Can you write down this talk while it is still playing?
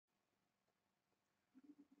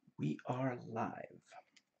We are live.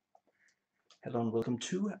 Hello and welcome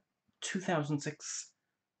to 2006,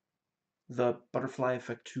 The Butterfly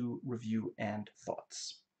Effect 2 Review and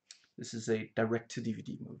Thoughts. This is a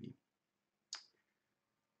direct-to-DVD movie.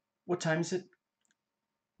 What time is it?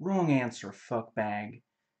 Wrong answer, fuckbag.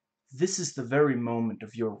 This is the very moment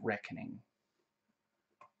of your reckoning.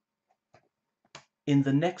 In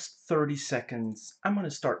the next 30 seconds, I'm going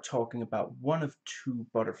to start talking about one of two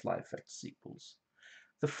Butterfly Effect sequels.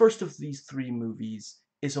 The first of these three movies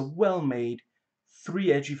is a well-made,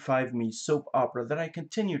 3 edgy 5-me soap opera that I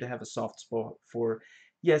continue to have a soft spot for,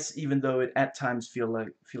 yes, even though it at times feels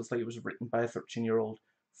like it was written by a 13-year-old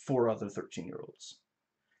for other 13-year-olds.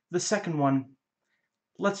 The second one,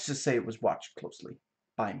 let's just say it was watched closely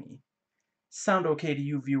by me. Sound okay to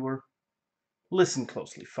you, viewer? Listen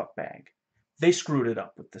closely, fuckbag. They screwed it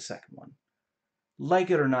up with the second one.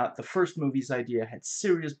 Like it or not, the first movie's idea had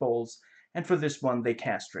serious balls, and for this one, they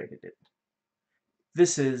castrated it.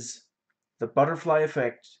 This is The Butterfly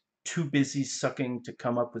Effect, too busy sucking to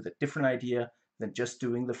come up with a different idea than just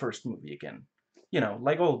doing the first movie again. You know,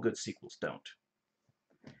 like all good sequels don't.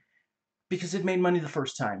 Because it made money the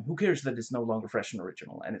first time, who cares that it's no longer fresh and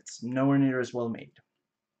original, and it's nowhere near as well made.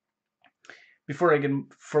 Before I get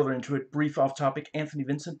further into it, brief off-topic, Anthony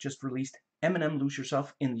Vincent just released Eminem Lose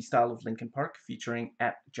Yourself in the Style of Linkin Park, featuring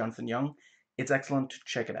 @Jonathan Young. It's excellent,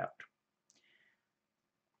 check it out.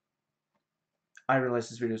 I realize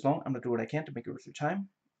this video is long. I'm going to do what I can to make it worth your time.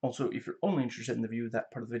 Also, if you're only interested in the view,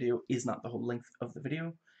 that part of the video is not the whole length of the video.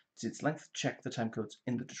 To see its length, check the timecodes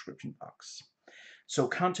in the description box. So,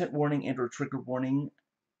 content warning and/or trigger warning.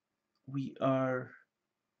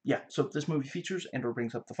 So this movie features and/or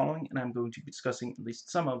brings up the following, and I'm going to be discussing at least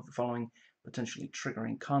some of the following potentially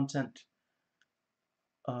triggering content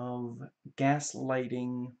of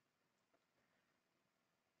gaslighting,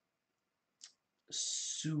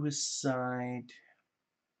 suicide,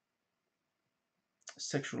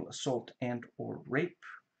 sexual assault and/or rape,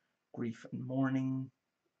 grief and mourning,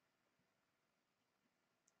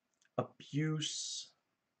 abuse,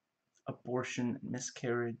 abortion and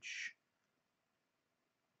miscarriage,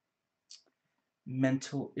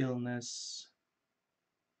 mental illness,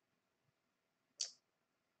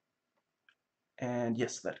 and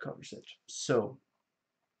yes, that covers it. So,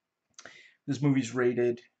 this movie's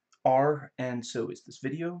rated R, and so is this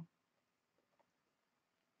video.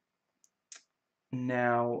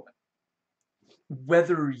 Now,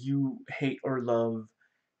 whether you hate or love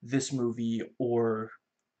this movie or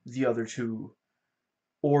the other two,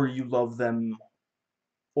 or you love them,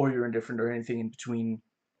 or you're indifferent, or anything in between,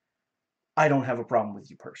 I don't have a problem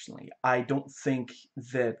with you personally. I don't think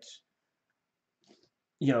that,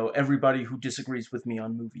 you know, everybody who disagrees with me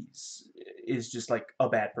on movies is just like a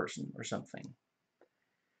bad person or something.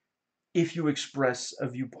 If you express a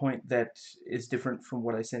viewpoint that is different from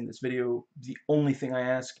what I say in this video, the only thing I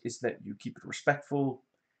ask is that you keep it respectful,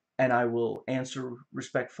 and I will answer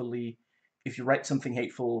respectfully. If you write something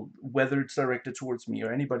hateful, whether it's directed towards me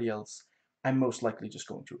or anybody else, I'm most likely just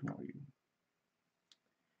going to ignore you.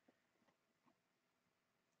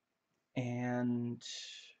 And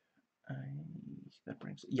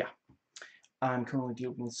I'm currently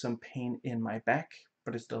dealing with some pain in my back,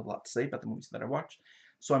 but there's still a lot to say about the movies that I watch,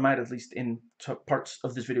 so I might, at least in parts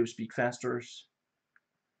of this video, speak faster.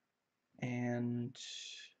 And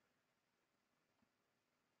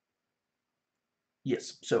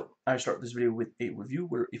yes, so I start this video with a review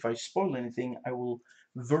where if I spoil anything, I will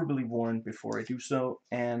verbally warn before I do so,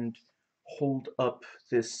 and hold up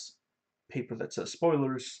this paper that says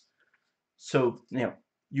spoilers. So, you know,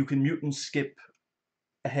 you can mute and skip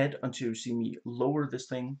ahead until you see me lower this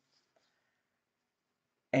thing.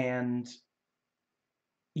 And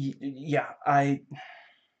yeah, I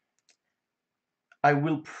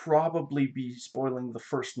will probably be spoiling the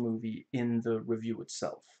first movie in the review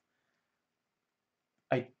itself.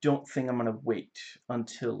 I don't think I'm gonna wait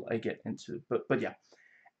until I get into, but yeah.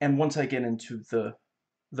 And once I get into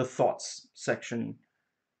the thoughts section,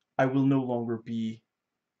 I will no longer be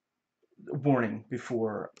warning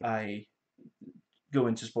before I go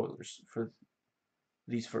into spoilers for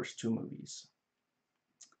these first two movies.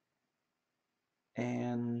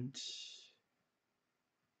 And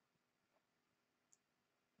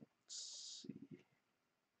let's see.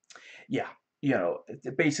 Yeah, you know,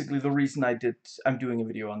 basically the reason I'm doing a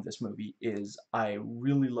video on this movie is I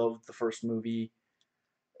really loved the first movie.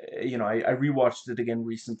 You know, I rewatched it again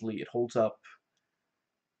recently. It holds up.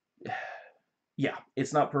 Yeah,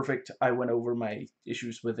 it's not perfect. I went over my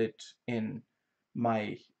issues with it in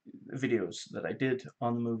my videos that I did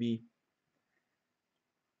on the movie.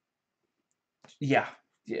 Yeah,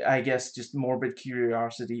 I guess just morbid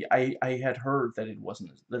curiosity. I had heard that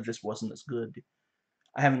that this wasn't as good.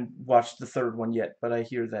 I haven't watched the third one yet, but I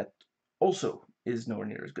hear that also is nowhere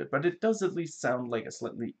near as good. But it does at least sound like a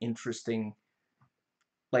slightly interesting,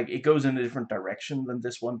 like it goes in a different direction than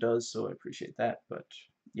this one does, so I appreciate that. But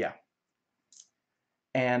yeah.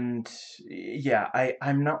 And yeah,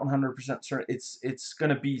 I'm not 100% certain. It's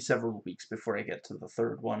gonna be several weeks before I get to the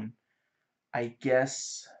third one. I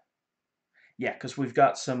guess, yeah, because we've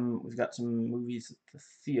got some movies at the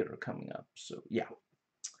theater coming up. So yeah.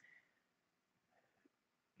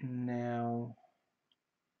 Now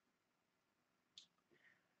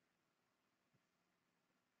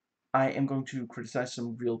I am going to criticize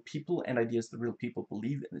some real people and ideas that real people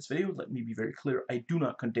believe in this video. Let me be very clear. I do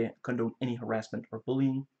not condone any harassment or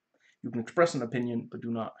bullying. You can express an opinion, but do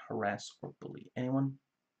not harass or bully anyone.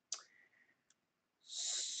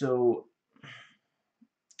 So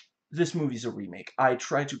this movie's a remake. I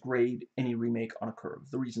try to grade any remake on a curve.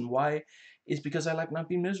 The reason why is because I like not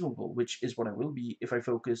being miserable, which is what I will be if I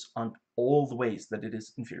focus on all the ways that it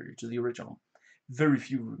is inferior to the original. Very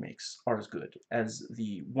few remakes are as good as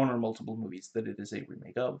the one or multiple movies that it is a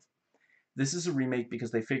remake of. This is a remake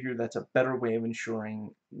because they figure that's a better way of ensuring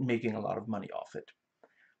making a lot of money off it.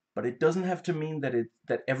 But it doesn't have to mean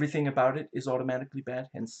that everything about it is automatically bad,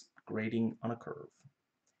 hence grading on a curve.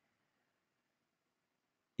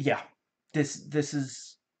 Yeah, this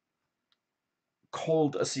is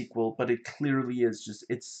called a sequel, but it clearly is just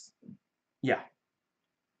yeah,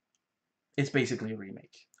 it's basically a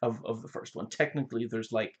remake of the first one. Technically,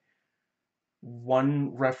 there's like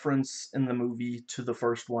one reference in the movie to the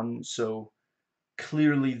first one, so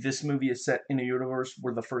clearly this movie is set in a universe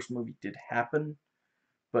where the first movie did happen.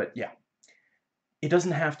 But yeah, it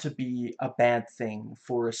doesn't have to be a bad thing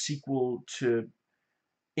for a sequel to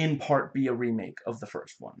in part be a remake of the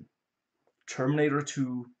first one. Terminator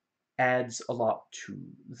 2 adds a lot to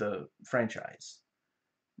the franchise.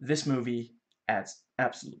 This movie adds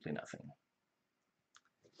absolutely nothing.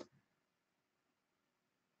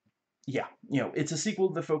 Yeah, it's a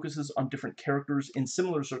sequel that focuses on different characters in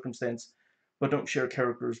similar circumstance, but don't share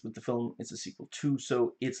characters with the film it's a sequel to,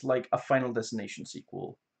 so it's like a Final Destination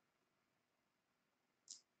sequel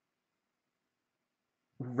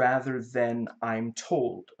rather than I'm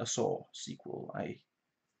Told, a Saw sequel.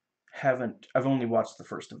 I've only watched the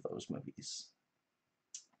first of those movies.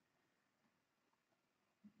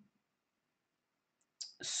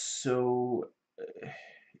 So,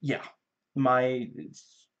 yeah, my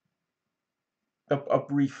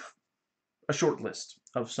a short list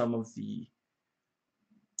of some of the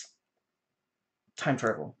time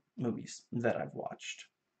travel movies that I've watched.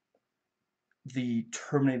 The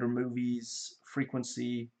Terminator movies,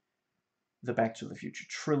 Frequency, the Back to the Future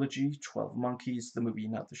trilogy, 12 Monkeys, the movie,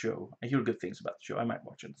 not the show. I hear good things about the show. I might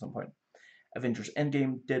watch it at some point. Avengers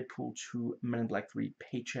Endgame, Deadpool 2, Men in Black 3,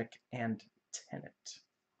 Paycheck, and Tenet.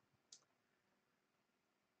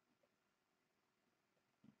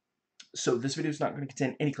 So this video is not going to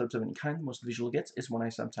contain any clips of any kind. The most visual it gets is when I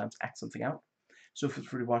sometimes act something out. So feel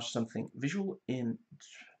free to watch something visual in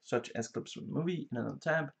such as clips from the movie in another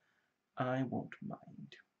tab. I won't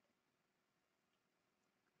mind.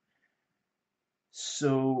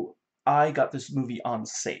 So I got this movie on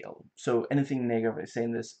sale. So anything negative I say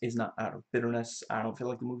in this is not out of bitterness. I don't feel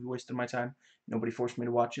like the movie wasted my time. Nobody forced me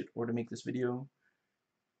to watch it or to make this video.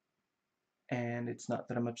 And it's not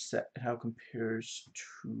that I'm upset at how it compares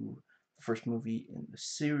to the first movie in the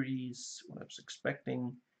series, what I was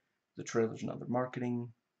expecting, the trailers and other marketing.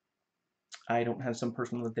 I don't have some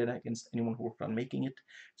personal vendetta against anyone who worked on making it.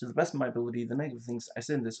 To the best of my ability, the negative things I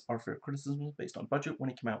said in this are fair criticisms based on budget, when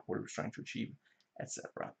it came out, what it was trying to achieve,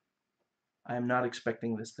 etc. I am not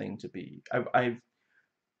expecting this thing to be.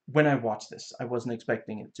 When I watched this, I wasn't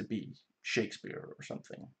expecting it to be Shakespeare or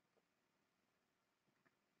something.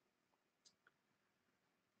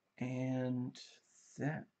 And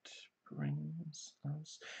that brings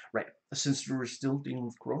us right. Since we're still dealing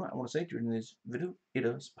with Corona, I want to say during this video, it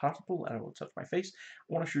is possible that I will touch my face.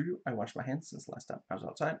 I want to show you I washed my hands since the last time I was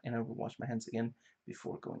outside, and I will wash my hands again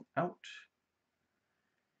before going out.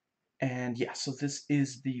 And yeah, so this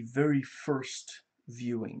is the very first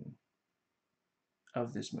viewing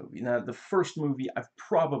of this movie. Now, the first movie I've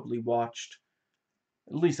probably watched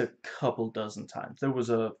at least a couple dozen times. There was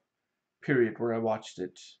a period where I watched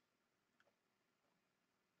it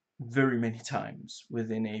very many times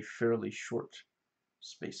within a fairly short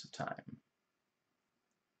space of time.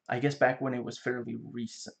 I guess back when it was fairly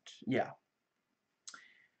recent. Yeah.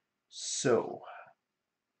 So,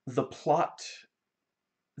 the plot,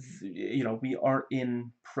 we are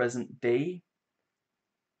in present day,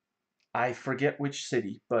 I forget which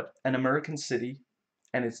city, but an American city,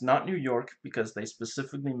 and it's not New York because they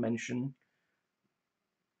specifically mention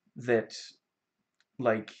that,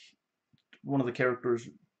 like, one of the characters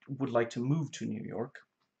would like to move to New York.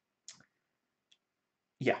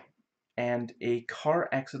 Yeah, and a car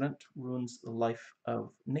accident ruins the life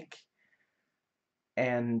of Nick,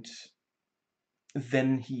 and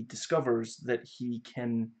then he discovers that he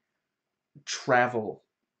can travel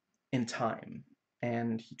in time,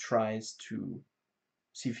 and he tries to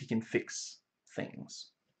see if he can fix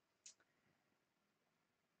things.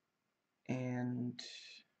 And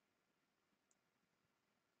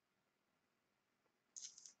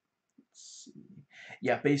let's see.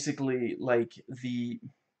 Yeah, basically, like, the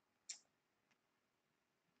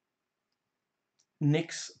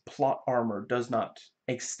Nick's plot armor does not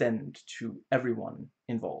extend to everyone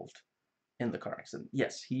involved in the car accident.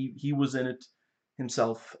 Yes, he was in it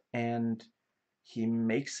himself, and he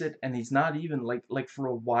makes it, and he's not even like for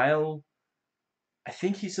a while. I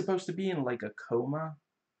think he's supposed to be in like a coma,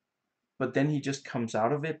 but then he just comes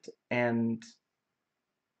out of it. And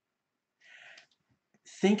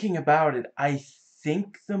thinking about it, I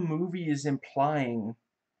think the movie is implying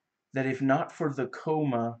that if not for the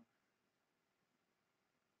coma,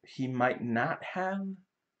 he might not have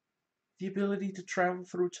the ability to travel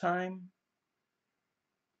through time,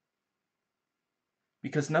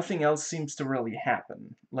 because nothing else seems to really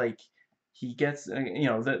happen. Like, he gets,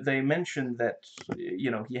 they mentioned that,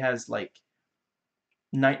 he has like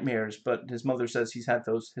nightmares, but his mother says he's had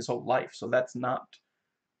those his whole life, so that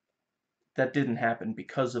didn't happen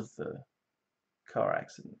because of the car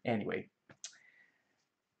accident. Anyway,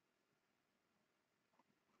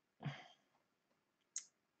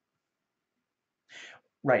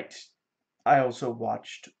 right. I also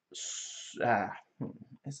watched. Ah,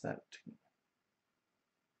 is that?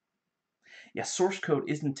 Yeah, source code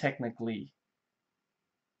isn't technically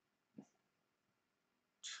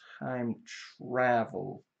time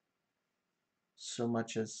travel so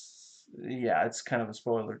much as, yeah, it's kind of a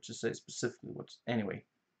spoiler to say specifically what's. Anyway,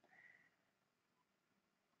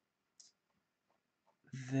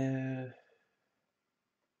 the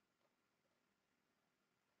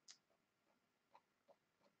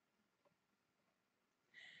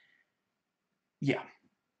yeah.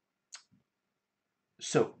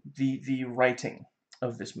 So the writing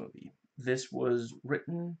of this movie. This was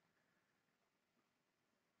written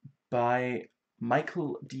by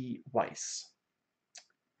Michael D. Weiss,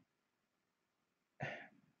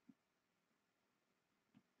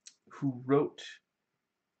 who wrote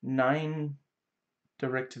 9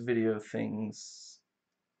 direct-to-video things.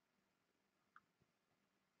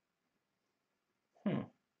 Hmm.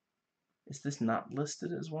 Is this not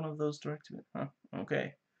listed as one of those direct-to-video? Huh.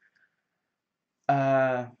 Okay.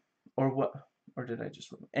 Uh, or what? Or did I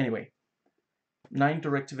just? Anyway, 9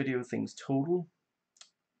 direct-to-video things total.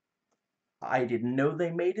 I didn't know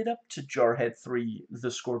they made it up to Jarhead 3,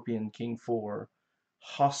 The Scorpion King 4,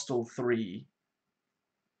 Hostel 3,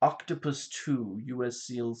 Octopus 2, US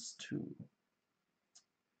Seals 2.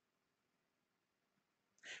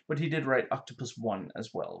 But he did write Octopus 1 as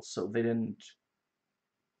well, so they didn't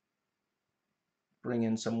bring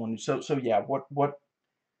in someone. So yeah, what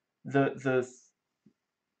the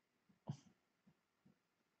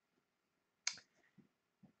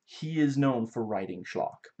he is known for writing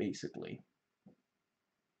schlock, basically.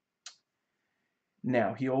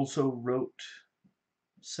 Now, he also wrote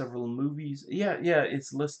several movies. Yeah,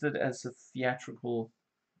 it's listed as a theatrical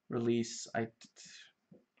release.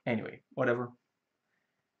 Anyway, whatever.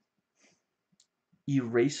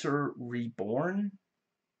 Eraser Reborn.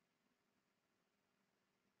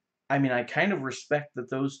 I mean, I kind of respect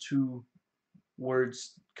that those two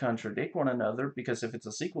words contradict one another, because if it's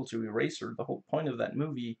a sequel to Eraser, the whole point of that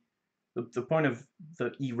movie, the point of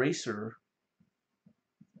the eraser,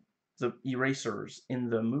 the erasers in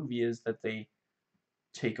the movie is that they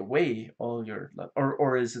take away all your,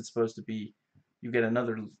 or is it supposed to be you get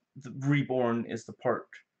another, the reborn is the part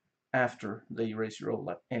after they erase your old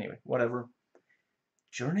life. Anyway, whatever.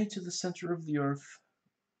 Journey to the Center of the Earth,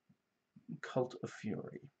 Cult of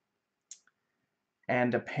Fury.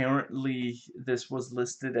 And apparently this was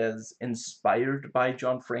listed as inspired by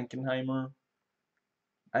John Frankenheimer.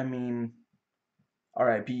 I mean,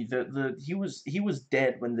 R.I.P. The he was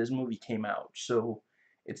dead when this movie came out, so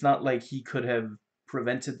it's not like he could have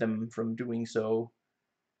prevented them from doing so.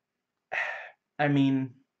 I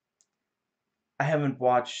mean, I haven't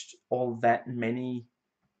watched all that many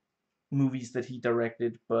movies that he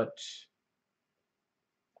directed, but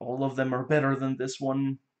all of them are better than this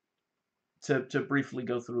one. To briefly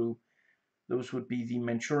go through, those would be the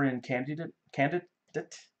Manchurian Candidate,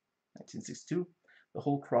 1962, The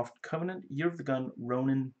Holcroft Covenant, Year of the Gun,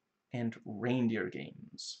 Ronin, and Reindeer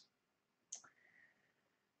Games.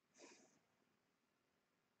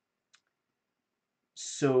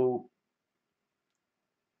 So,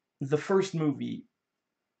 the first movie,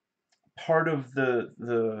 part of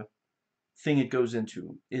the thing it goes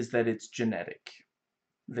into is that it's genetic,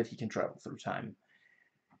 that he can travel through time.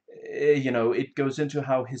 It goes into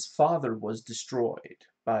how his father was destroyed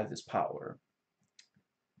by this power,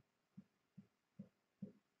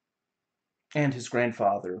 and his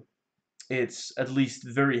grandfather. It's at least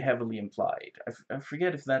very heavily implied. I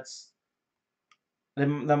forget if that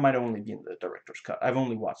might only be in the director's cut. I've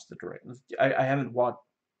only watched the direct. I haven't watched.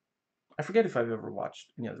 I forget if I've ever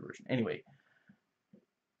watched any other version. Anyway,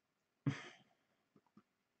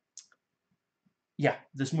 yeah,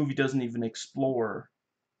 this movie doesn't even explore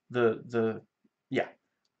the yeah.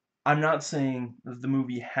 I'm not saying that the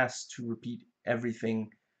movie has to repeat everything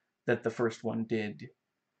that the first one did.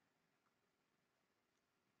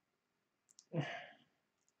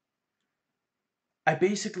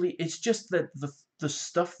 It's just that the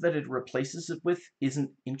stuff that it replaces it with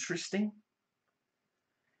isn't interesting.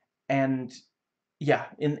 And yeah,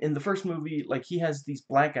 in the first movie, like, he has these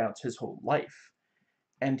blackouts his whole life.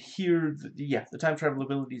 And here, yeah, the time travel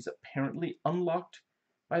ability is apparently unlocked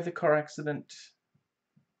by the car accident.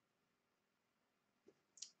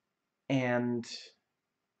 And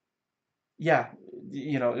yeah,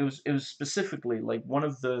 it was specifically like one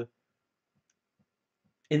of the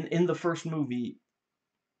in the first movie.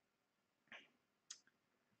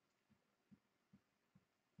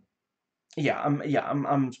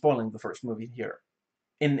 I'm spoiling the first movie here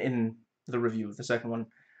in the review of the second one.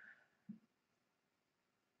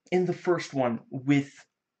 In the first one, with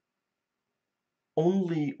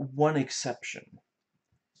only one exception,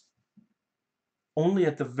 only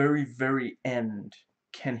at the very, very end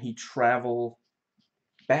can he travel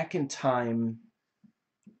back in time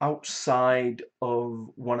outside of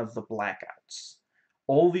one of the blackouts.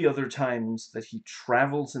 All the other times that he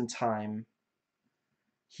travels in time,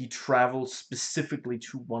 he travels specifically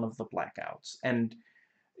to one of the blackouts. And,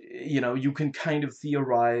 you can kind of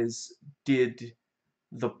theorize, did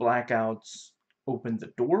the blackouts open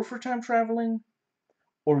the door for time traveling?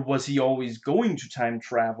 Or was he always going to time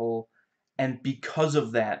travel, and because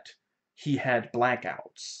of that, he had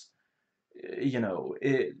blackouts?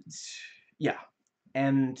 Yeah.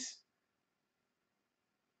 And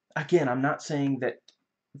again, I'm not saying that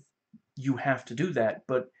you have to do that,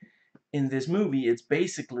 but in this movie, it's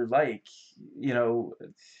basically like, you know,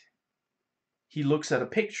 he looks at a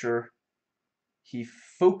picture, he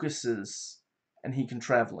focuses, and he can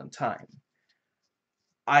travel in time.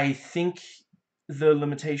 I think the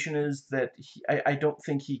limitation is that I don't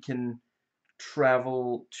think he can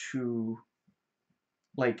travel to,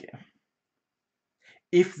 like,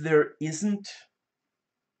 if there isn't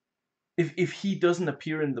if he doesn't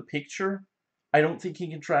appear in the picture, I don't think he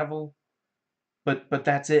can travel, but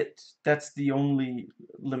that's it. That's the only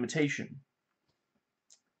limitation.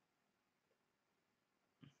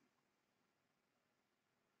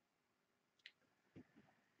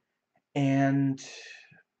 And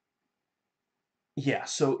yeah,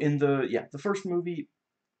 so in the first movie,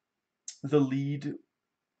 the lead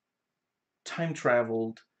time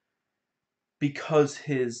traveled because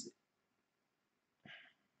his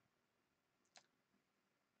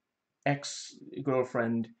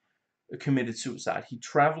ex-girlfriend committed suicide. He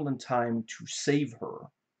traveled in time to save her.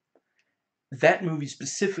 That movie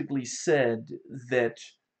specifically said that,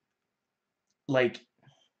 like,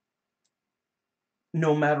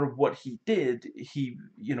 no matter what he did, he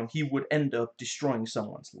would end up destroying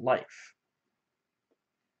someone's life.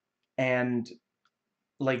 And,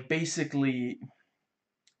 like, basically,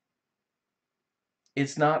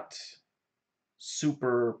 it's not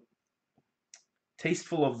super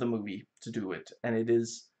tasteful of the movie to do it, and it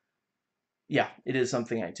is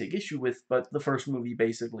something I take issue with, but the first movie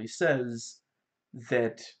basically says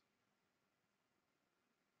that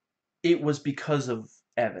it was because of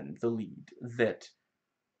Evan, the lead, that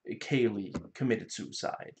Kaylee committed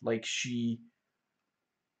suicide. Like, she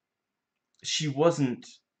wasn't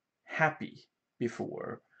happy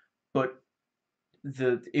before, but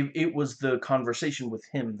it was the conversation with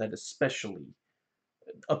him that especially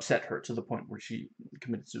upset her to the point where she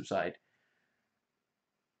committed suicide.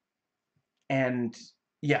 And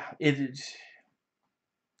yeah, it's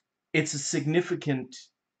a significant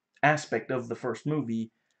aspect of the first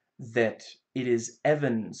movie that it is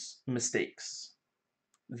Evan's mistakes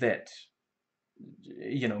that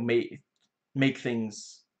make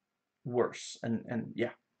things worse. And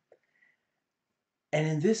yeah. And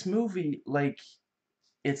in this movie, like,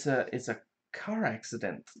 it's a car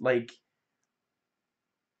accident. Like,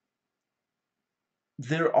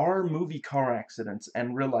 there are movie car accidents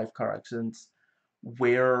and real life car accidents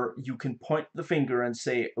where you can point the finger and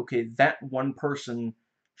say, okay, that one person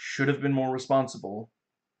should have been more responsible.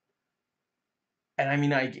 And I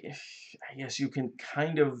mean, I guess you can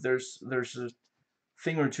kind of, there's a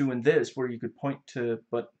thing or two in this where you could point to,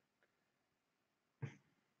 but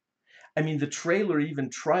I mean, the trailer even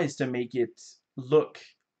tries to make it look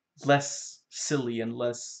less silly and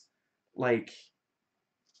less like,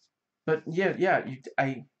 but yeah,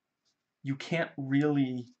 you can't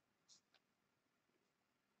really,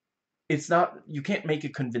 it's not, you can't make a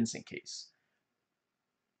convincing case,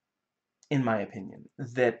 in my opinion,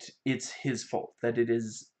 that it's his fault, that it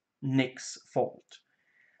is Nick's fault.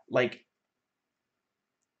 Like,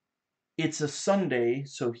 it's a Sunday,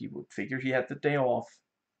 so he would figure he had the day off,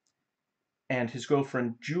 and his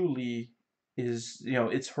girlfriend Julie is,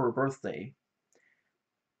 it's her birthday,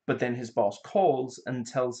 but then his boss calls and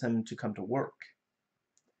tells him to come to work.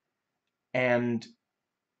 And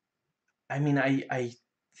I mean, I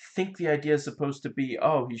think the idea is supposed to be,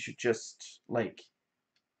 oh, he should just, like,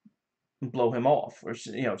 blow him off, or,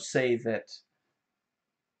 say that,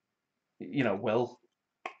 well,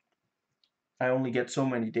 I only get so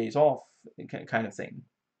many days off, kind of thing.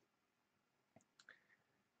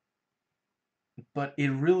 But it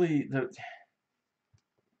really,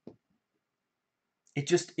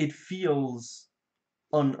 it feels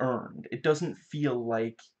unearned. It doesn't feel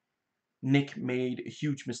like Nick made a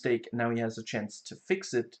huge mistake and now he has a chance to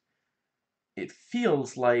fix it. It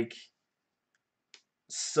feels like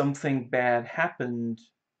something bad happened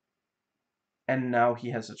and now he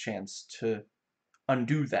has a chance to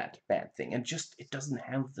undo that bad thing. And just, it doesn't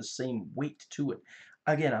have the same weight to it.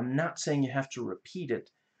 Again, I'm not saying you have to repeat it.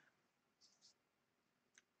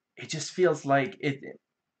 It just feels like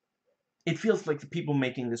it feels like the people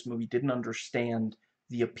making this movie didn't understand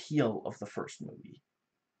the appeal of the first movie.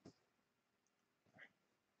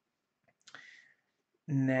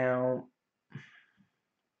 Now,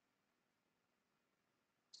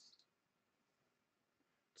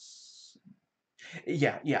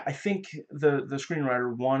 yeah, I think the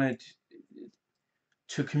screenwriter wanted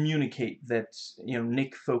to communicate that,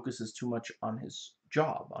 Nick focuses too much on his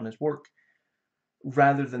job, on his work,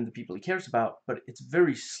 rather than the people he cares about, but it's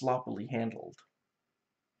very sloppily handled.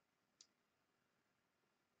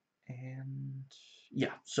 And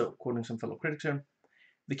yeah, so quoting some fellow critics here,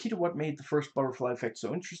 the key to what made the first Butterfly Effect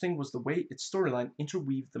so interesting was the way its storyline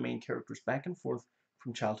interweaved the main characters back and forth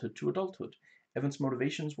from childhood to adulthood. Evan's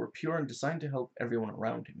motivations were pure and designed to help everyone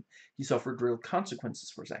around him. He suffered real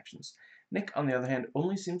consequences for his actions. Nick, on the other hand,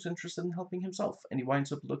 only seems interested in helping himself, and he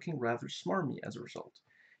winds up looking rather smarmy as a result.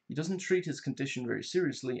 He doesn't treat his condition very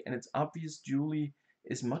seriously, and it's obvious Julie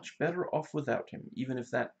is much better off without him, even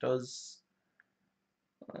if that does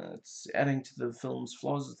it's adding to the film's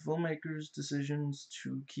flaws as the filmmaker's decisions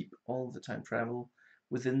to keep all the time travel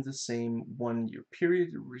within the same 1 year period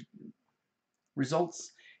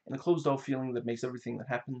results in a closed-off feeling that makes everything that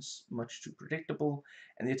happens much too predictable,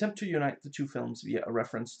 and the attempt to unite the two films via a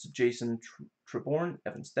reference to Jason Treborn,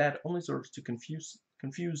 Evan's dad, only serves to confuse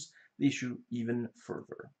the issue even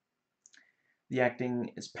further. The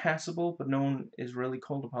acting is passable, but no one is really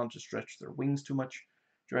called upon to stretch their wings too much.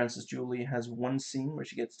 Durance's Julie has one scene where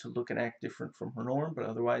she gets to look and act different from her norm, but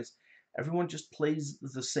otherwise, everyone just plays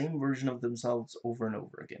the same version of themselves over and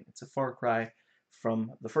over again. It's a far cry from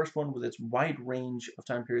the first one with its wide range of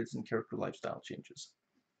time periods and character lifestyle changes.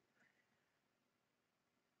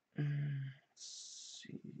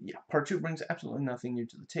 Yeah, part two brings absolutely nothing new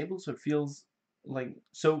to the table, so it feels like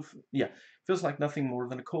feels like nothing more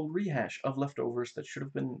than a cold rehash of leftovers that should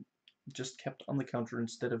have been just kept on the counter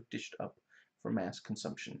instead of dished up for mass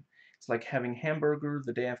consumption. It's like having hamburger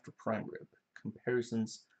the day after prime rib.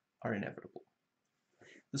 Comparisons are inevitable.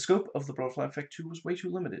 The scope of the Butterfly Effect 2 was way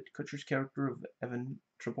too limited. Kutcher's character of Evan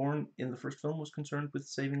Treborn in the first film was concerned with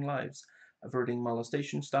saving lives, averting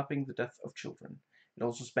molestation, stopping the death of children. It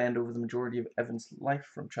also spanned over the majority of Evan's life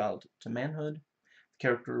from child to manhood. The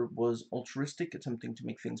character was altruistic, attempting to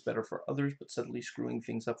make things better for others, but subtly screwing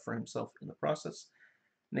things up for himself in the process.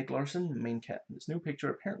 Nick Larson, the main cat in this new picture,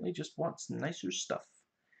 apparently just wants nicer stuff.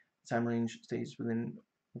 The time range stays within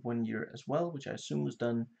 1 year as well, which I assume was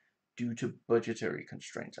done due to budgetary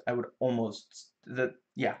constraints. I would almost that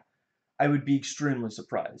yeah, I would be extremely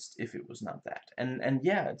surprised if it was not that. And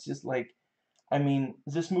yeah, it's just like, I mean,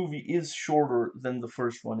 this movie is shorter than the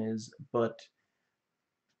first one is, but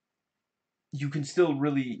you can still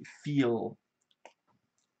really feel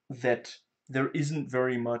that there isn't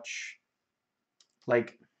very much,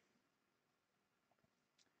 like,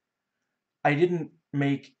 I didn't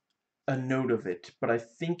make a note of it, but I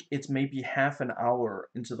think it's maybe half an hour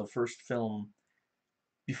into the first film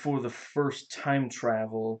before the first time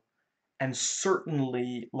travel, and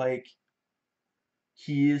certainly, like,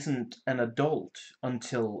 he isn't an adult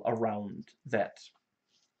until around that.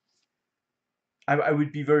 I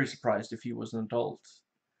would be very surprised if he was an adult,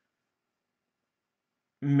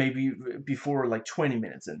 maybe before like 20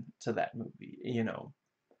 minutes into that movie, you know.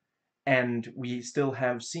 And we still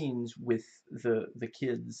have scenes with the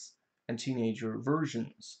kids and teenager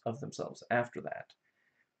versions of themselves after that.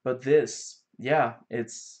 But this, yeah,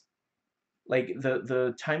 it's like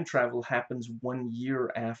the time travel happens 1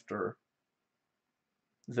 year after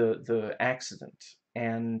the accident,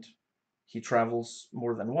 and he travels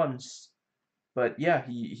more than once. But yeah,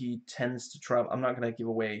 he tends to travel. I'm not gonna give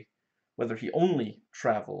away whether he only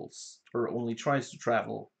travels or only tries to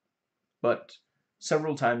travel, but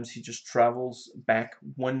several times he just travels back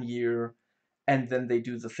 1 year, and then they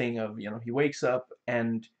do the thing of, he wakes up,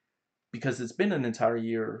 and because it's been an entire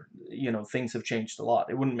year, things have changed a lot.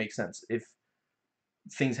 It wouldn't make sense if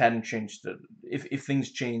things hadn't changed, if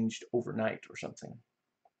things changed overnight or something.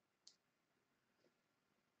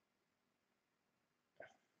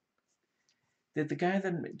 Did the guy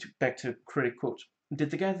that, back to critic quotes, did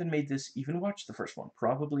the guy that made this even watch the first one?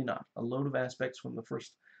 Probably not. A load of aspects from the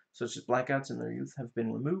first, such as blackouts in their youth, have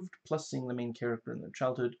been removed, plus seeing the main character in their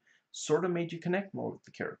childhood sort of made you connect more with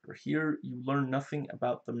the character. Here, you learn nothing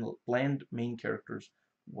about the bland main characters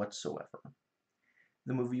whatsoever.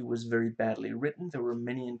 The movie was very badly written. There were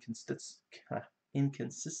many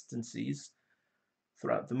inconsistencies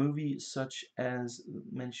throughout the movie, such as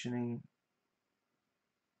mentioning.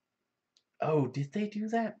 Oh, did they do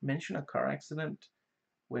that? Mention a car accident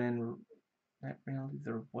when in reality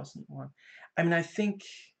there wasn't one? I mean, I think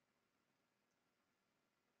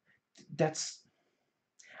that's.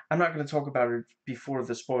 I'm not going to talk about it before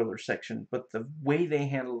the spoiler section, but the way they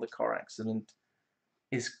handle the car accident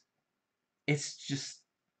is. It's just.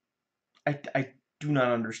 I do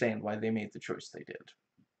not understand why they made the choice they did.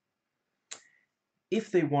 If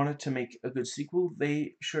they wanted to make a good sequel,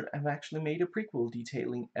 they should have actually made a prequel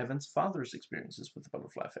detailing Evan's father's experiences with the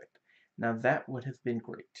butterfly effect. Now that would have been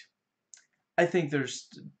great. I think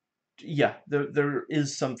yeah, there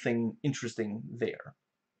is something interesting there.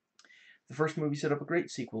 The first movie set up a great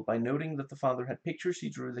sequel by noting that the father had pictures he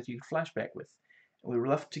drew that he could flashback with, and we were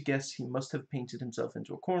left to guess he must have painted himself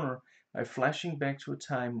into a corner by flashing back to a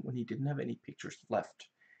time when he didn't have any pictures left.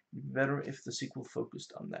 It'd be better if the sequel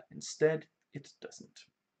focused on that. Instead, it doesn't.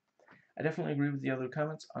 I definitely agree with the other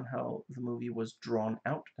comments on how the movie was drawn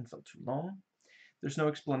out and felt too long. There's no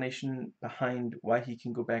explanation behind why he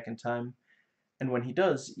can go back in time, and when he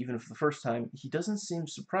does, even for the first time, he doesn't seem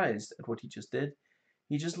surprised at what he just did.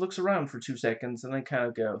 He just looks around for 2 seconds and then kind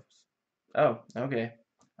of goes, "Oh, okay,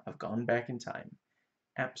 I've gone back in time."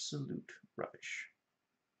 Absolute rubbish.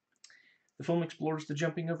 The film explores the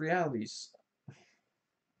jumping of realities.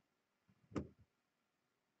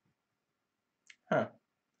 Huh.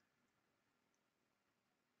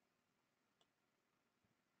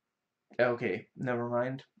 Okay, never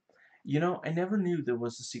mind. I never knew there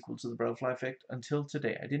was a sequel to The Butterfly Effect until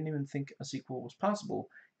today. I didn't even think a sequel was possible,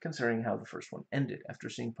 considering how the first one ended. After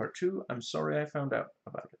seeing part two, I'm sorry I found out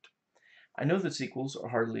about it. I know that sequels are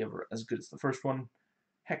hardly ever as good as the first one.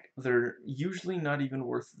 Heck, they're usually not even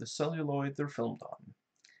worth the celluloid they're filmed on.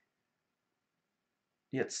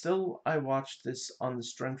 Yet still, I watched this on the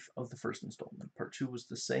strength of the first installment. Part two was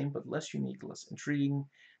the same, but less unique, less intriguing,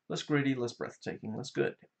 less gritty, less breathtaking, less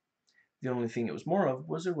good. The only thing it was more of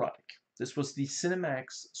was erotic. This was the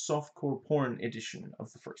Cinemax softcore porn edition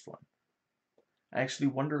of the first one. I actually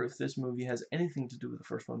wonder if this movie has anything to do with the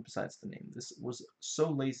first one besides the name. This was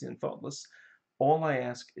so lazy and thoughtless. All I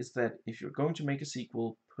ask is that if you're going to make a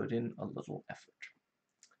sequel, put in a little effort.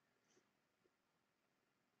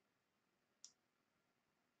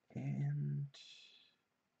 And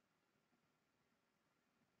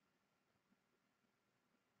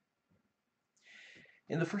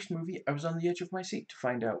in the first movie, I was on the edge of my seat to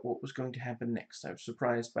find out what was going to happen next. I was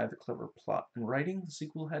surprised by the clever plot and writing. The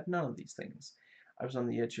sequel had none of these things. I was on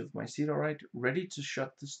the edge of my seat, alright, ready to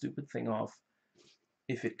shut the stupid thing off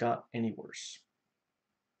if it got any worse.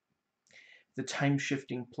 The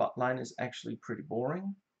time-shifting plotline is actually pretty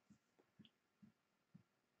boring.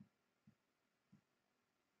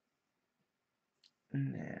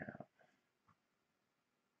 Now,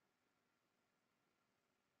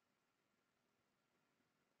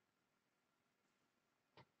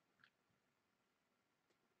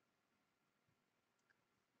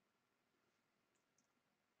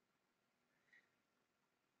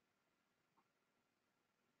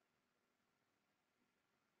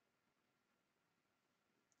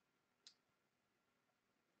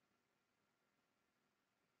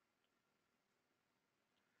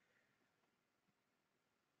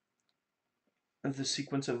 the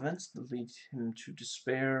sequence of events that lead him to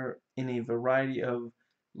despair in a variety of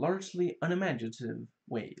largely unimaginative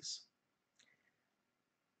ways.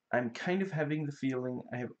 I'm kind of having the feeling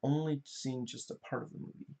I have only seen just a part of the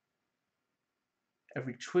movie.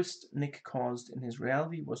 Every twist Nick caused in his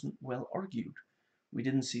reality wasn't well argued. We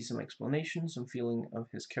didn't see some explanation, some feeling of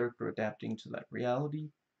his character adapting to that reality.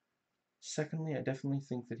 Secondly, I definitely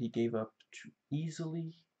think that he gave up too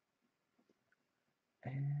easily.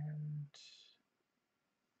 And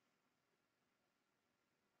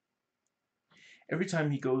every time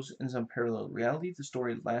he goes in some parallel reality, the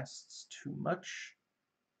story lasts too much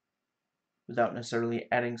without necessarily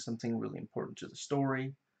adding something really important to the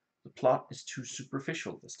story. The plot is too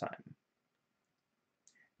superficial this time.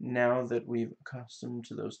 Now that we've accustomed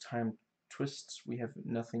to those time twists, we have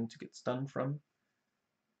nothing to get stunned from.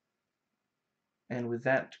 And with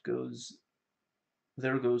that goes,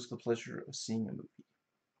 there goes the pleasure of seeing a movie.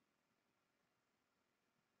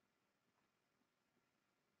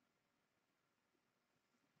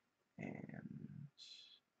 And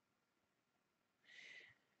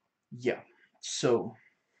yeah, so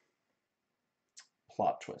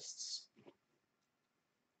plot twists.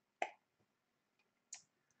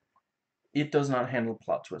 It does not handle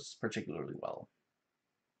plot twists particularly well.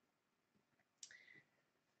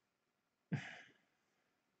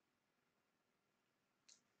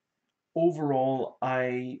 Overall,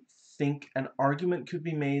 I think an argument could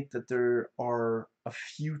be made that there are a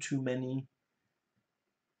few too many,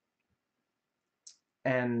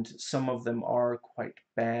 and some of them are quite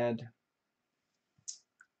bad.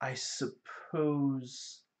 I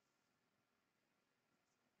suppose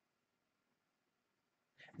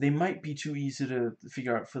they might be too easy to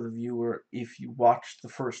figure out for the viewer if you watched the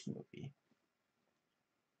first movie.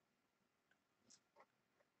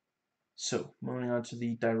 So, moving on to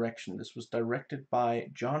the direction. This was directed by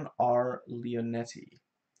John R. Leonetti,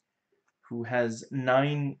 who has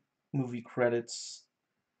 9 movie credits,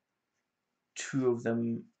 2 of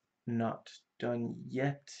them not done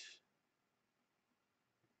yet.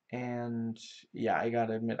 And yeah, I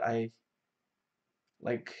gotta admit, I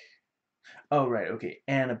like. Oh, right, okay,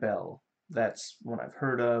 Annabelle. That's one I've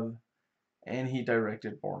heard of. And he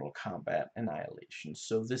directed Mortal Kombat Annihilation.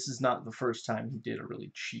 So this is not the first time he did a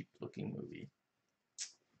really cheap looking movie.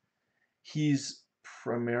 He's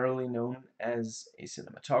primarily known as a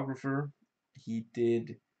cinematographer. He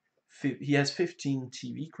did he has 15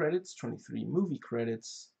 TV credits, 23 movie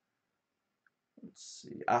credits. Let's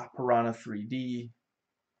see. Piranha 3D,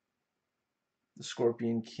 The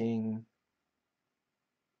Scorpion King,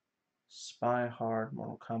 Spy Hard,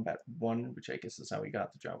 Mortal Kombat 1, which I guess is how he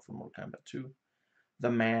got the job for Mortal Kombat 2. The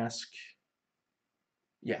Mask.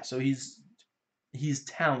 Yeah, so he's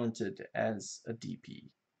talented as a DP.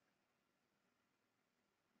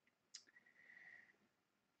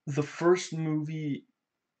 The first movie,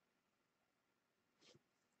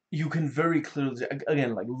 you can very clearly,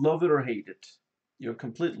 again, like, love it or hate it. You're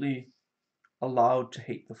completely allowed to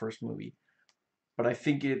hate the first movie. But I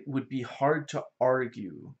think it would be hard to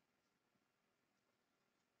argue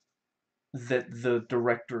that the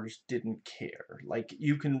directors didn't care. Like,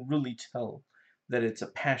 you can really tell that it's a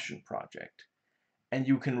passion project. And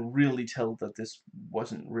you can really tell that this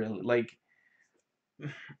wasn't really, like,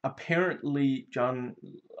 apparently John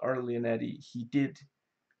R. Leonetti, he did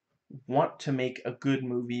want to make a good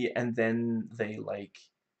movie, and then they, like,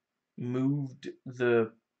 moved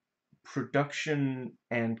the production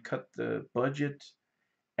and cut the budget,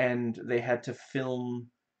 and they had to film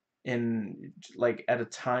in, like, at a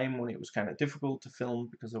time when it was kind of difficult to film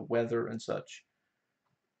because of weather and such.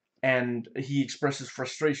 And he expresses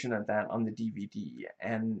frustration at that on the DVD,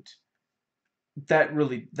 and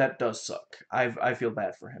that does suck. I feel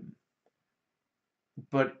bad for him.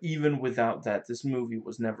 But even without that, this movie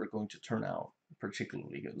was never going to turn out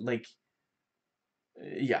particularly good. Like,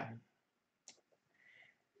 yeah.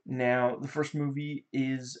 Now, the first movie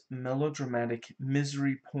is melodramatic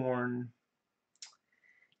misery porn.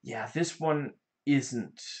 Yeah, this one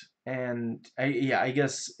isn't. And I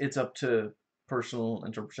guess it's up to personal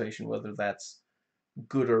interpretation whether that's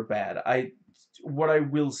good or bad. What I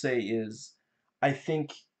will say is I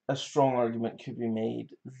think a strong argument could be made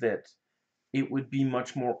that it would be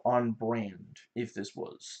much more on brand if this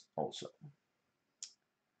was also.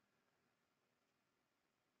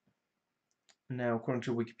 Now, according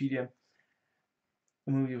to Wikipedia,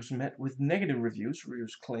 the movie was met with negative reviews.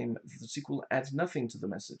 Reviewers claim that the sequel adds nothing to the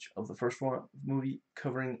message of the first movie,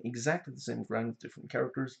 covering exactly the same ground with different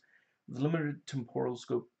characters. The limited temporal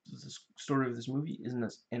scope of the story of this movie isn't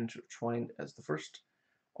as intertwined as the first.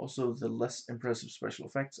 Also, the less impressive special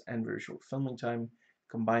effects and very short filming time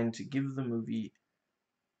combined to give the movie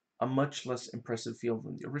a much less impressive feel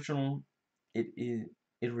than the original. It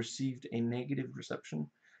received a negative reception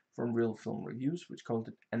from real film reviews, which called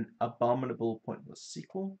it an abominable, pointless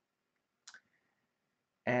sequel.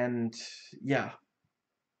 And yeah,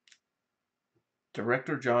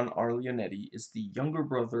 director John R. Leonetti is the younger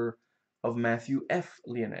brother of Matthew F.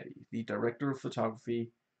 Leonetti, the director of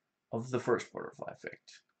photography of the first Butterfly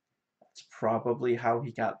Effect. That's probably how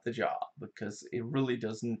he got the job, because it really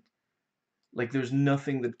doesn't, like, there's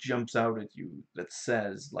nothing that jumps out at you that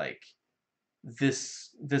says, like,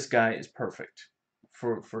 this guy is perfect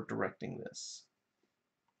for directing this.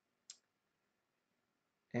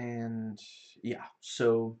 And yeah,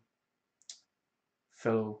 so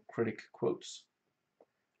fellow critic quotes,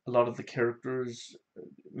 a lot of the characters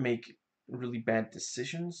make really bad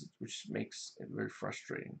decisions, which makes it very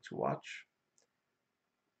frustrating to watch.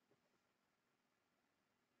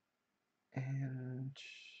 And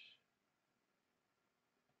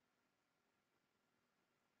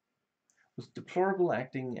with deplorable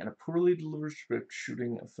acting and a poorly delivered script,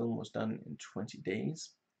 shooting a film was done in 20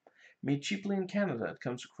 days. Made cheaply in Canada, it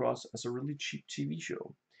comes across as a really cheap TV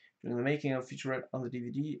show. During the making of featurette on the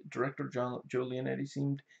DVD, director Joe Leonetti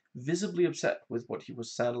seemed visibly upset with what he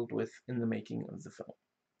was saddled with in the making of the film.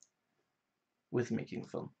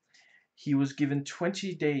 He was given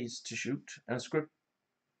 20 days to shoot, and the script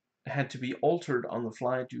had to be altered on the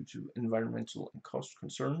fly due to environmental and cost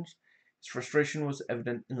concerns. His frustration was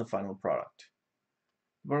evident in the final product.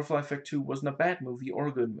 Butterfly Effect 2 wasn't a bad movie or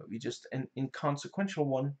a good movie, just an inconsequential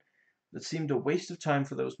one that seemed a waste of time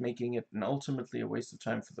for those making it, and ultimately a waste of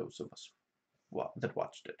time for those of us that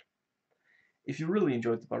watched it. If you really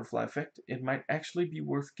enjoyed The Butterfly Effect, it might actually be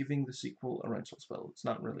worth giving the sequel a rental spell. It's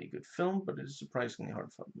not really a good film, but it is surprisingly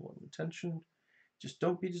heartfelt and well-intentioned. Just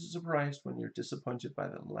don't be surprised when you're disappointed by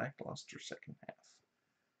the lackluster second half.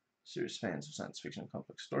 Serious fans of science fiction and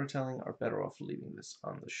complex storytelling are better off leaving this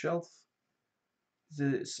on the shelf.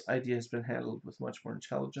 This idea has been handled with much more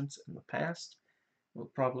intelligence in the past, and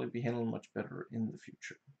will probably be handled much better in the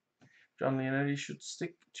future. John Leonetti should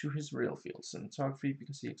stick to his real field, cinematography,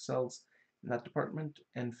 because he excels in that department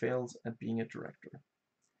and fails at being a director.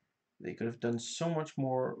 They could have done so much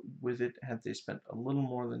more with it had they spent a little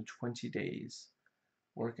more than 20 days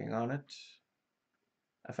working on it,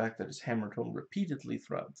 a fact that is hammered home repeatedly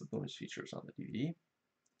throughout the bonus features on the DVD.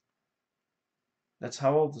 That's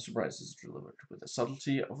how all the surprises are delivered, with the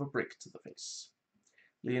subtlety of a brick to the face.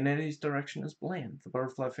 Leonetti's direction is bland. The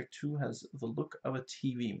Butterfly Effect 2 has the look of a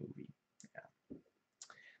TV movie. Yeah. The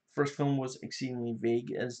first film was exceedingly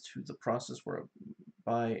vague as to the process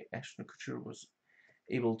whereby Ashton Kutcher was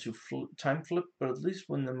able to time flip, but at least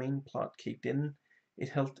when the main plot kicked in, it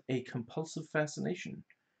held a compulsive fascination,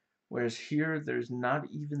 whereas here there's not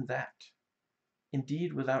even that.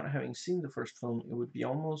 Indeed, without having seen the first film, it would be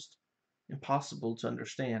almost impossible to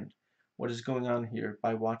understand what is going on here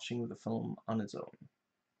by watching the film on its own.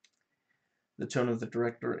 The tone of the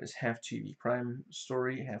director is half TV crime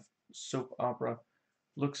story, half soap opera,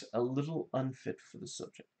 looks a little unfit for the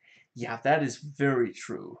subject. Yeah, that is very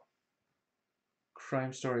true.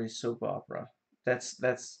 Crime story, soap opera.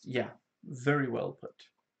 That's yeah, very well put.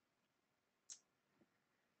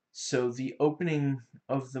 So the opening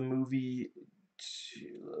of the movie,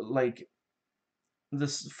 like the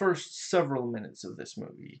first several minutes of this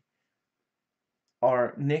movie,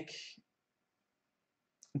 are Nick,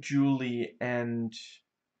 Julie, and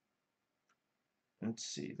let's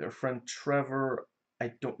see, their friend Trevor.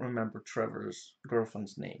 I don't remember Trevor's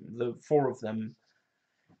girlfriend's name. The four of them,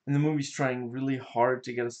 and the movie's trying really hard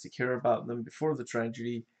to get us to care about them before the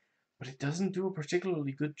tragedy, but it doesn't do a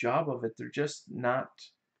particularly good job of it. They're just not,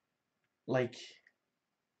 like,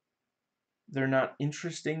 they're not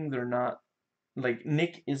interesting. They're not, like,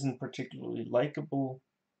 Nick isn't particularly likable.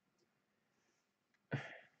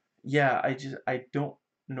 Yeah, I don't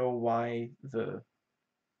know why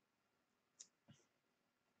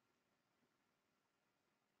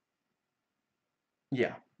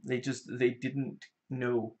yeah, they didn't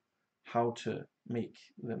know how to make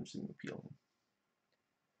them seem appealing.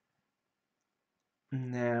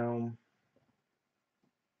 Now,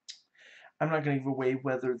 I'm not going to give away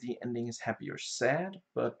whether the ending is happy or sad,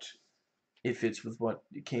 but it fits with what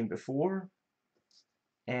came before,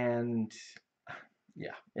 and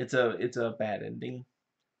yeah, it's a bad ending.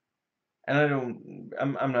 And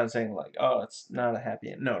I'm not saying, like, oh, it's not a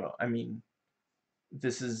happy end. No, no. I mean,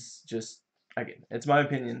 this is just, again, it's my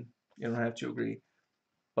opinion. You don't have to agree,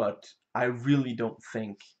 but I really don't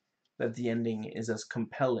think that the ending is as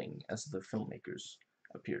compelling as the filmmakers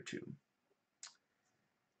appear to.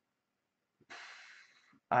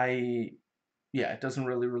 I yeah, it doesn't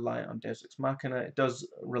really rely on Deus Ex Machina. It does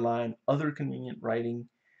rely on other convenient writing,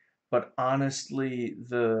 but honestly,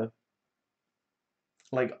 the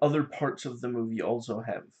like other parts of the movie also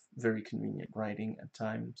have very convenient writing at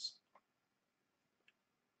times.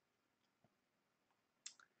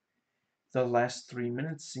 The last 3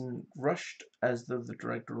 minutes seemed rushed, as though the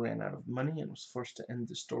director ran out of money and was forced to end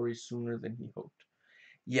the story sooner than he hoped.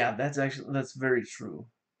 Yeah, that's very true.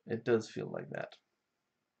 It does feel like that.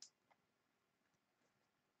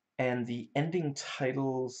 And the ending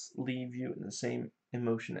titles leave you in the same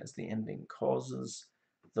emotion as the ending causes,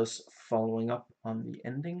 thus following up on the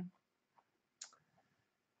ending.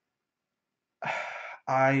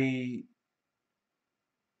 I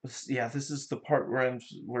yeah, this is the part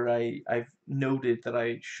where I've noted that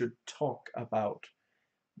I should talk about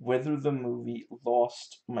whether the movie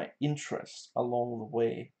lost my interest along the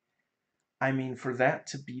way. I mean, for that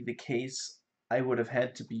to be the case, I would have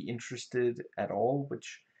had to be interested at all,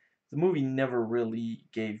 which the movie never really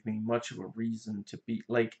gave me much of a reason to be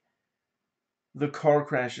like the car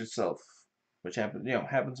crash itself, which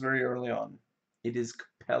happens very early on. It is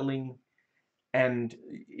compelling, and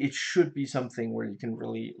it should be something where you can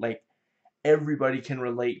really like everybody can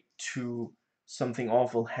relate to something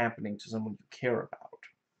awful happening to someone you care about.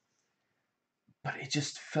 But it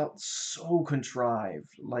just felt so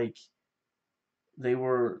contrived. Like they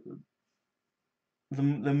were the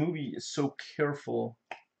movie is so careful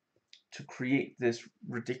to create this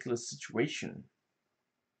ridiculous situation.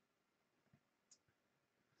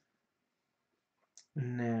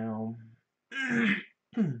 Now,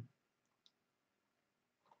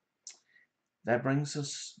 that brings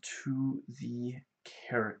us to the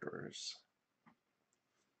characters.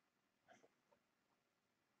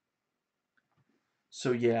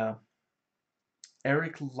 So yeah,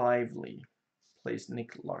 Eric Lively plays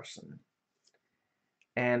Nick Larson.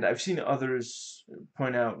 And I've seen others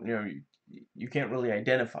point out, you can't really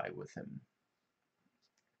identify with him.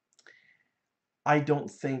 I don't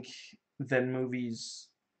think that movies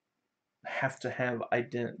have to have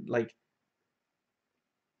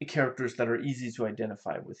characters that are easy to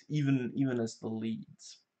identify with, even as the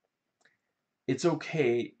leads. It's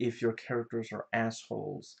okay if your characters are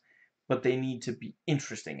assholes, but they need to be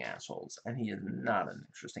interesting assholes, and he is not an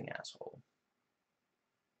interesting asshole.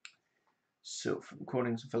 So, from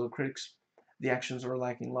quoting some fellow critics, the actions are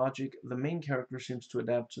lacking logic. The main character seems to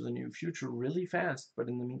adapt to the new future really fast, but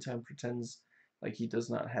in the meantime pretends like he does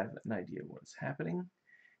not have an idea what's happening.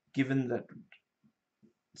 Given that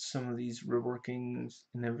some of these reworkings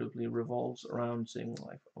inevitably revolves around saving the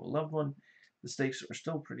life of a loved one, the stakes are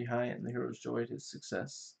still pretty high, and the hero's joy at his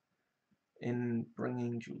success in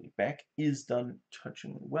bringing Julie back is done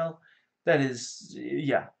touchingly well. That is,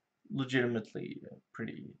 yeah, legitimately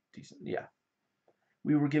pretty decent. Yeah.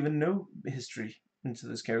 We were given no history into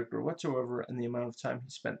this character whatsoever, and the amount of time he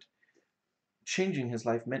spent changing his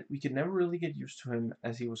life meant we could never really get used to him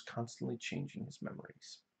as he was constantly changing his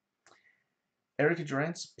memories. Erica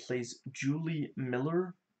Durance plays Julie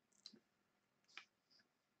Miller.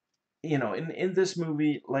 In this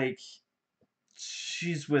movie, like,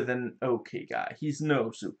 she's with an okay guy. He's no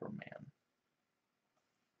Superman.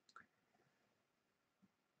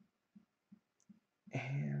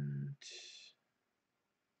 And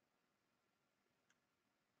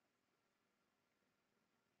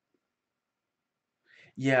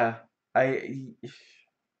yeah, I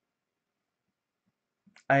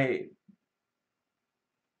I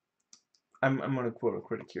I'm gonna quote a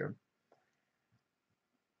critic here.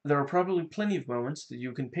 There are probably plenty of moments that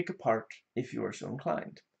you can pick apart if you are so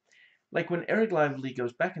inclined. Like when Eric Lively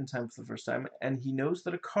goes back in time for the first time and he knows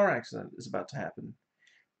that a car accident is about to happen.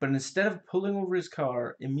 But instead of pulling over his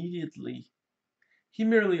car immediately, he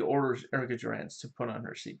merely orders Erica Durance to put on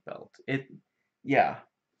her seatbelt. Yeah,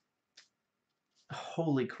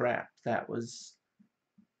 holy crap, that was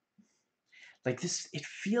like this. It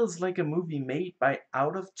feels like a movie made by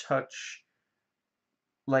out of touch,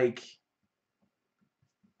 like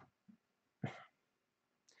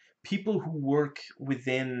people who work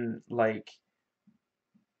within like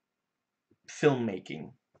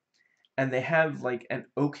filmmaking, and they have like an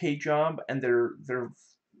okay job, and they're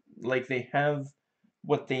like they have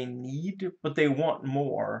what they need, but they want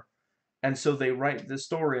more. And so they write this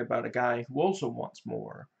story about a guy who also wants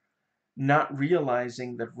more, not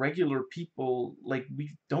realizing that regular people, like,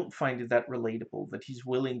 we don't find it that relatable that he's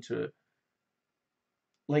willing to,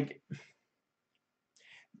 like,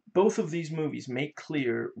 both of these movies make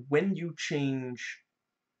clear when you change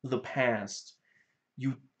the past,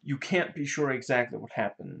 you can't be sure exactly what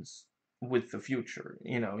happens with the future.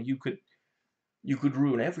 You could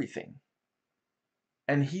ruin everything.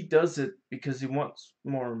 and he does it because he wants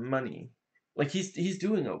more money. Like he's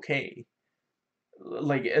doing okay.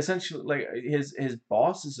 Like essentially, like his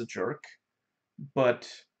boss is a jerk, but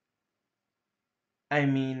I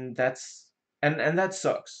mean and that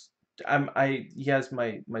sucks. I he has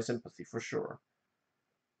my sympathy for sure.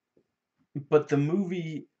 But the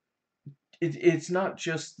movie, it's not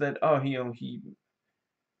just that, oh, he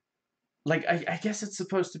like I guess it's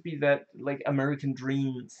supposed to be that like American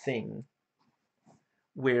dream thing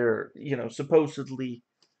where, supposedly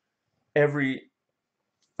every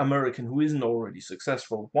American who isn't already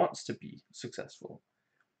successful wants to be successful.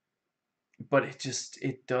 But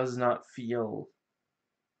it does not feel,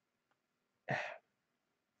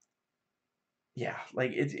 yeah,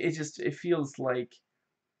 like it feels like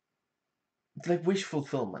wish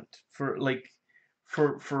fulfillment for like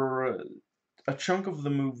for a chunk of the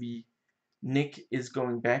movie. Nick is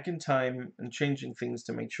going back in time and changing things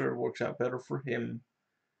to make sure it works out better for him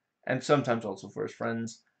and sometimes also for his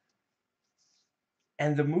friends.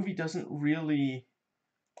 And the movie doesn't really,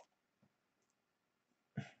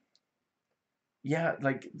 yeah,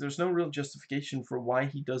 like there's no real justification for why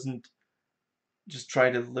he doesn't just try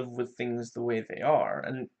to live with things the way they are.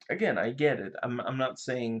 And again, I get it. I'm not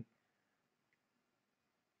saying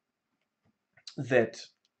that,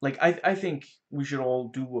 like, I think we should all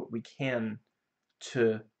do what we can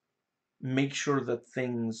to make sure that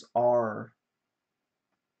things are,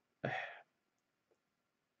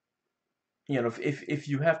 if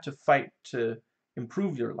you have to fight to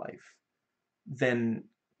improve your life, then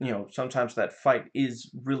sometimes that fight is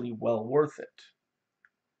really well worth it.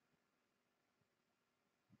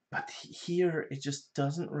 But here it just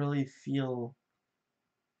doesn't really feel,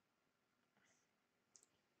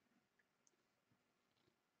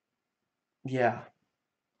 yeah.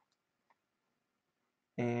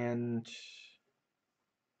 And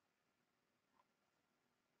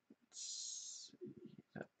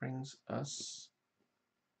that brings us,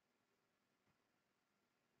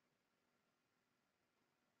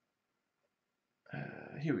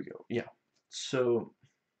 here we go. Yeah. So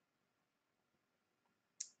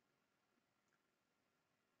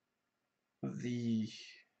the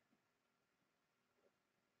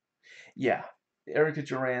yeah, Erica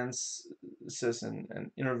Durance says in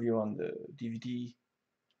an interview on the DVD,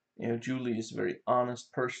 Julie is a very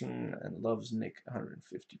honest person and loves Nick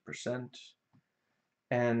 150%.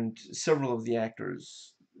 And several of the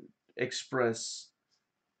actors express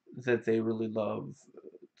that they really love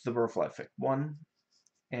The Butterfly Effect 1,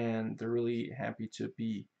 and they're really happy to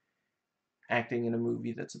be acting in a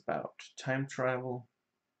movie that's about time travel.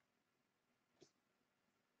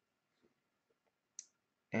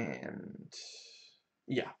 And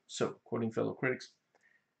yeah, so quoting fellow critics,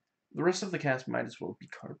 the rest of the cast might as well be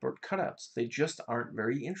cardboard cutouts. They just aren't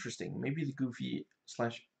very interesting. Maybe the goofy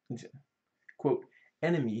slash quote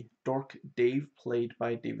enemy dork Dave, played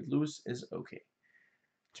by David Lewis, is okay.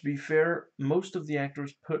 To be fair, most of the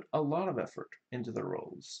actors put a lot of effort into their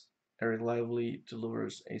roles. Eric Lively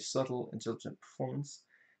delivers a subtle, intelligent performance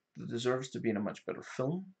that deserves to be in a much better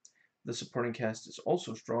film. The supporting cast is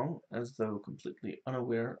also strong, as though completely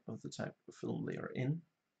unaware of the type of film they are in.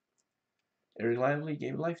 Eric Lively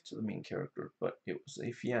gave life to the main character, but it was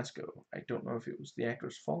a fiasco. I don't know if it was the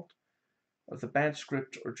actor's fault, of the bad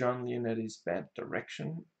script, or John Leonetti's bad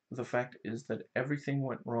direction. The fact is that everything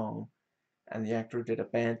went wrong, and the actor did a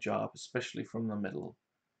bad job, especially from the middle,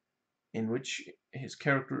 in which his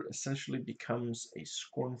character essentially becomes a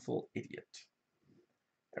scornful idiot.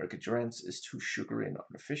 Erica Durance is too sugary and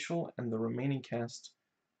artificial, and the remaining cast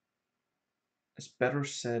is better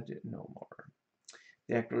said no more.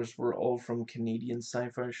 The actors were all from Canadian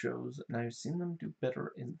sci-fi shows, and I've seen them do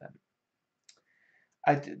better in them.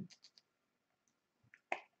 I did.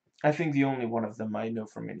 I think the only one of them I know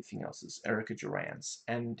from anything else is Erica Durance,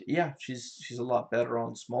 and yeah, she's a lot better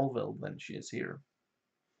on Smallville than she is here.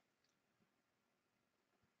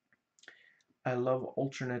 I love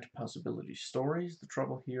alternate possibility stories. The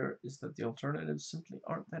trouble here is that the alternatives simply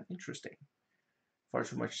aren't that interesting. Far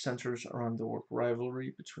too much centers around the work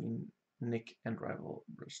rivalry between Nick and rival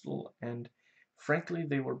Bristol, and frankly,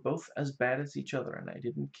 they were both as bad as each other, and I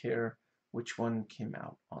didn't care which one came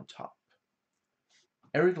out on top.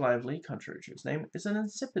 Eric Lively, contrary to his name, is an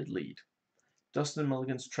insipid lead. Dustin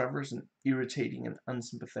Milligan's Trevor is an irritating and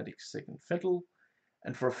unsympathetic second fiddle,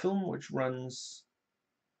 and for a film which runs,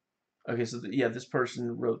 okay, so yeah, this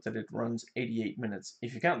person wrote that it runs 88 minutes.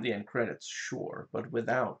 If you count the end credits, sure, but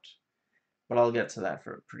without. But I'll get to that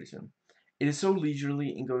for pretty soon. It is so leisurely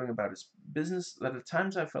in going about its business that at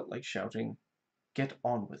times I felt like shouting, "Get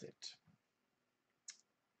on with it."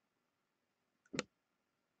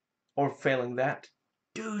 Or failing that,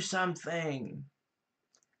 Do something!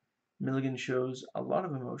 Milligan shows a lot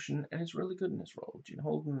of emotion and is really good in his role. Gene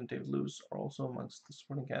Holden and David Lewis are also amongst the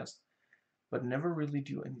supporting cast, but never really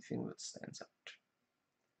do anything that stands out.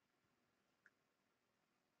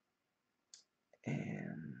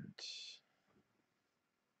 And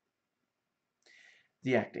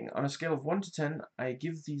the acting. On a scale of 1 to 10, I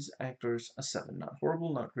give these actors a 7. Not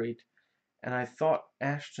horrible, not great, and I thought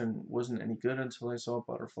Ashton wasn't any good until I saw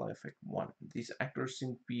Butterfly Effect 1. These actors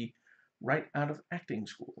seem to be right out of acting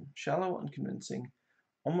school. Shallow, unconvincing,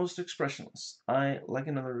 almost expressionless. I, like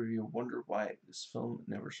another review, wonder why this film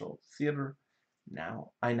never saw theater.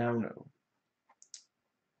 I now know.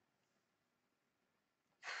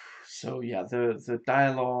 So yeah, the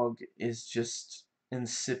dialogue is just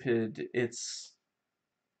insipid. It's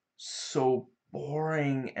so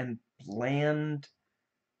boring and bland.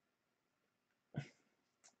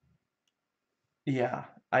 Yeah,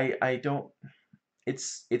 I don't.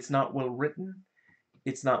 It's not well written.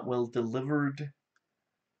 It's not well delivered.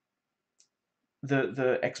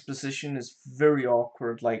 The exposition is very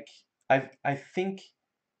awkward. Like I think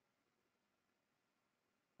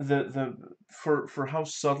the for how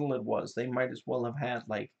subtle it was, they might as well have had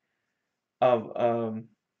like an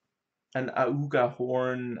auga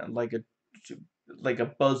horn and like a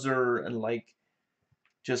buzzer and like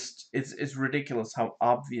just it's ridiculous how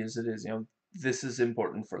obvious it is. This is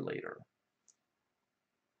important for later.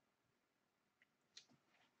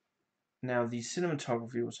 Now the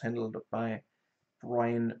cinematography was handled by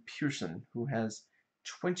Brian Pearson, who has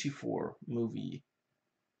 24 movie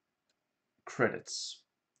credits.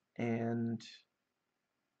 And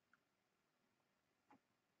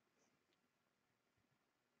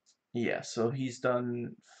yeah, so he's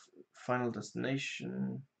done Final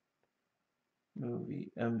Destination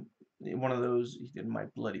movie. One of those he did My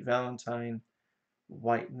Bloody Valentine,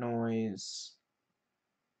 White Noise,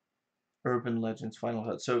 Urban Legends, Final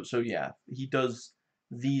Cut. So yeah, he does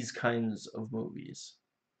these kinds of movies.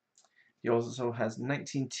 He also has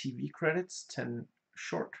 19 TV credits, 10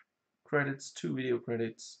 short credits, 2 video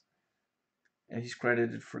credits, and he's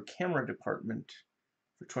credited for camera department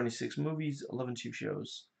for 26 movies, 11 TV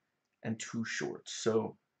shows, and 2 shorts.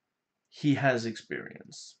 So he has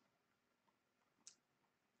experience.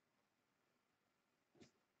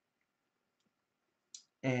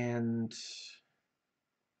 And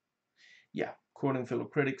yeah, quoting fellow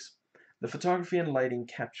critics, the photography and lighting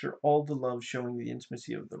capture all the love, showing the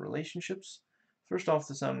intimacy of the relationships. First off,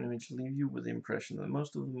 the sound and image leave you with the impression that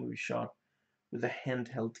most of the movie shot with a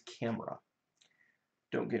handheld camera.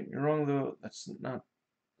 Don't get me wrong though, that's not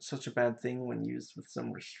such a bad thing when used with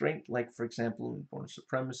some restraint, like for example in Born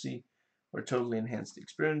Supremacy, where it totally enhanced the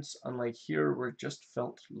experience, unlike here where it just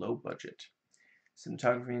felt low budget.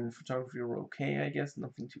 Cinematography and photography were okay, I guess,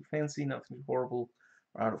 nothing too fancy, nothing too horrible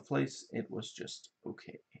or out of place, it was just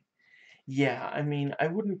okay. Yeah, I mean, I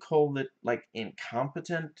wouldn't call it, like,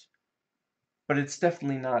 incompetent, but it's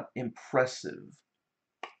definitely not impressive.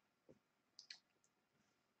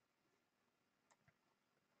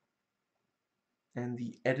 And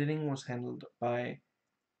the editing was handled by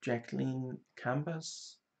Jacqueline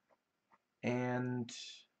Cambas and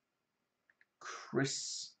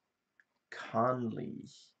Chris Conley.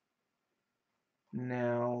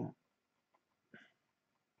 Now,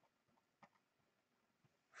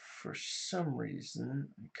 for some reason,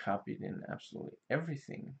 I copied in absolutely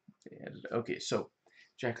everything they edited. Okay, so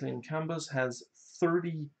Jacqueline Cambas has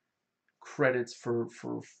 30 credits for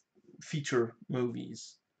feature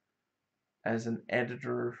movies as an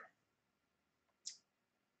editor.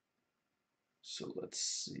 So let's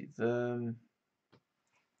see.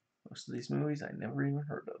 Most of these movies I never even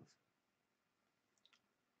heard of.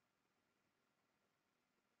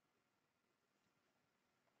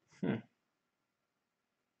 Hmm.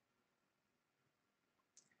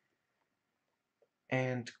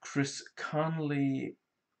 And Chris Conley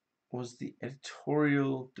was the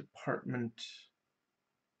editorial department.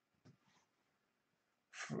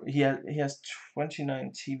 He has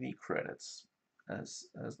 29 TV credits as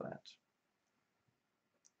that.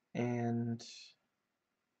 And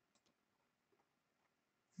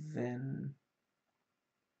then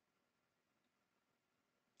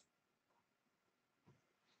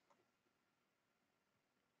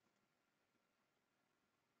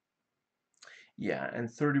yeah, and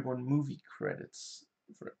 31 movie credits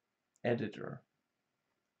for editor.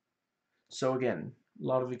 So again, a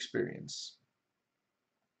lot of experience.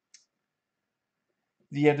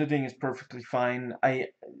 The editing is perfectly fine. I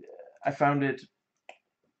found it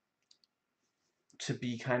to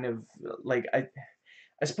be kind of like I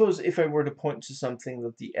suppose if I were to point to something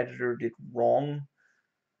that the editor did wrong,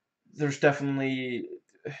 there's definitely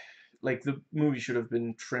like the movie should have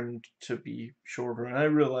been trimmed to be shorter, and I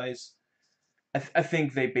realize I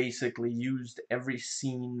think they basically used every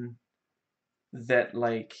scene that,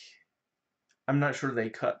 like, I'm not sure they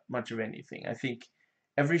cut much of anything. I think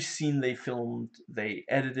every scene they filmed, they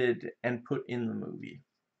edited and put in the movie.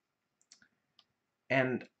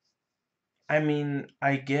 And I mean,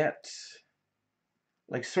 I get,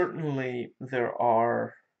 like, certainly there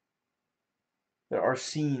are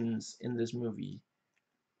scenes in this movie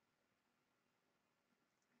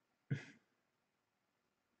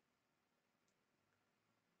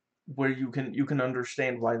where you can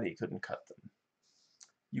understand why they couldn't cut them.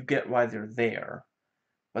 You get why they're there,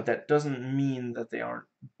 but that doesn't mean that they aren't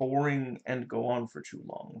boring and go on for too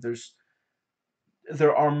long.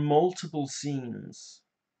 There are multiple scenes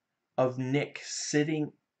of Nick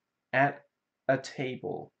sitting at a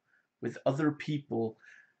table with other people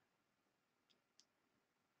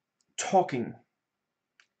talking,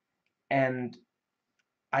 and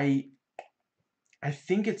I I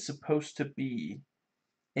think it's supposed to be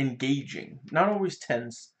engaging, not always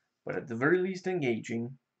tense, but at the very least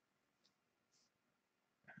engaging.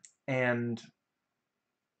 And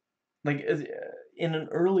like in an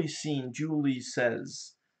early scene, Julie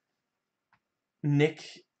says Nick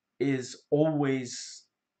is always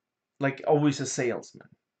a salesman,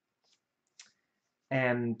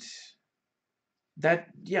 and that,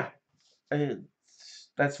 yeah, uh,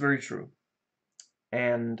 that's very true.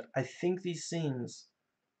 And I think these scenes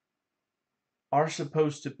are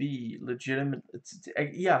supposed to be legitimate.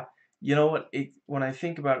 Yeah, you know what? When I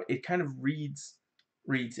think about it, it kind of reads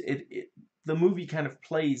it. The movie kind of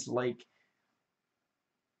plays like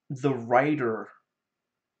the writer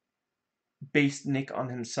based Nick on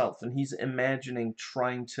himself, and he's imagining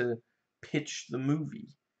trying to pitch the movie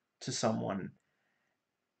to someone.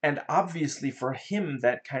 And obviously, for him,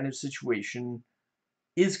 that kind of situation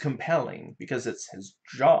is compelling because it's his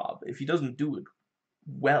job. If he doesn't do it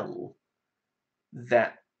well,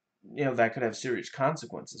 that that could have serious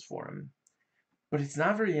consequences for him. But it's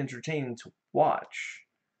not very entertaining to watch.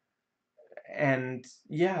 And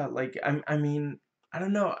yeah, like I mean, I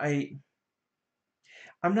don't know.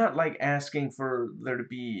 I'm not like asking for there to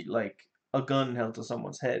be like a gun held to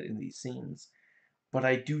someone's head in these scenes, but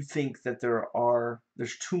I do think that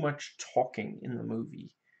there's too much talking in the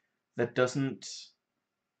movie that doesn't.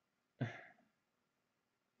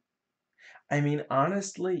 I mean,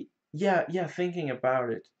 honestly, yeah, yeah, thinking about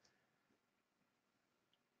it,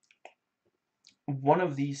 one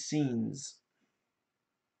of these scenes,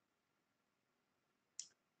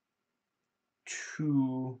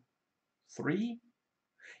 two, three,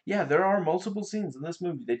 yeah, there are multiple scenes in this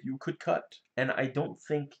movie that you could cut, and I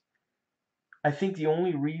think the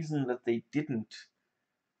only reason that they didn't,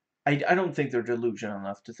 I don't think they're delusional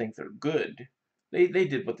enough to think they're good. They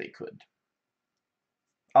did what they could.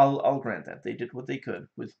 I'll grant that they did what they could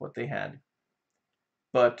with what they had,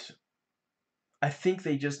 but I think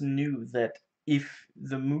they just knew that if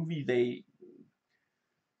the movie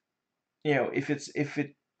if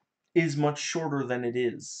it is much shorter than it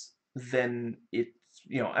is, then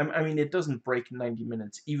I mean, it doesn't break 90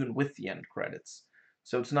 minutes even with the end credits.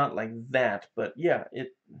 So it's not like that, but yeah,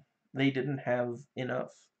 they didn't have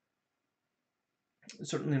enough,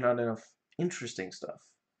 certainly not enough interesting stuff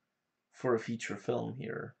for a feature film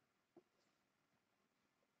here.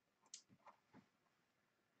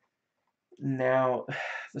 Now,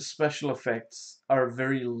 the special effects are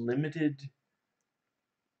very limited,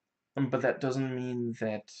 but that doesn't mean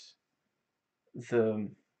that the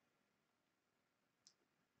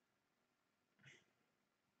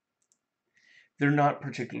they're not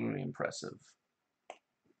particularly impressive.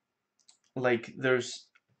 Like there's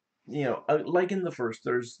like in the first,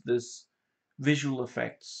 there's this visual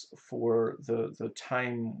effects for the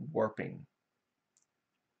time warping,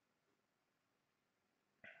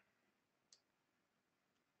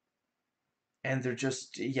 and they're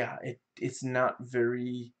just, yeah, it's not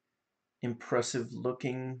very impressive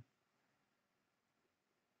looking.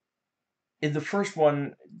 In the first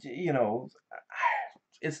one,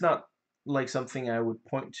 it's not like something I would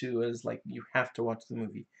point to as like you have to watch the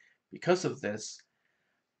movie because of this,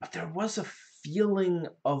 but there was a feeling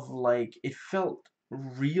of like it felt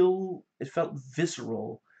real, it felt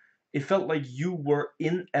visceral, it felt like you were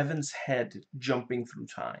in Evan's head jumping through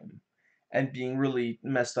time and being really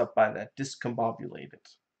messed up by that, discombobulated.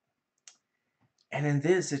 And in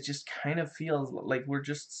this, it just kind of feels like we're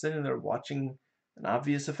just sitting there watching an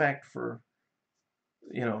obvious effect for,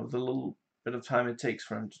 the little bit of time it takes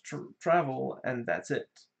for him to travel, and that's it.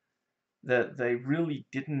 That they really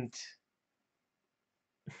didn't.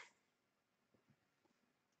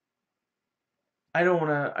 I don't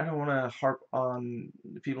wanna harp on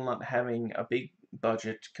people not having a big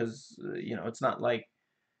budget because you know, it's not like,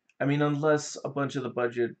 I mean, unless a bunch of the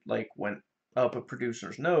budget like went up a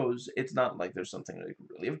producer's nose, it's not like there's something they could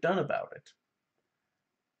really have done about it.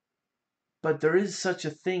 But there is such a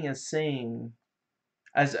thing as saying,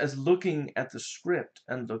 as looking at the script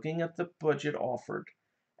and looking at the budget offered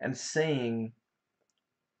and saying,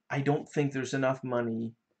 I don't think there's enough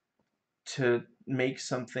money to make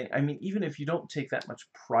something. I mean, even if you don't take that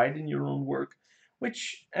much pride in your own work,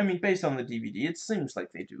 which, I mean, based on the DVD, it seems like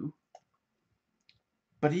they do.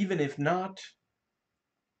 But even if not,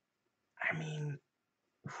 I mean,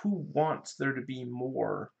 who wants there to be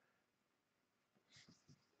more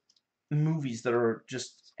movies that are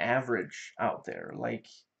just average out there? Like,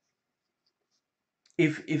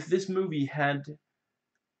 if this movie had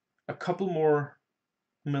a couple more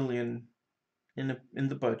million in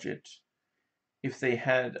the budget, if they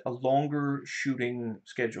had a longer shooting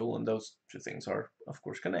schedule, and those two things are, of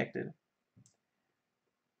course, connected,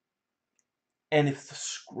 and if the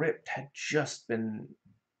script had just been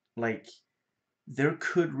like, there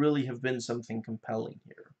could really have been something compelling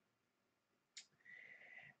here.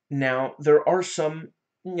 Now, there are some,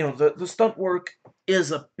 you know, the stunt work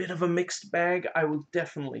is a bit of a mixed bag. I will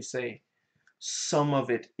definitely say some of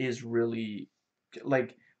it is really,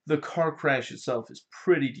 like, the car crash itself is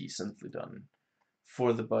pretty decently done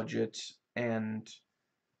for the budget, and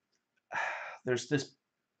there's this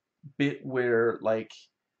bit where, like,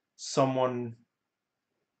 someone,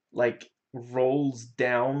 like, rolls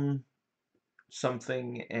down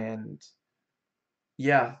something, and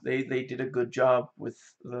yeah, they did a good job with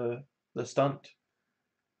the stunt.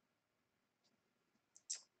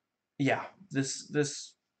 Yeah, this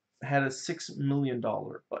had a $6 million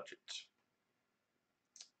budget,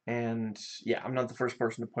 and yeah, I'm not the first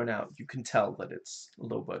person to point out. You can tell that it's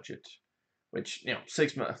low budget, which, you know,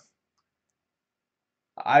 6 million.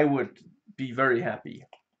 I would be very happy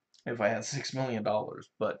if I had $6 million,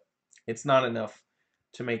 but it's not enough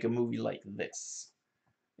to make a movie like this.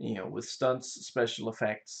 You know, with stunts, special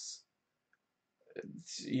effects,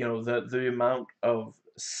 you know, the amount of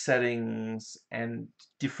settings and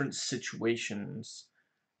different situations,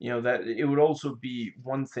 you know, that it would also be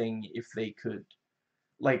one thing if they could,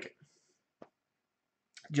 like,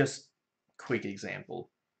 just quick example,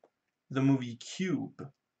 the movie Cube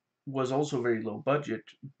was also very low budget,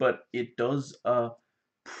 but it does a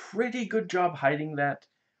pretty good job hiding that,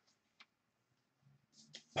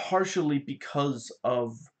 partially because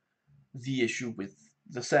of the issue with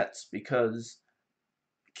the sets, because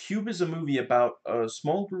Cube is a movie about a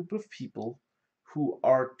small group of people who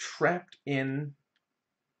are trapped in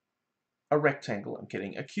a rectangle, I'm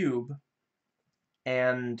kidding, a cube,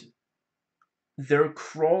 and they're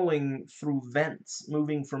crawling through vents,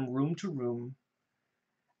 moving from room to room.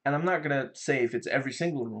 And I'm not going to say if it's every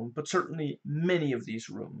single room, but certainly many of these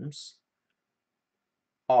rooms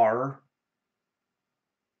are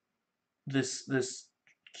this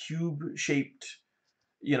cube shaped,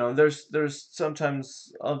 you know, there's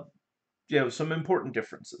sometimes you know, some important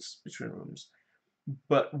differences between rooms.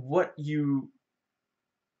 But what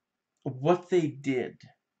they did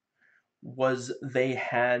was they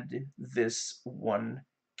had this one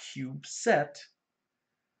cube set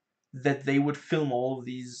that they would film all of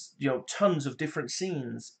these, you know, tons of different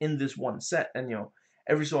scenes in this one set. And, you know,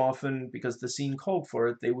 every so often, because the scene called for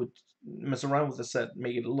it, they would mess around with the set,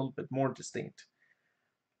 make it a little bit more distinct.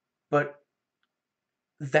 But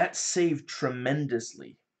that saved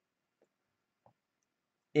tremendously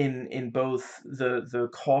in both the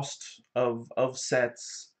cost of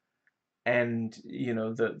sets, and, you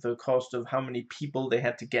know, the cost of how many people they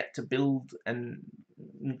had to get to build and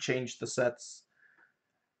change the sets,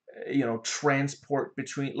 you know, transport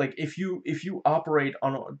between, like, if you operate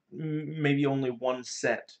on maybe only one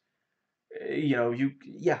set, you know,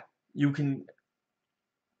 yeah, you can,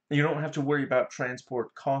 you don't have to worry about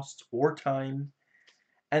transport costs or time.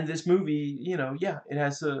 And this movie, you know, yeah, it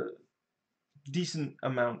has a decent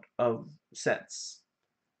amount of sets.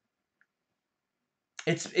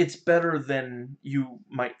 It's better than you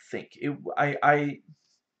might think. I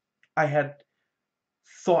had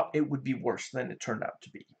thought it would be worse than it turned out to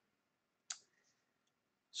be.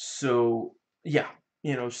 So, yeah,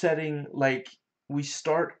 you know, setting, like, we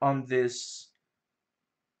start on this,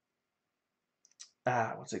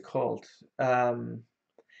 what's it called? Um,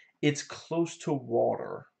 it's close to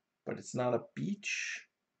water, but it's not a beach.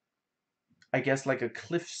 I guess like a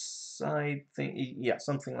cliffside thing. Yeah,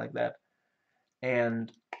 something like that.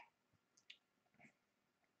 And,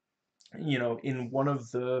 you know, in one of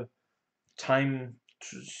the time,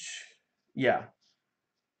 yeah,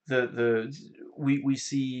 the we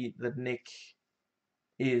see that Nick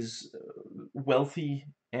is wealthy,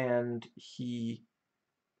 and he,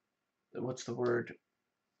 what's the word,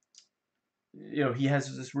 he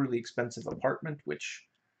has this really expensive apartment, which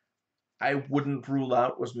I wouldn't rule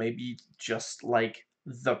out was maybe just like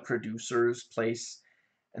the producer's place.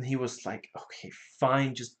 And he was like, okay,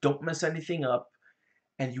 fine, just don't mess anything up,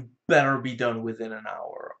 and you better be done within an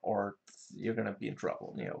hour, or you're gonna be in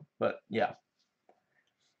trouble. But yeah,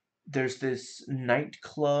 there's this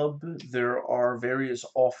nightclub. There are various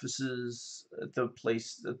offices at the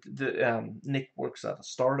place. Nick works at a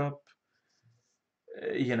startup.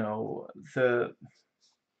 You know, the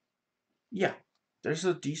yeah, there's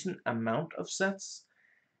a decent amount of sets,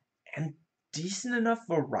 and decent enough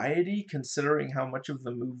variety considering how much of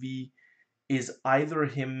the movie is either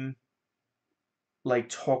him like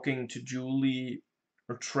talking to Julie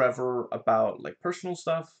or Trevor about like personal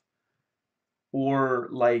stuff, or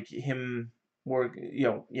like him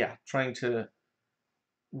trying to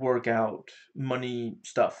work out money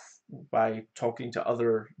stuff by talking to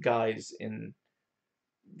other guys in,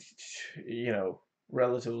 you know,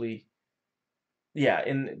 relatively, yeah,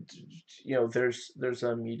 in, there's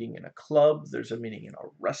a meeting in a club, there's a meeting in a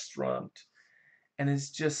restaurant, and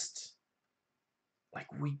it's just like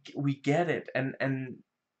we get it. And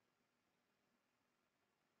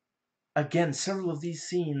again, several of these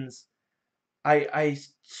scenes, I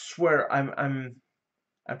swear I'm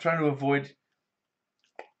trying to avoid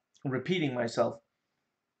repeating myself.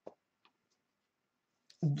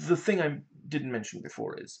 The thing I didn't mention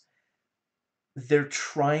before is they're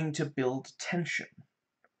trying to build tension.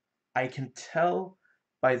 I can tell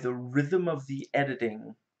by the rhythm of the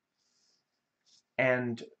editing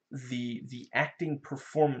and the acting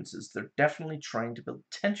performances, they're definitely trying to build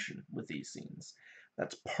tension with these scenes.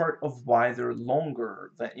 That's part of why they're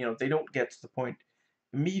longer. That they don't get to the point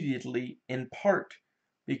immediately, in part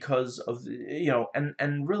because of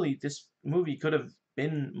and really this movie could have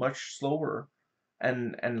been much slower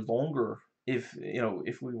and longer if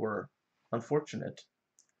we were unfortunate.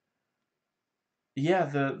 Yeah,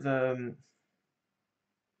 the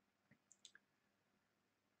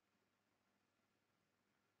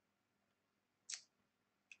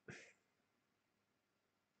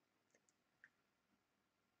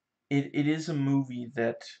it is a movie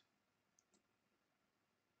that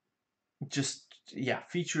just, yeah,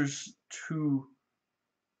 features too,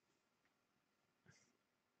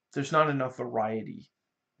 there's not enough variety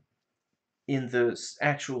in the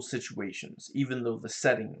actual situations, even though the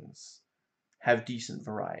settings have decent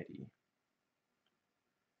variety.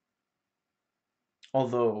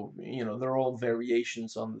 Although, they're all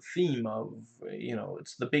variations on the theme of,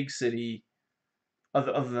 it's the big city,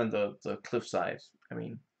 other than the cliffside. I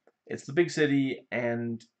mean, it's the big city,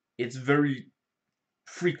 and it's very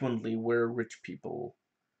frequently where rich people,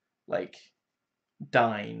 like,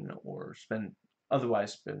 dine or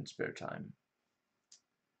otherwise spend spare time.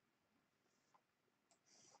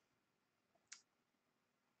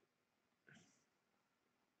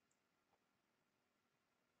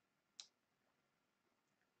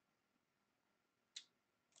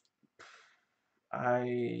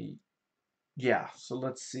 I Yeah, so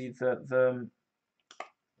let's see, the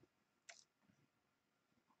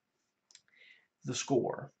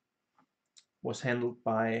score was handled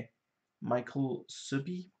by Michael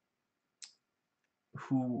Subi,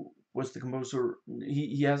 who was the composer.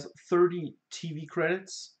 He has 30 TV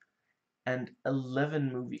credits and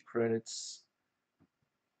 11 movie credits,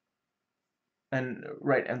 and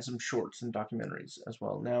right, and some shorts and documentaries as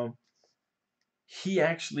well. Now, he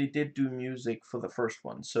actually did do music for the first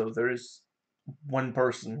one, so there is one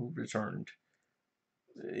person who returned,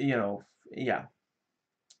 you know, yeah,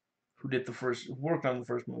 who did the first, worked on the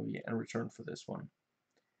first movie and returned for this one.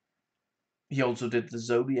 He also did the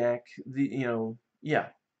Zodiac. Yeah,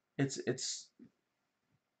 it's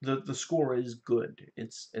the score is good.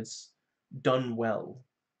 It's done well.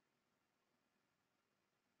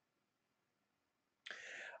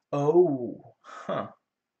 Oh, huh,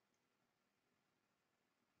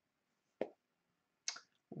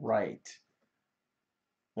 right.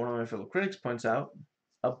 One of my fellow critics points out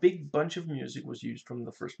a big bunch of music was used from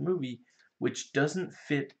the first movie, which doesn't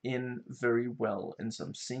fit in very well in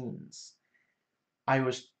some scenes. I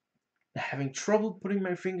was having trouble putting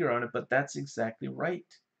my finger on it, but that's exactly right.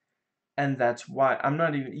 And that's why I'm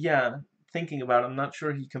not even, yeah, thinking about it, I'm not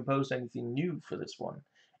sure he composed anything new for this one.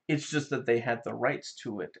 It's just that they had the rights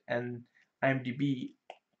to it, and IMDb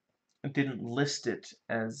didn't list it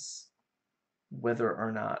as whether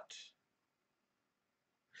or not.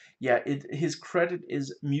 Yeah, his credit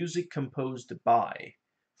is music composed by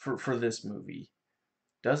for this movie.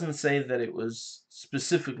 Doesn't say that it was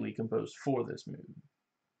specifically composed for this movie.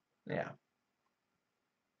 Yeah.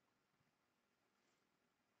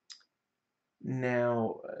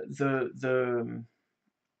 Now, the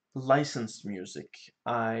licensed music,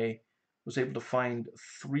 I was able to find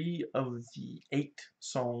 3 of the 8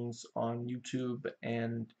 songs on YouTube,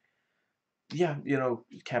 and yeah,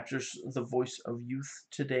 it captures the voice of youth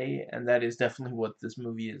today, and that is definitely what this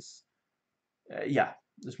movie is. Yeah,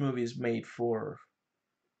 this movie is made for,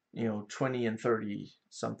 20 and 30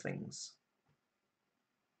 somethings.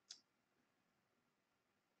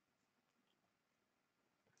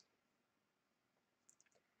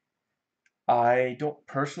 I don't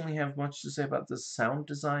personally have much to say about the sound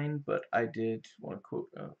design, but I did want to quote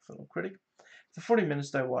a film critic. The 40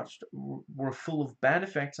 minutes that I watched were full of bad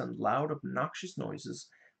effects and loud, obnoxious noises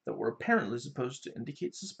that were apparently supposed to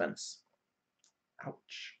indicate suspense.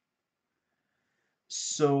 Ouch.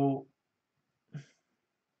 So,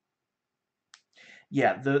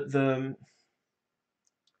 yeah, the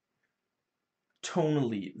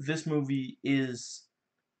tonally, this movie is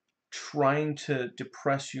trying to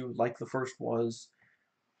depress you like the first was,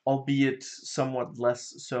 albeit somewhat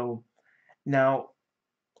less so. Now,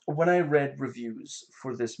 when I read reviews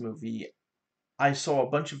for this movie, I saw a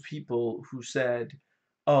bunch of people who said,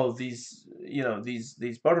 "Oh, these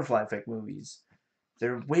butterfly effect movies,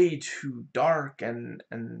 they're way too dark and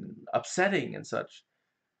upsetting and such."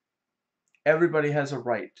 Everybody has a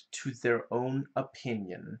right to their own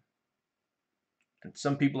opinion, and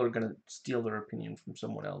some people are gonna steal their opinion from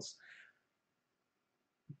someone else.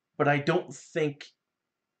 But I don't think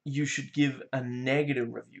you should give a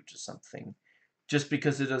negative review to something just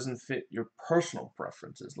because it doesn't fit your personal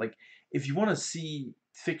preferences. Like, if you want to see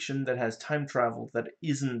fiction that has time travel that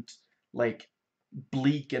isn't, like,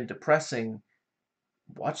 bleak and depressing,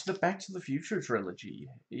 watch the Back to the Future trilogy.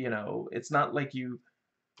 It's not like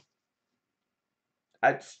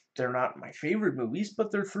they're not my favorite movies,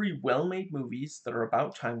 but they're 3 well-made movies that are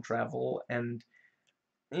about time travel, and,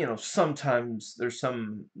 sometimes there's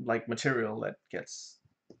some, like, material that gets,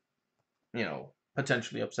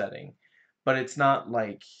 potentially upsetting. But it's not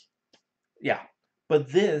like, yeah.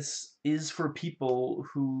 But this is for people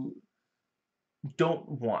who don't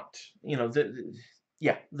want,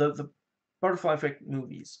 yeah, the Butterfly Effect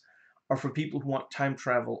movies are for people who want time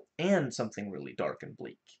travel and something really dark and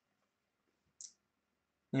bleak.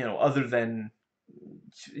 Other than,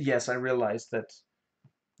 yes, I realize that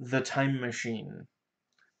the Time Machine,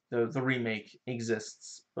 the remake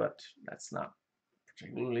exists, but that's not a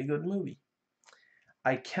particularly good movie.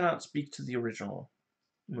 I cannot speak to the original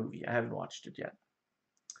movie. I haven't watched it yet.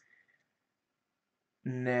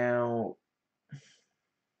 Now,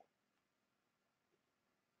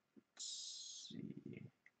 let's see.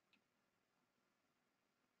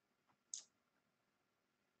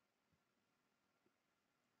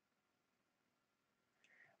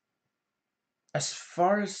 As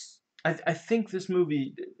far as I think this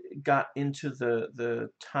movie got into the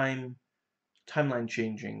timeline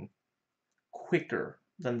changing quicker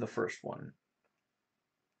than the first one,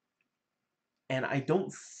 and I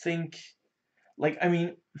don't think, like, I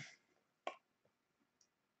mean,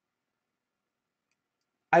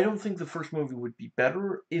 I don't think the first movie would be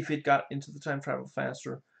better if it got into the time travel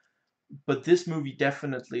faster, but this movie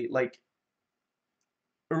definitely, like,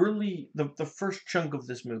 early, the first chunk of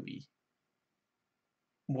this movie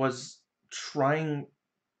was trying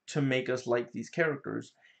to make us like these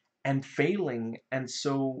characters and failing, and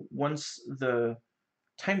so once the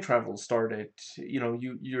time travel started,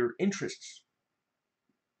 your interest,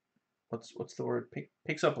 what's the word,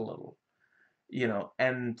 picks up a little,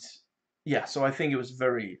 and yeah, so I think it was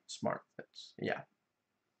very smart. That's, yeah,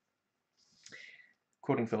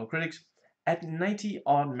 quoting fellow critics. At 90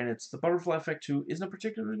 odd minutes, The Butterfly Effect 2 isn't a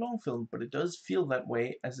particularly long film, but it does feel that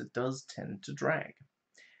way as it does tend to drag.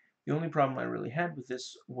 The only problem I really had with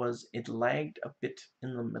this was it lagged a bit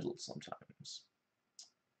in the middle sometimes.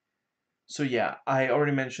 So yeah, I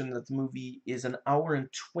already mentioned that the movie is an hour and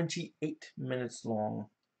 28 minutes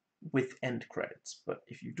long with end credits. But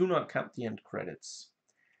if you do not count the end credits,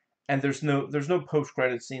 and there's no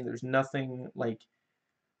post-credit scene, there's nothing, like,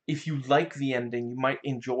 if you like the ending, you might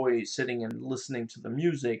enjoy sitting and listening to the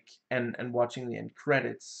music and watching the end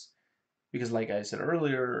credits, because like I said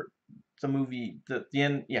earlier, the movie, the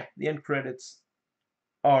end, yeah, the end credits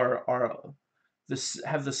are this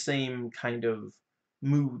have the same kind of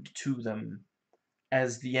mood to them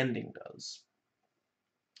as the ending does.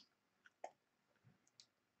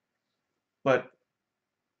 But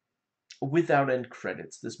without end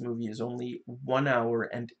credits, this movie is only 1 hour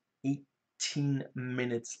and 18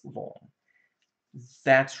 minutes long.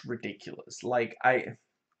 That's ridiculous. Like,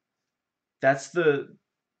 That's the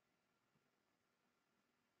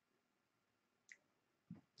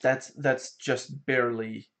that's just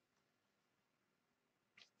barely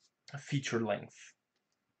a feature length.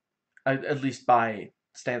 At least by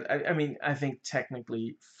stand. I mean, I think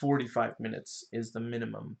technically 45 minutes is the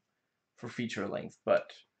minimum for feature length,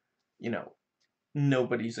 but you know,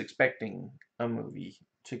 nobody's expecting a movie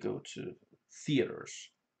to go to theaters.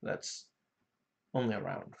 That's only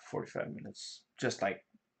around 45 minutes, just like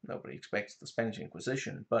nobody expects the Spanish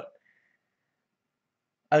Inquisition. But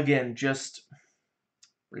again, just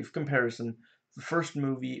brief comparison. The first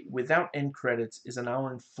movie without end credits is an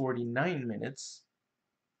hour and 49 minutes.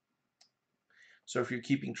 So if you're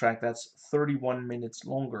keeping track, that's 31 minutes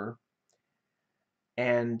longer.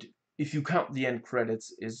 And if you count the end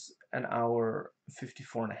credits, is an hour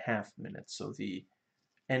 54 and a half minutes. So the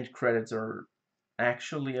end credits are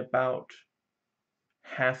actually about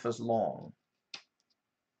half as long,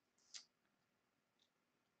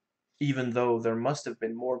 even though there must have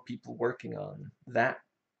been more people working on that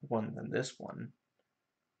one than this one.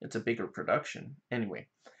 It's a bigger production. Anyway,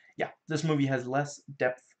 yeah, this movie has less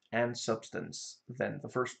depth and substance than the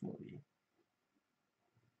first movie.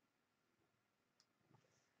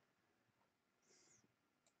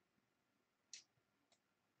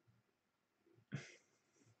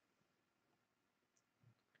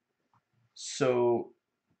 So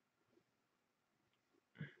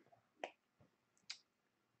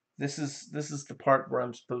this is the part where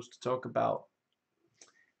I'm supposed to talk about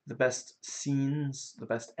the best scenes, the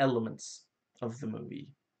best elements of the movie.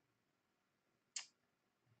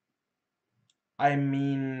 I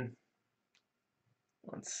mean,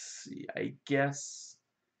 let's see. I guess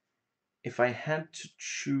if I had to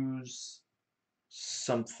choose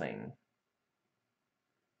something,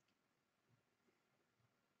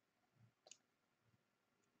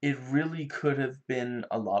 it really could have been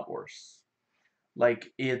a lot worse.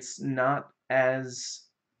 Like, it's not as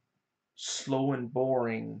slow and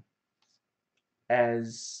boring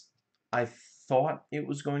as I thought it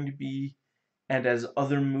was going to be, and as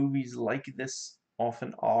other movies like this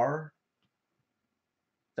often are.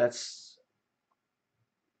 That's,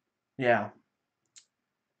 yeah.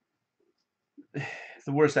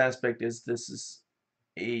 The worst aspect is this is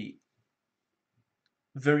a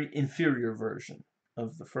very inferior version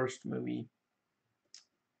of the first movie.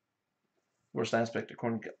 Worst aspect,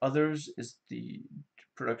 according to others, is the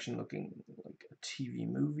production looking like a TV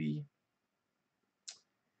movie.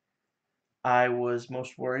 I was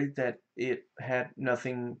most worried that it had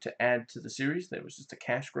nothing to add to the series, that it was just a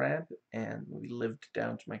cash grab, and we lived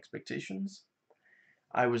down to my expectations.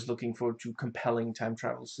 I was looking forward to compelling time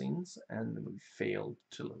travel scenes, and the movie failed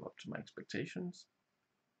to live up to my expectations.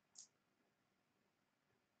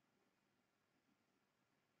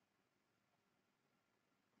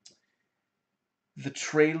 The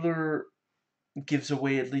trailer gives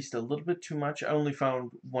away at least a little bit too much. I only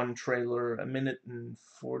found one trailer, a minute and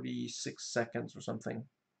 46 seconds or something.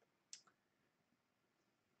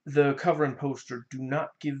 The cover and poster do not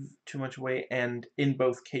give too much away, and in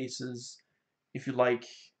both cases, if you like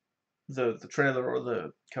the trailer or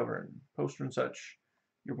the cover and poster and such,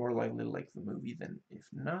 you're more likely to like the movie than if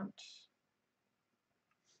not.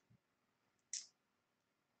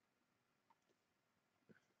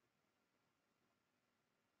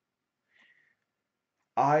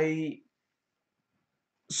 I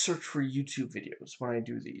search for YouTube videos when I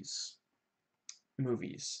do these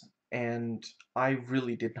movies, and I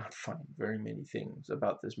really did not find very many things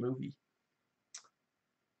about this movie.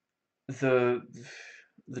 The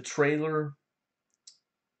the trailer,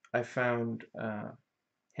 I found a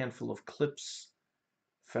handful of clips,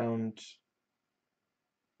 found,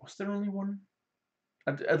 was there only one?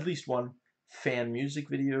 At least one fan music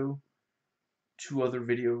video, two other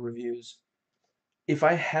video reviews. If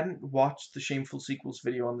I hadn't watched the Shameful Sequels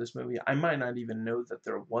video on this movie, I might not even know that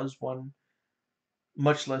there was one,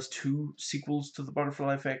 much less two sequels to the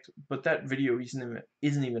Butterfly Effect. But that video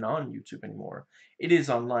isn't even on YouTube anymore. It is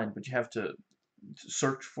online, but you have to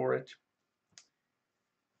search for it.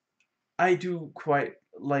 I do quite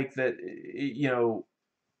like that.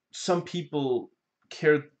 Some people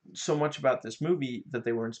cared so much about this movie that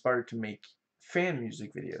they were inspired to make fan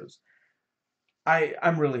music videos.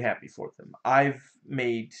 I'm really happy for them. I've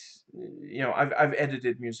made, I've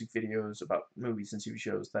edited music videos about movies and TV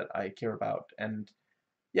shows that I care about, and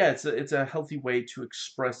yeah, it's a healthy way to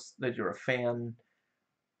express that you're a fan.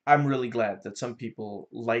 I'm really glad that some people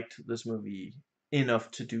liked this movie enough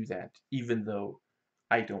to do that, even though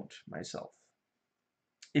I don't myself.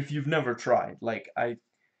 If you've never tried,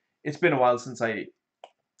 it's been a while since I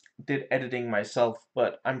did editing myself,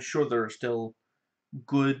 but I'm sure there are still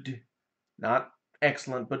good not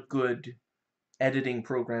excellent, but good editing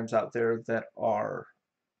programs out there that are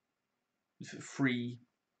free.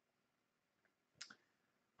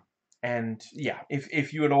 And yeah,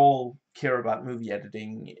 if you at all care about movie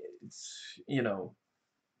editing, it's,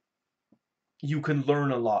 you can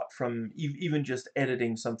learn a lot from even just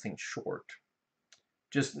editing something short.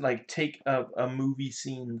 Just like take a movie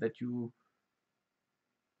scene that you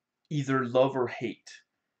either love or hate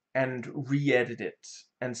and re-edit it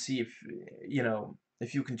and see if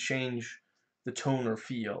you can change the tone or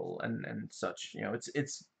feel and such.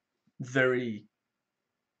 It's very,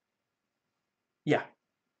 yeah.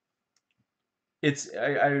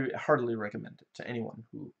 I heartily recommend it to anyone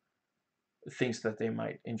who thinks that they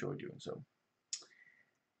might enjoy doing so.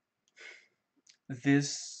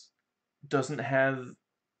 This doesn't have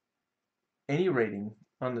any rating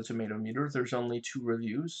on the tomato meter. There's only 2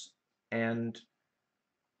 reviews, and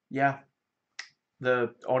yeah,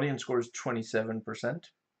 the audience score is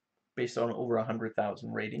 27% based on over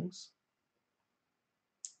 100,000 ratings.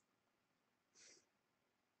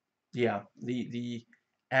 Yeah, the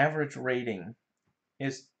average rating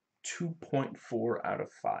is 2.4 out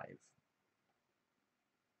of 5.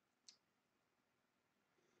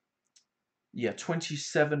 Yeah,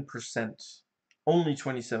 27%, only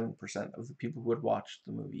 27% of the people who had watched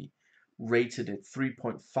the movie rated it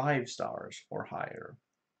 3.5 stars or higher.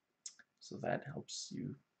 So that helps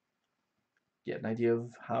you get an idea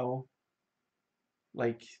of how,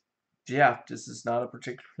 like, yeah, this is not a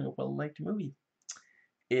particularly well-liked movie.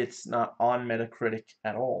 It's not on Metacritic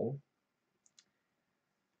at all.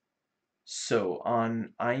 So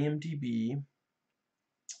on IMDb,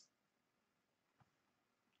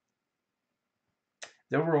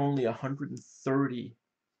 there were only 130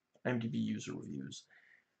 IMDb user reviews.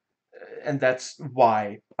 And that's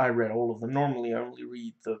why I read all of them. Normally, I only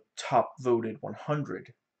read the top voted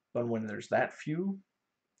 100, but when there's that few,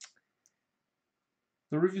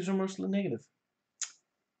 the reviews are mostly negative.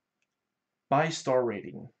 By star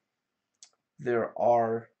rating, there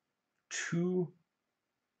are 2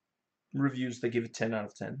 reviews that give it 10 out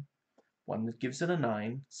of 10, 1 that gives it a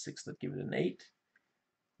 9, 6 that give it an 8,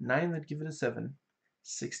 9 that give it a 7,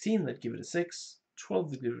 16 that give it a 6,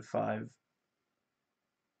 12 that give it a 5,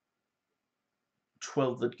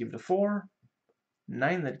 12 that give it a 4,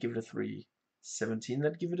 9 that give it a 3, 17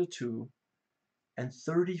 that give it a 2, and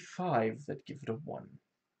 35 that give it a 1.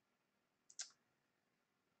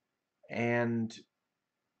 And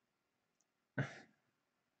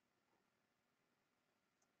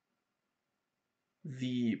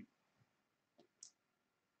the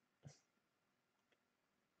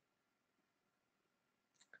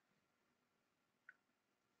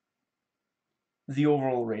the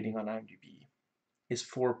overall rating on IMDb is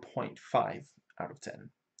 4.5 out of 10,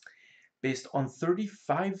 based on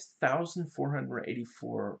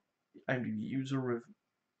 35,484 IMDb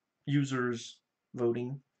users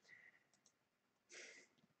voting.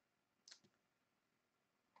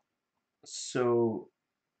 So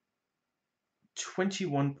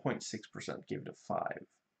 21.6% gave it a 5,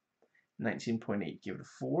 19.8 gave it a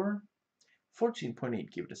 4,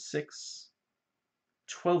 14.8 gave it a 6,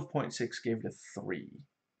 12.6 gave it a 3,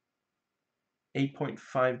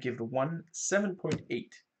 8.5 gave it a 1, 7.8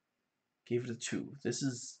 gave it a 2. This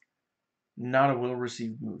is not a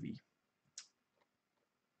well-received movie,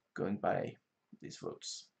 going by these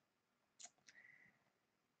votes.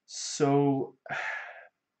 So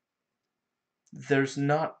there's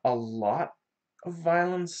not a lot of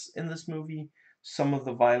violence in this movie. Some of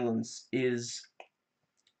the violence is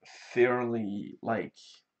fairly, like,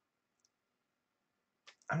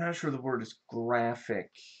 I'm not sure the word is graphic.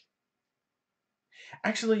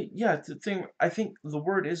 Actually, yeah, the thing, I think the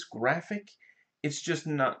word is graphic. It's just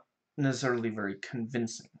not necessarily very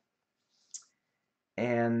convincing.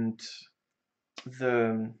 And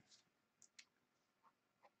the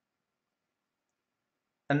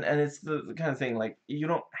and it's the kind of thing, like, you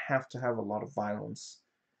don't have to have a lot of violence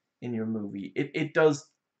in your movie. It does,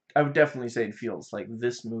 I would definitely say it feels like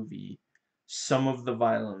this movie, some of the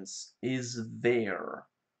violence is there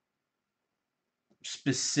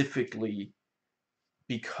specifically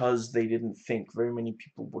because they didn't think very many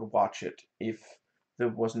people would watch it if there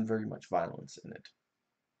wasn't very much violence in it.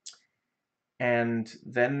 And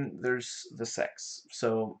then there's the sex.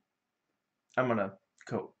 So I'm gonna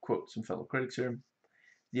quote some fellow critics here.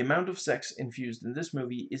 The amount of sex infused in this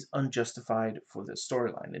movie is unjustified for the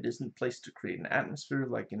storyline. It isn't placed to create an atmosphere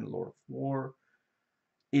like in Lord of War.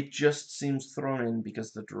 It just seems thrown in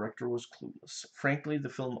because the director was clueless. Frankly, the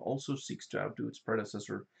film also seeks to outdo its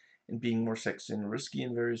predecessor in being more sexy and risky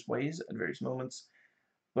in various ways at various moments,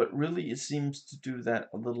 But really, it seems to do that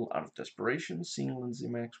a little out of desperation, seeing Lindsay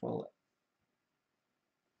Maxwell.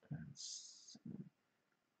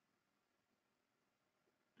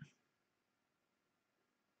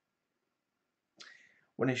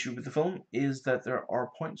 One issue with the film is that there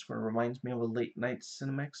are points where it reminds me of a late night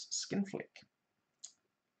Cinemax skin flick,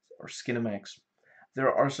 or Skinemax.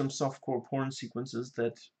 There are some softcore porn sequences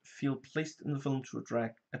that feel placed in the film to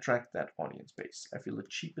attract that audience base. I feel it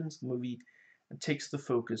cheapens the movie and takes the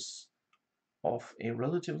focus off a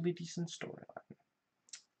relatively decent storyline.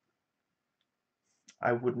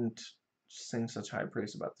 I wouldn't sing such high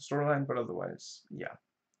praise about the storyline, but otherwise, yeah.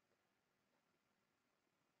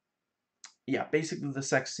 Yeah, basically the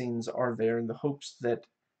sex scenes are there in the hopes that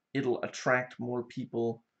it'll attract more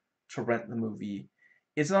people to rent the movie.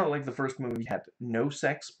 It's not like the first movie had no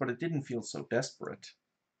sex, but it didn't feel so desperate.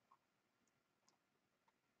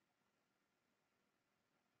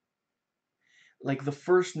 Like the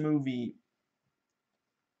first movie,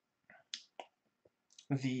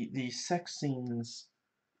 the sex scenes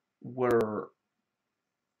were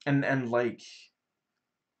and like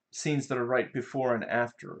scenes that are right before and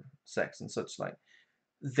after sex and such like,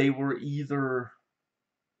 they were either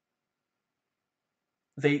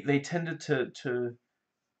they tended to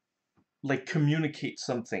like communicate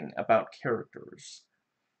something about characters,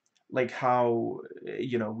 like how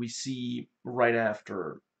we see right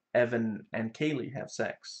after Evan and Kaylee have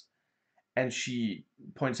sex, and she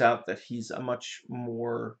points out that he's a much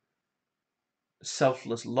more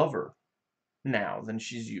selfless lover now than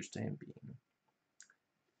she's used to him being.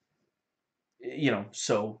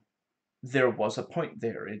 So there was a point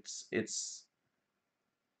there. It's it's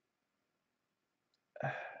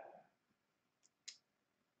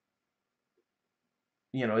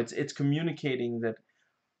communicating that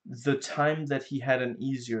the time that he had an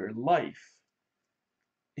easier life,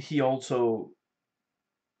 he also,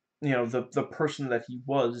 the person that he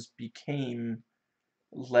was became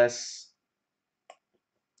less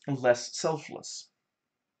less selfless.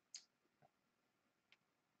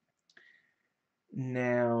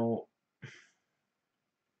 Now,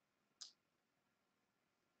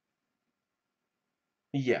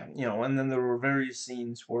 yeah, and then there were various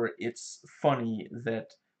scenes where it's funny that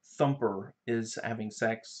Thumper is having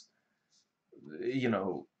sex, you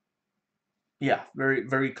know, yeah, very,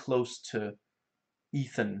 very close to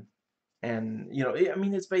Ethan. And, I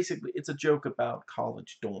mean, it's basically, it's a joke about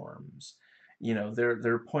college dorms.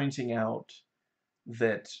 They're pointing out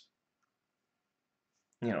that,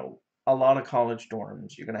 a lot of college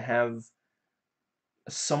dorms, you're going to have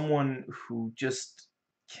someone who just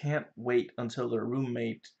can't wait until their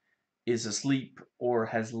roommate is asleep or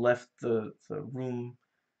has left the room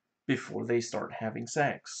before they start having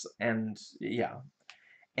sex. And yeah,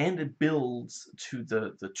 and it builds to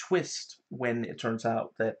the twist when it turns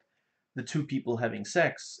out that the two people having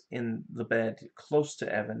sex in the bed close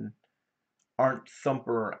to Evan aren't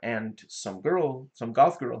Thumper and some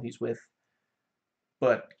goth girl he's with,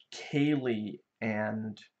 but Kaylee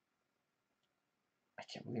and I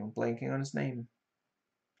can't believe I'm blanking on his name.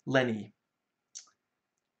 Lenny.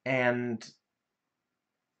 And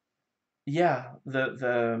yeah,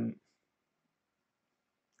 the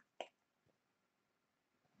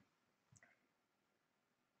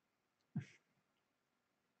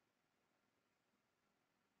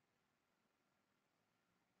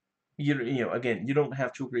again, you don't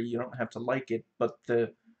have to agree, you don't have to like it, but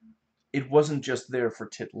the it wasn't just there for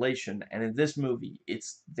titillation, and in this movie,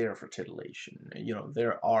 it's there for titillation.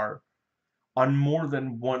 There are, on more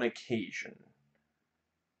than one occasion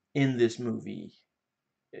in this movie,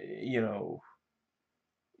 you know,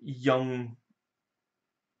 young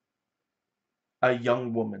a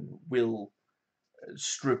young woman will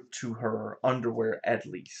strip to her underwear at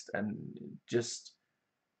least, and just,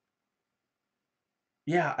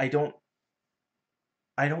 yeah, I don't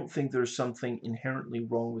think there's something inherently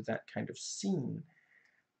wrong with that kind of scene,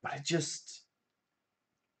 but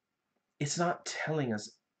it's not telling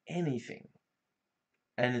us anything.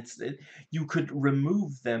 And you could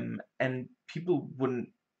remove them and people wouldn't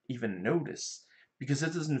even notice because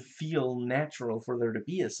it doesn't feel natural for there to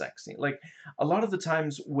be a sex scene. Like, a lot of the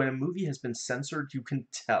times when a movie has been censored, you can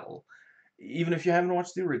tell. Even if you haven't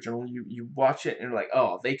watched the original, you watch it and you're like,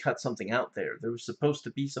 oh, they cut something out there. There was supposed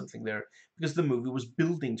to be something there because the movie was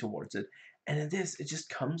building towards it. And in this, it just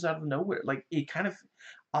comes out of nowhere. Like, it kind of,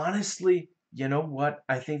 honestly, you know what?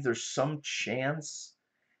 I think there's some chance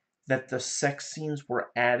that the sex scenes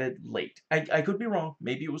were added late. I could be wrong.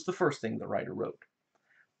 Maybe it was the first thing the writer wrote.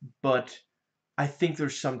 But I think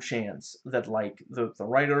there's some chance that, like, the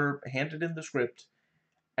writer handed in the script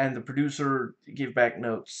and the producer gave back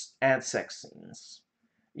notes, add sex scenes.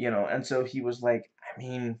 And so he was like, I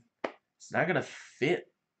mean, it's not gonna fit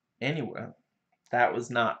anywhere. That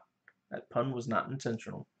pun was not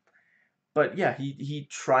intentional. But yeah, he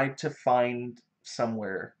tried to find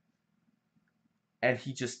somewhere, and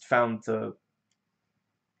he just found the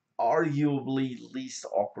arguably least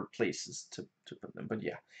awkward places to put them. But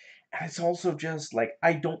yeah, and it's also just like,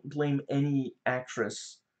 I don't blame any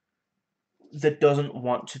actress that doesn't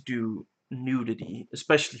want to do nudity,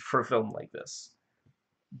 especially for a film like this.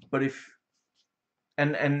 But if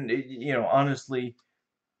and honestly,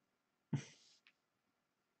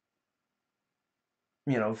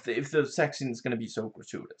 if the sex scene is going to be so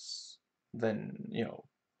gratuitous, then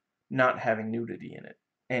not having nudity in it.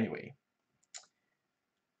 Anyway,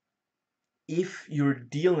 if you're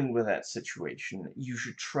dealing with that situation, you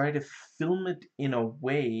should try to film it in a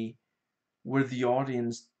way where the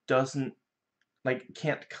audience doesn't, like,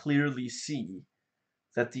 can't clearly see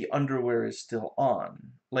that the underwear is still on.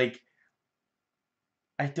 Like,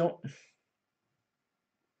 I don't.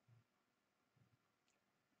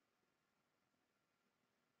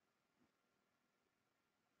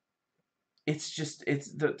 It's just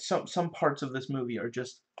some parts of this movie are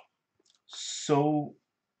just so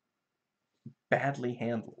badly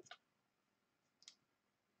handled.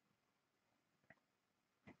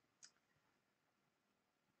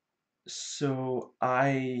 So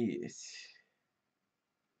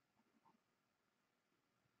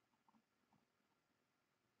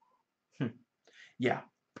hmm, yeah.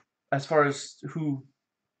 As far as who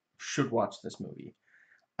should watch this movie,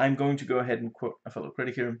 I'm going to go ahead and quote a fellow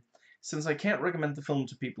critic here. Since I can't recommend the film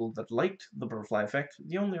to people that liked The Butterfly Effect,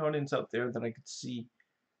 the only audience out there that I could see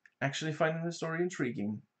actually finding the story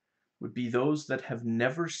intriguing would be those that have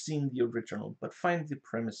never seen the original but find the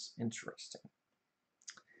premise interesting.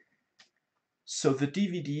 So the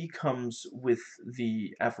DVD comes with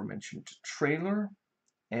the aforementioned trailer,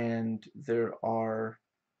 and there are,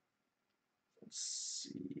 let's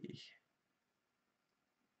see,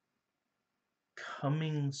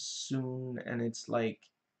 coming soon, and it's like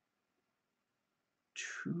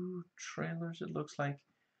two trailers, it looks like.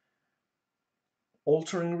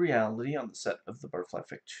 Altering Reality on the set of The Butterfly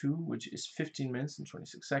Effect 2, which is 15 minutes and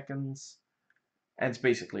 26 seconds, and it's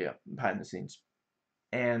basically a behind the scenes.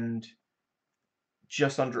 And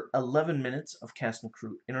just under 11 minutes of cast and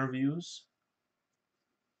crew interviews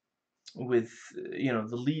with, the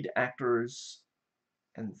lead actors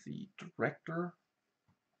and the director.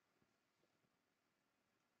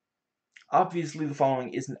 Obviously, the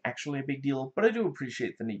following isn't actually a big deal, but I do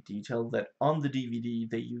appreciate the neat detail that on the DVD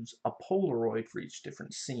they use a Polaroid for each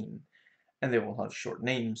different scene, and they will have short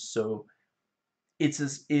names, so it's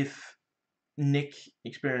as if Nick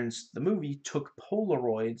experienced the movie, took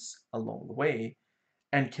Polaroids along the way,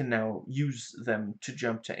 and can now use them to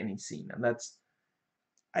jump to any scene. And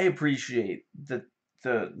I appreciate that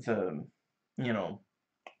the you know,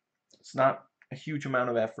 it's not a huge amount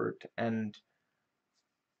of effort, and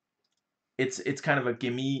it's kind of a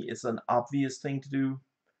gimme, it's an obvious thing to do.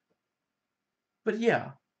 But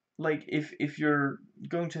yeah, like, if you're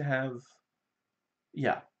going to have,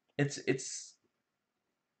 yeah, it's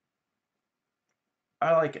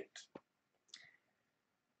I like it.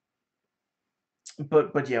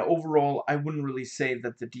 But yeah, overall, I wouldn't really say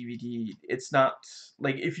that the DVD, it's not,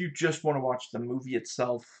 like, if you just want to watch the movie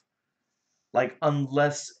itself, like,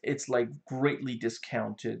 unless it's like greatly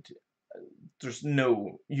discounted,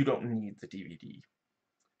 you don't need the DVD.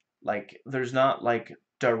 Like, there's not like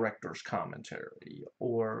director's commentary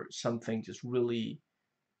or something just really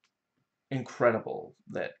incredible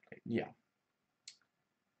that, yeah.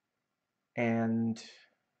 And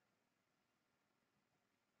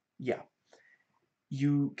yeah,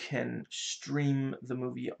 you can stream the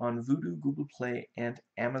movie on Vudu, Google Play, and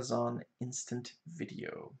Amazon Instant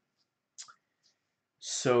Video.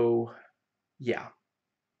 So, yeah,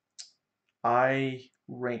 I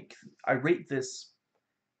I rate this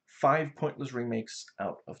 5 pointless remakes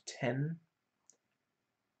out of 10.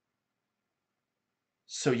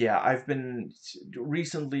 So yeah,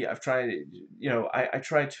 recently I've tried, I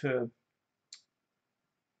tried to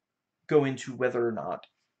go into whether or not,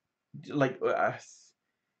 like,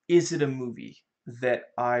 is it a movie that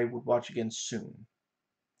I would watch again soon?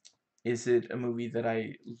 Is it a movie that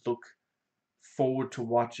I look forward to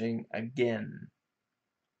watching again?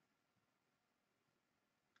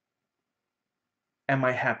 Am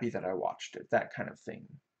I happy that I watched it? That kind of thing.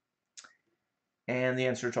 And the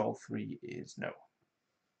answer to all three is no.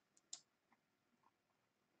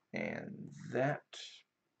 And that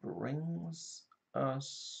brings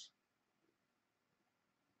us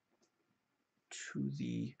to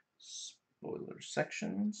the spoiler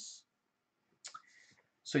sections.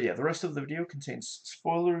 So yeah, the rest of the video contains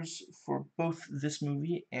spoilers for both this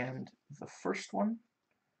movie and the first one.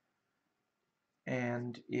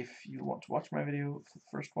 And if you want to watch my video for the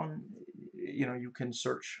first one, you can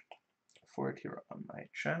search for it here on my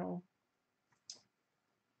channel.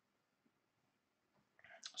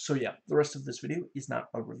 So yeah, the rest of this video is not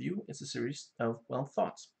a review, it's a series of, well,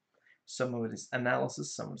 thoughts. Some of it is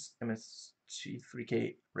analysis, some is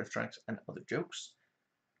MST3K, riff tracks, and other jokes.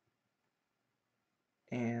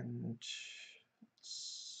 And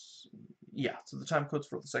yeah, so the time codes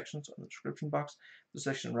for the sections are in the description box. The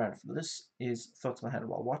section right after this is thoughts I had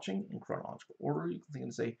while watching in chronological order. You can think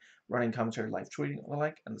and say running commentary, live tweeting, or the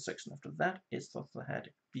like. And the section after that is thoughts I had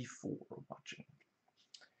before watching.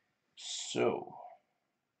 So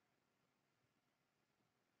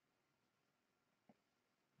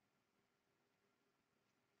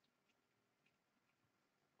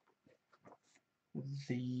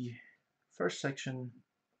the first section,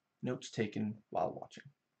 notes taken while watching.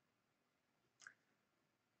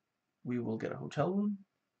 We will get a hotel room.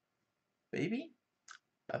 Baby?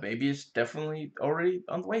 A baby is definitely already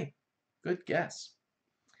on the way. Good guess.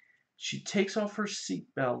 She takes off her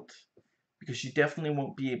seatbelt because she definitely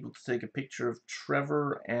won't be able to take a picture of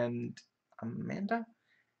Trevor and Amanda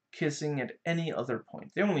kissing at any other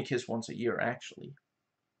point. They only kiss once a year, actually.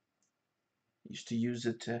 Used to use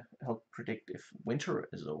it to help predict if winter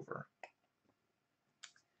is over.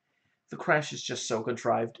 The crash is just so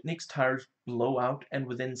contrived. Nick's tires blow out, and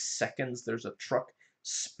within seconds there's a truck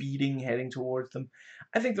speeding heading towards them.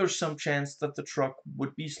 I think there's some chance that the truck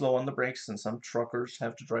would be slow on the brakes, and some truckers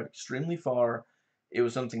have to drive extremely far. It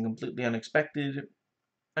was something completely unexpected.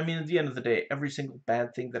 I mean, at the end of the day, every single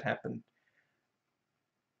bad thing that happened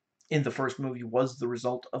in the first movie was the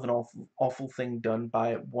result of an awful thing done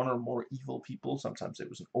by one or more evil people. Sometimes it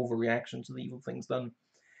was an overreaction to the evil things done.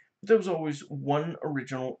 But there was always one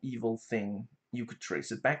original evil thing you could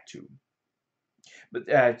trace it back to. But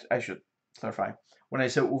I should clarify. When I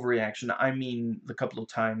say overreaction, I mean the couple of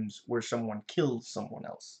times where someone killed someone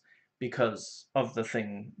else because of the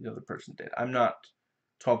thing the other person did. I'm not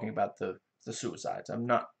talking about the suicides. I'm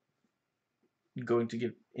not going to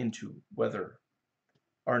get into whether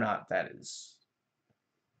or not that is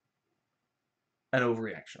an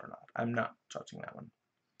overreaction or not. I'm not touching that one.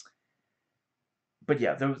 But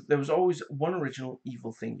yeah, there was always one original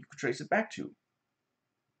evil thing you could trace it back to.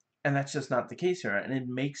 And that's just not the case here, and it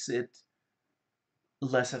makes it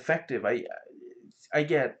less effective. I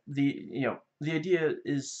get the idea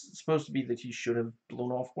is supposed to be that he should have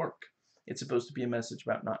blown off work. It's supposed to be a message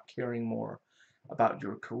about not caring more about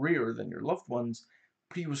your career than your loved ones,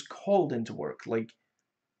 but he was called into work. Like,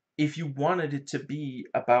 if you wanted it to be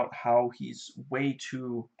about how he's way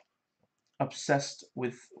too obsessed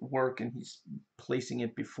with work and he's placing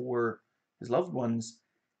it before his loved ones,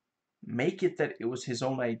 make it that it was his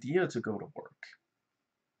own idea to go to work.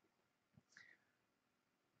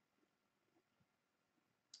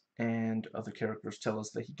 And other characters tell us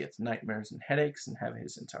that he gets nightmares and headaches and have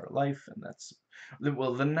his entire life, and that's,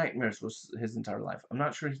 well, the nightmares was his entire life. I'm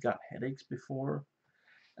not sure he got headaches before,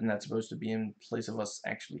 and that's supposed to be in place of us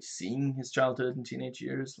actually seeing his childhood and teenage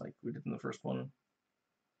years like we did in the first one.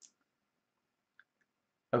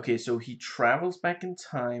 Okay, so he travels back in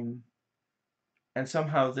time, and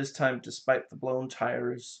somehow this time, despite the blown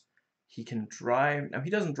tires, he can drive. Now, he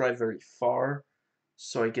doesn't drive very far,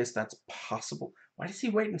 so I guess that's possible. Why does he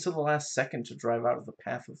wait until the last second to drive out of the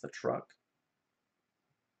path of the truck?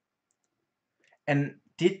 And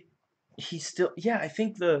did he still... Yeah, I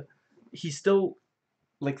think he still,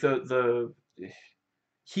 like,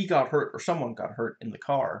 he got hurt, or someone got hurt in the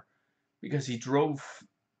car, because he drove,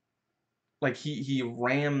 like, he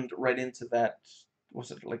rammed right into that, was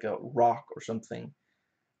it like a rock or something?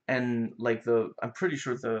 And like I'm pretty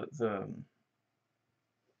sure the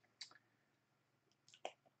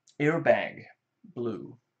airbag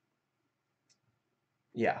blew.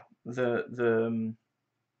 Yeah, let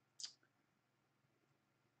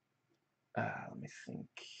me think.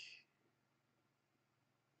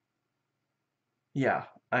 Yeah,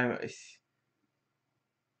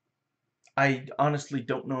 I honestly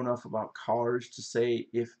don't know enough about cars to say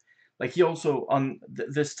if, like, he also on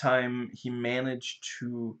this time he managed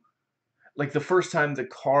to, like, the first time the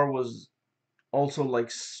car was also like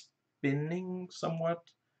spinning somewhat,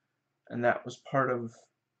 and that was part of,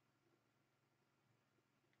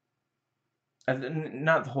 and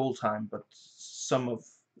not the whole time, but some of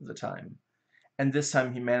the time. And this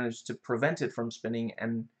time he managed to prevent it from spinning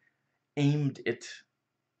and aimed it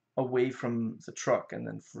away from the truck, and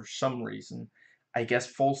then for some reason, I guess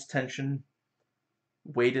false tension,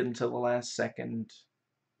 waited until the last second.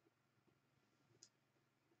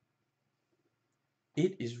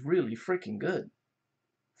 It is really freaking good.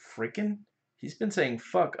 Freaking? He's been saying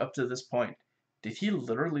fuck up to this point. Did he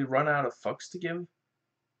literally run out of fucks to give?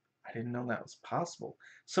 I didn't know that was possible.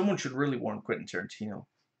 Someone should really warn Quentin Tarantino.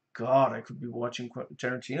 God, I could be watching Quentin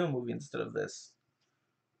Tarantino movie instead of this.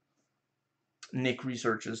 Nick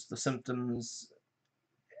researches the symptoms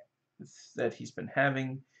that he's been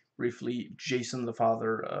having. Briefly, Jason, the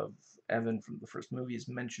father of Evan from the first movie, is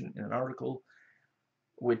mentioned in an article,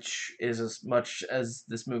 which is as much as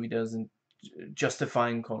this movie does in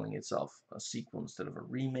justifying calling itself a sequel instead of a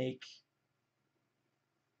remake.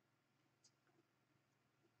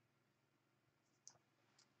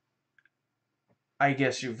 I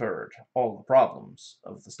guess you've heard all the problems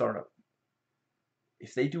of the startup.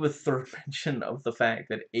 If they do a third mention of the fact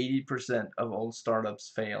that 80% of all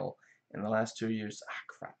startups fail in the last 2 years,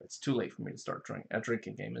 crap, it's too late for me to start a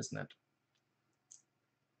drinking game, isn't it?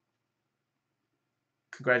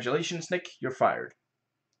 Congratulations, Nick, you're fired.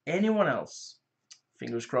 Anyone else?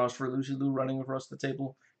 Fingers crossed for Lucy Lou running across the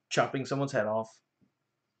table, chopping someone's head off.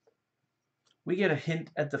 We get a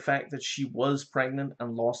hint at the fact that she was pregnant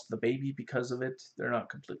and lost the baby because of it. They're not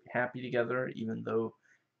completely happy together, even though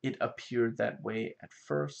it appeared that way at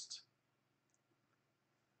first.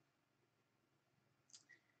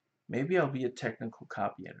 Maybe I'll be a technical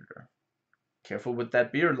copy editor. Careful with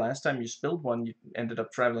that beer. Last time you spilled one, you ended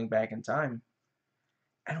up traveling back in time.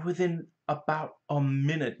 And within about a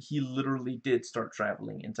minute, he literally did start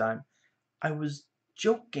traveling in time. I was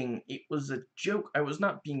joking. It was a joke. I was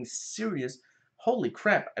not being serious. Holy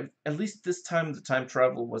crap. At least this time the time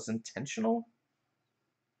travel was intentional.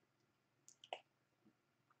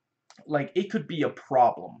 Like, it could be a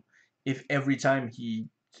problem if every time he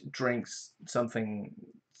drinks something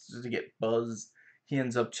to get buzzed, he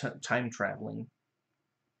ends up time traveling.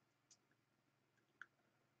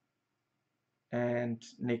 And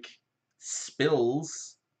Nick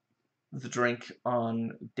spills the drink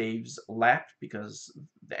on Dave's lap because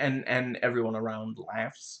and everyone around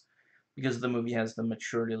laughs because the movie has the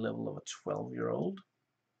maturity level of a 12-year-old.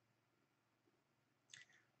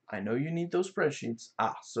 I know you need those spreadsheets.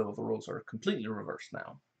 So the roles are completely reversed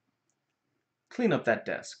now. Clean up that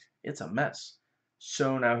desk. It's a mess.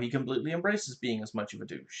 So now he completely embraces being as much of a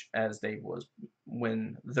douche as Dave was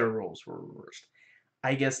when their roles were reversed.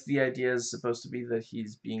 I guess the idea is supposed to be that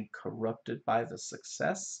he's being corrupted by the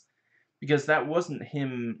success, because that wasn't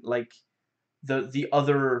him. Like, the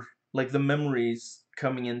other, like, the memories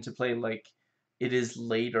coming into play, like, it is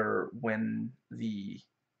later when he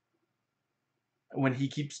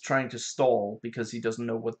keeps trying to stall because he doesn't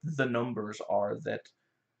know what the numbers are that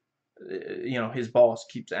his boss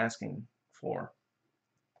keeps asking for.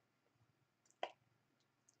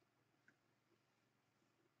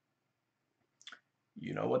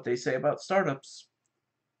 You know what they say about startups.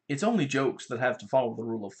 It's only jokes that have to follow the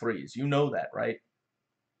rule of threes. You know that, right?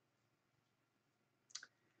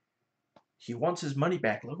 He wants his money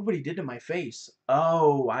back. Look at what he did to my face.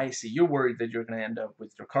 Oh, I see. You're worried that you're going to end up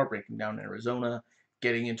with your car breaking down in Arizona,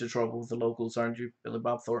 getting into trouble with the locals, aren't you? Billy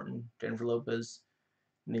Bob Thornton, Jennifer Lopez,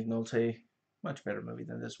 Nick Nolte. Much better movie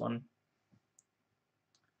than this one.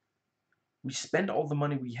 We spent all the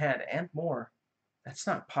money we had and more. That's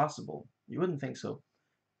not possible. You wouldn't think so.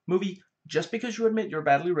 Movie, just because you admit you're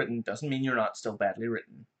badly written doesn't mean you're not still badly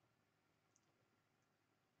written.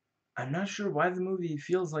 I'm not sure why the movie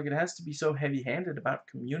feels like it has to be so heavy-handed about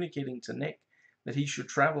communicating to Nick that he should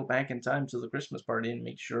travel back in time to the Christmas party and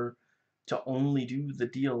make sure to only do the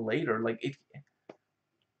deal later. Like,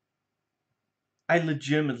 I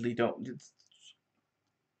legitimately don't.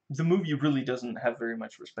 The movie really doesn't have very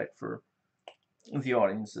much respect for the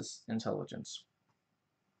audience's intelligence.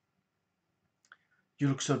 You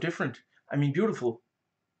look so different. I mean, beautiful.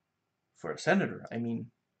 For a senator, I mean.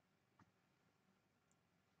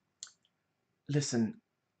 Listen,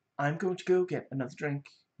 I'm going to go get another drink.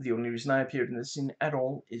 The only reason I appeared in this scene at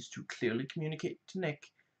all is to clearly communicate to Nick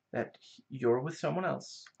that you're with someone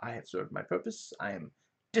else. I have served my purpose. I am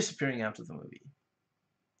disappearing out of the movie.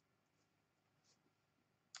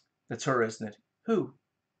 That's her, isn't it? Who?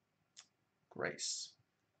 Grace.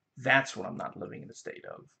 That's what I'm not living in a state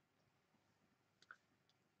of.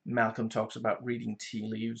 Malcolm talks about reading tea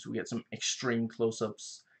leaves. We get some extreme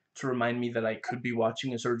close-ups to remind me that I could be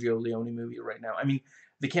watching a Sergio Leone movie right now. I mean,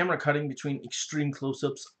 the camera cutting between extreme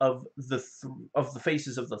close-ups of the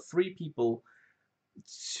faces of the three people,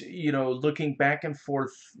 looking back and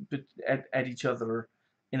forth at each other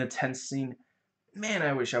in a tense scene. Man,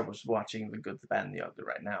 I wish I was watching The Good, the Bad, and the Ugly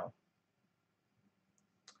right now.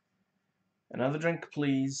 Another drink,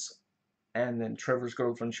 please. And then Trevor's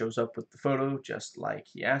girlfriend shows up with the photo, just like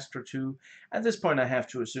he asked her to. At this point, I have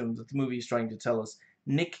to assume that the movie is trying to tell us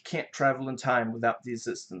Nick can't travel in time without the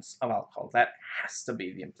assistance of alcohol. That has to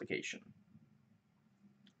be the implication.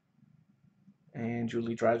 And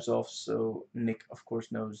Julie drives off, so Nick, of course,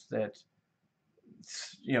 knows that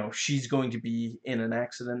she's going to be in an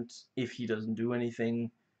accident if he doesn't do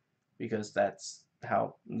anything, because that's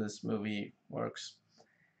how this movie works.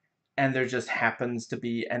 And there just happens to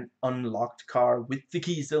be an unlocked car with the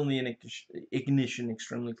key still in the ignition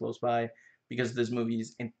extremely close by, because this movie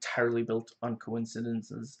is entirely built on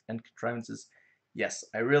coincidences and contrivances. Yes,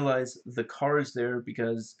 I realize the car is there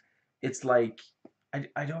because it's like,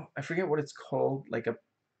 I forget what it's called, like a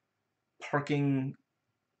parking,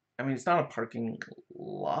 I mean, it's not a parking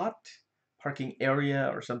lot, parking area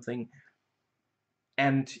or something.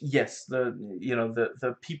 And yes,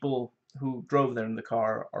 the people who drove there in the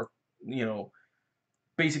car are, you know,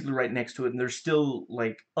 basically right next to it, and they're still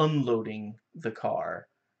like unloading the car.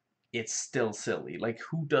 It's still silly. Like,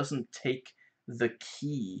 who doesn't take the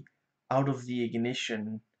key out of the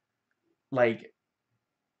ignition, like,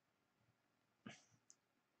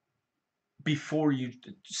 before you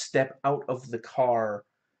step out of the car,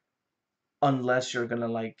 unless you're gonna,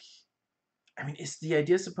 like, I mean, is the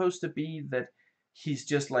idea supposed to be that he's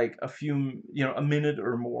just like a minute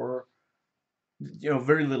or more,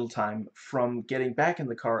 very little time from getting back in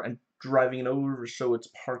the car and driving it over so it's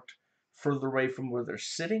parked further away from where they're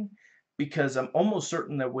sitting? Because I'm almost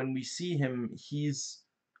certain that when we see him,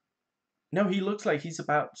 no, he looks like he's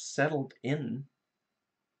about settled in.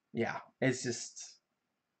 Yeah, it's just,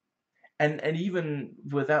 and even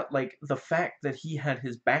without, like, the fact that he had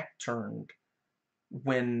his back turned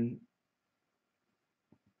when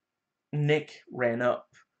Nick ran up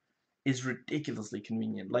is ridiculously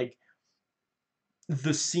convenient. Like,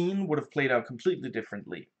 the scene would have played out completely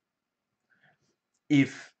differently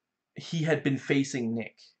if he had been facing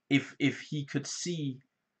Nick. If he could see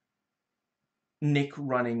Nick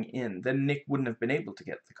running in, then Nick wouldn't have been able to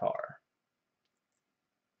get the car.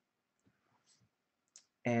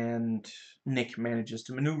 And Nick manages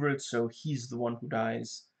to maneuver it, so he's the one who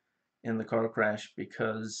dies in the car crash,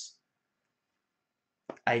 because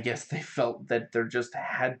I guess they felt that there just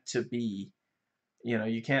had to be,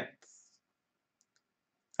 you can't.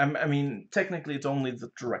 I mean, technically, it's only the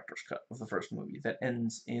director's cut of the first movie that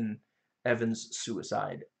ends in Evan's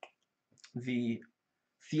suicide. The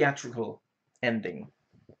theatrical ending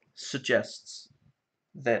suggests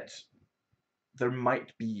that there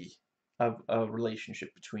might be a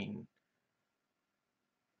relationship between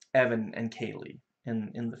Evan and Kaylee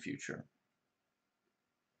in the future.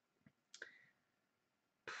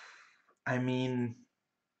 I mean,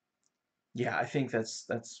 yeah, I think that's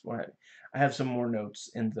why I have some more notes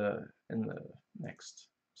in the next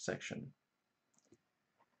section.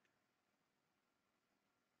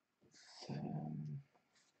 Um,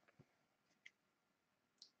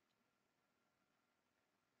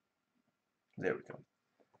 there we go.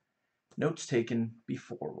 Notes taken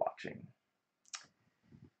before watching.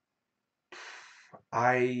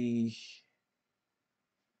 I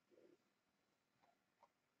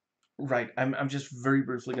Right. I'm just very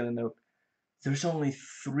briefly gonna note there's only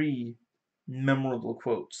three memorable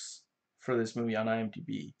quotes for this movie on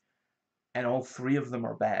IMDb, and all three of them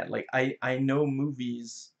are bad. Like, I know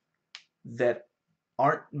movies that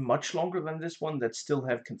aren't much longer than this one that still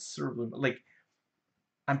have considerable, like,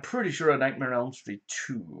 I'm pretty sure A Nightmare on Elm Street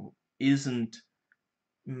 2 isn't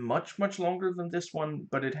much longer than this one,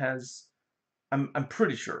 but it has, I'm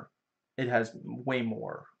pretty sure it has way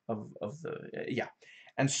more of the, yeah.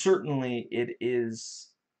 And certainly it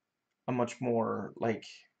is a much more, like,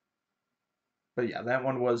 but yeah, that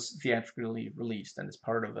one was theatrically released and is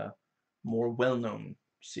part of a more well-known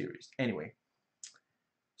series. Anyway,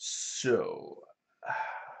 so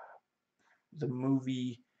the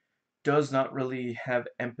movie does not really have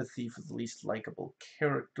empathy for the least likable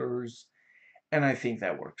characters, and I think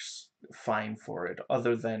that works fine for it.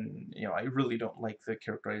 Other than, I really don't like the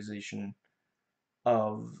characterization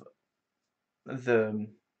of the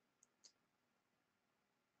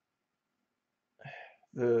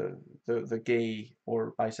the the gay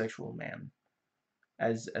or bisexual man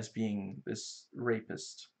as being this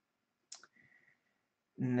rapist.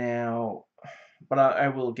 Now, but I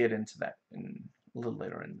will get into that in a little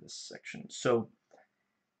later in this section. So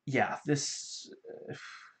yeah, let's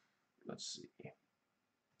see.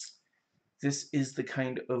 This is the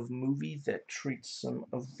kind of movie that treats some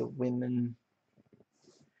of the women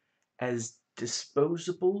as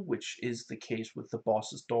disposable, which is the case with the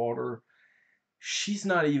boss's daughter. She's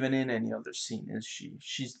not even in any other scene, is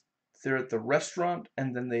she? They're at the restaurant,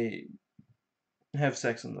 and then have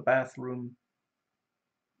sex in the bathroom.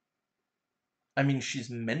 I mean, she's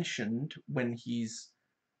mentioned when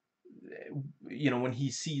when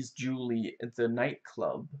he sees Julie at the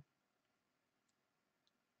nightclub,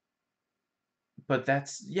 but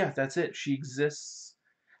that's it. She exists.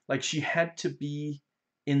 Like, she had to be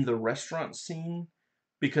in the restaurant scene,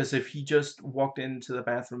 because if he just walked into the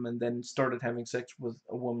bathroom and then started having sex with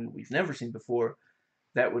a woman we've never seen before,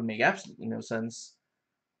 that would make absolutely no sense.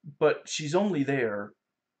 But she's only there.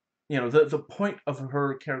 The point of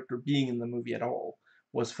her character being in the movie at all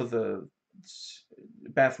was for the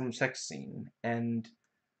bathroom sex scene, and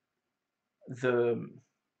the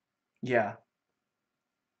yeah,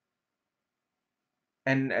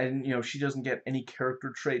 and she doesn't get any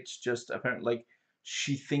character traits. Just apparently, like,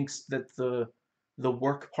 she thinks that the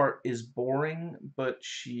work part is boring, but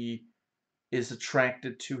she is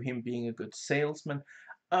attracted to him being a good salesman.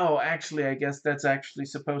 Oh, actually, I guess that's actually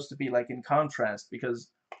supposed to be like in contrast, because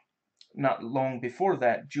not long before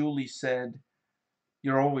that, Julie said,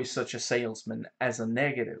 "You're always such a salesman," as a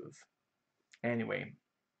negative. Anyway,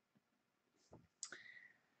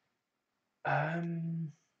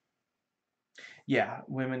 um, yeah,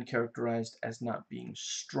 women characterized as not being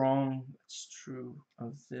strong. That's true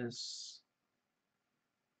of this.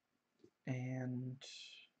 And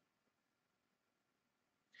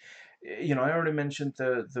I already mentioned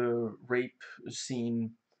the rape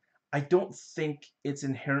scene. I don't think it's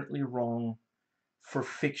inherently wrong for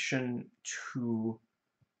fiction to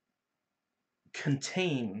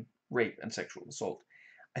contain rape and sexual assault.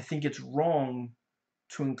 I think it's wrong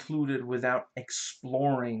to include it without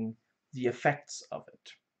exploring the effects of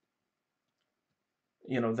it.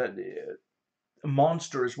 That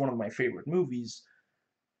Monster is one of my favorite movies,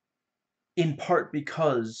 in part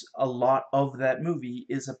because a lot of that movie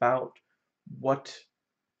is about what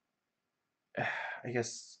I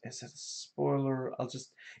guess is it a spoiler? I'll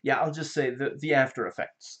just say the after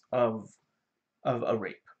effects of a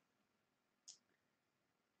rape.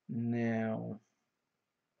 Now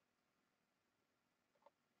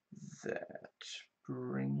that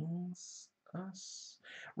brings us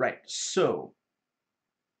right. So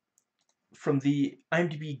from the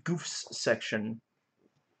IMDb goofs section,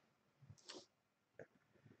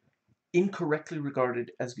 incorrectly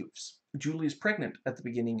regarded as goofs. Julie is pregnant at the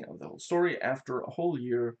beginning of the whole story. After a whole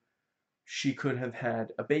year, she could have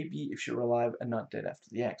had a baby if she were alive and not dead after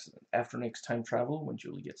the accident. After Nick's time travel, when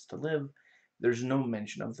Julie gets to live, there's no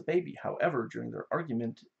mention of the baby. However, during their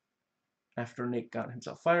argument, after Nick got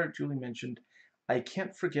himself fired, Julie mentioned, "I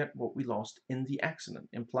can't forget what we lost in the accident,"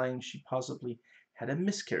 implying she possibly had a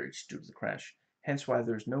miscarriage due to the crash, hence why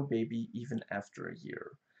there's no baby even after a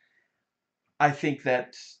year. I think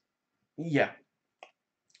that, yeah,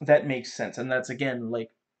 that makes sense. And that's, again,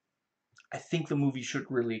 like, I think the movie should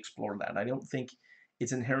really explore that. I don't think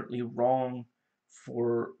it's inherently wrong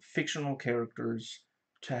for fictional characters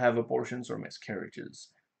to have abortions or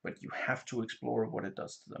miscarriages, but you have to explore what it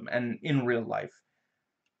does to them. And in real life,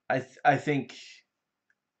 I think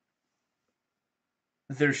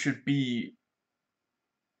there should be.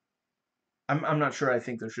 I'm not sure. I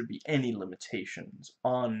think there should be any limitations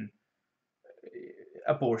on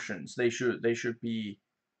abortions. They should be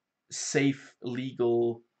safe,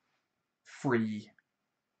 legal, free.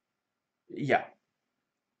 Yeah,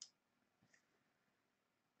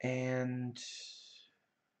 and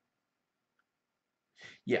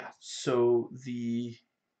yeah. So the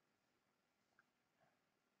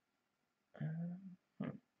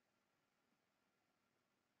hmm,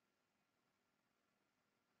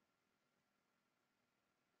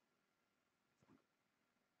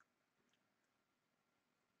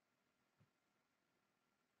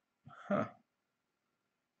 huh.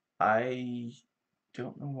 I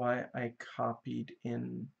don't know why I copied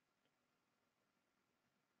in.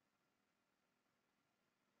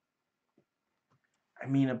 I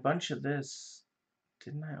mean, a bunch of this.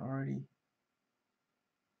 Didn't I already?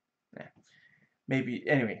 Eh, maybe.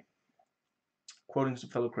 Anyway, quoting some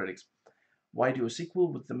fellow critics. Why do a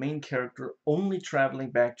sequel with the main character only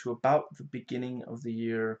traveling back to about the beginning of the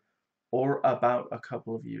year or about a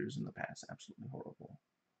couple of years in the past? Absolutely horrible.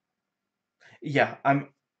 Yeah,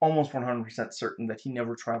 I'm almost 100% certain that he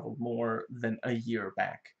never traveled more than a year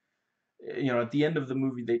back. At the end of the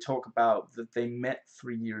movie, they talk about that they met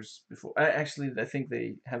 3 years before. Actually, I think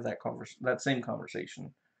they have that same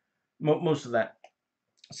conversation. Most of that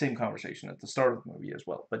same conversation at the start of the movie as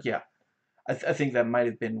well. But yeah, I think that might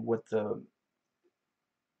have been what the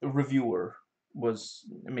reviewer was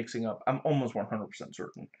mixing up. I'm almost 100%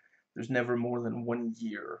 certain. There's never more than 1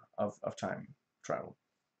 year of time travel.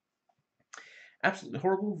 Absolutely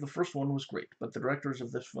horrible. The first one was great, but the directors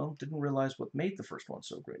of this film didn't realize what made the first one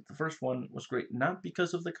so great. The first one was great not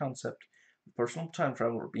because of the concept of personal time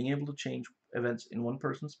travel or being able to change events in one's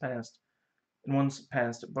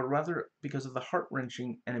past, but rather because of the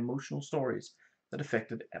heart-wrenching and emotional stories that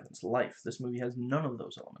affected Evan's life. This movie has none of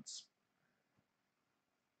those elements.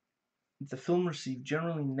 The film received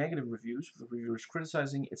generally negative reviews, with reviewers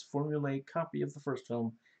criticizing its formulaic copy of the first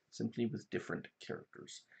film, simply with different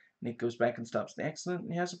characters. Nick goes back and stops the accident,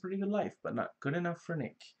 and he has a pretty good life, but not good enough for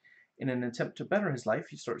Nick. In an attempt to better his life,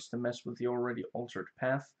 he starts to mess with the already altered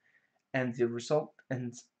path, and the results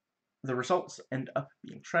end up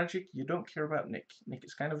being tragic. You don't care about Nick. Nick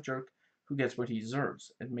is kind of a jerk who gets what he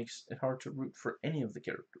deserves. It makes it hard to root for any of the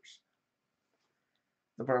characters.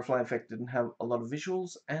 The Butterfly Effect didn't have a lot of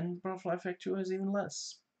visuals, and Butterfly Effect 2 has even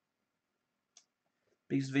less.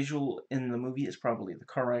 Biggest visual in the movie is probably the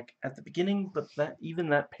car wreck at the beginning, but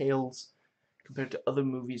that pales compared to other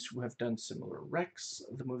movies who have done similar wrecks.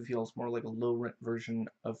 The movie feels more like a low-rent version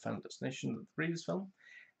of Final Destination than the previous film,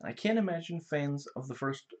 and I can't imagine fans of the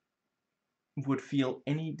first would feel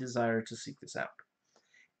any desire to seek this out.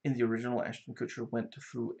 In the original, Ashton Kutcher went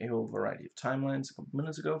through a whole variety of timelines a couple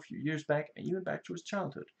minutes ago, a few years back, and even back to his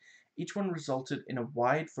childhood. Each one resulted in a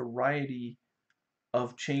wide variety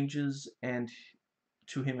of changes and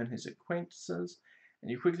to him and his acquaintances, and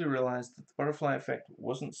you quickly realize that the butterfly effect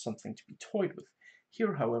wasn't something to be toyed with.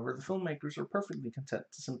 Here, however, the filmmakers are perfectly content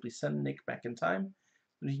to simply send Nick back in time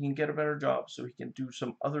so he can get a better job, so he can do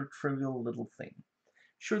some other trivial little thing.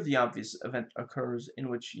 Sure, the obvious event occurs in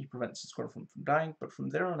which he prevents his girlfriend from dying, but from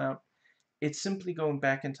there on out, it's simply going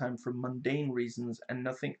back in time for mundane reasons, and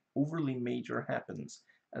nothing overly major happens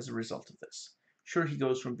as a result of this. Sure, he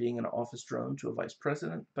goes from being an office drone to a vice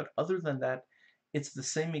president, but other than that, it's the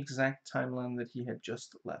same exact timeline that he had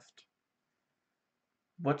just left.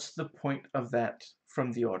 What's the point of that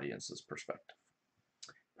from the audience's perspective?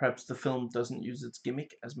 Perhaps the film doesn't use its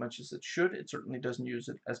gimmick as much as it should. It certainly doesn't use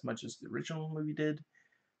it as much as the original movie did.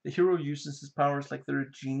 The hero uses his powers like they're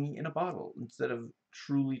a genie in a bottle, instead of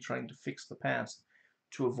truly trying to fix the past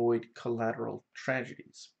to avoid collateral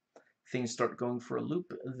tragedies. Things start going for a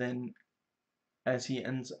loop, then as he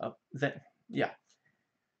ends up, then, yeah,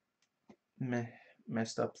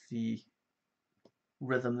 messed up the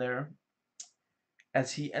rhythm there.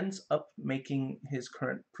 As he ends up making his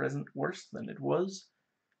current present worse than it was,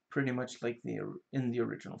 pretty much like in the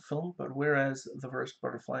original film, but whereas the first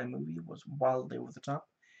Butterfly movie was wildly over the top,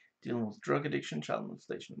 dealing with drug addiction, child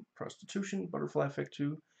molestation, prostitution, Butterfly Effect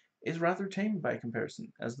 2 is rather tame by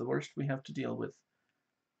comparison, as the worst we have to deal with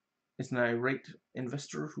is an irate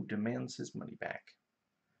investor who demands his money back.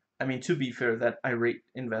 I mean, to be fair, that irate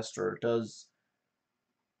investor does.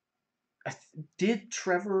 Did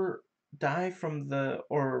Trevor die from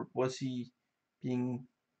or was he being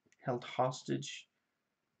held hostage?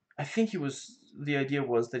 I think he was. The idea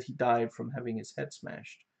was that he died from having his head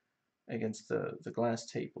smashed against the glass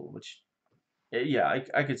table, which, yeah,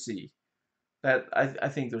 I could see that. I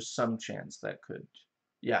think there's some chance that could,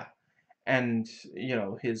 yeah. And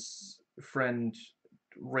his friend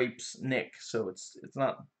rapes Nick, so it's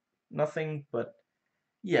not nothing, but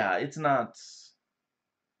yeah, it's not.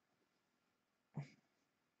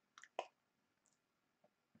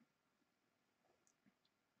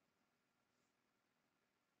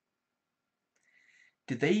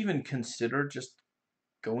 Did they even consider just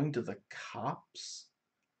going to the cops?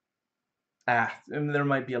 I mean, there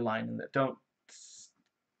might be a line in there. Don't.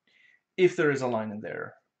 If there is a line in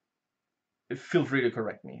there, feel free to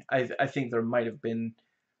correct me. I think there might have been,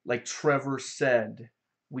 like Trevor said,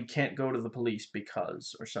 we can't go to the police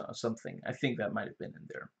because, or something. I think that might have been in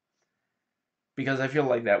there. Because I feel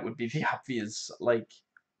like that would be the obvious, like,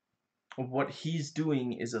 what he's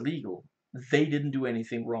doing is illegal. They didn't do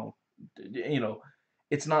anything wrong. You know,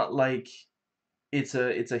 it's not like it's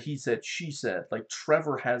a he said, she said. Like,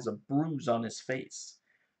 Trevor has a bruise on his face.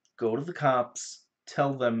 Go to the cops,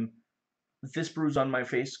 tell them this bruise on my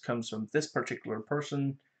face comes from this particular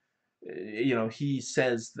person. He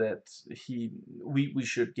says that we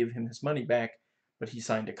should give him his money back, but he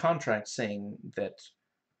signed a contract saying that,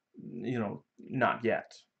 not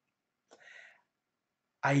yet.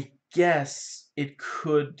 I guess it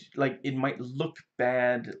could, like, it might look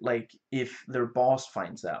bad, like, if their boss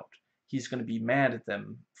finds out. He's going to be mad at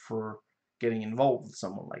them for getting involved with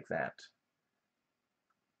someone like that.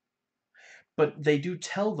 But they do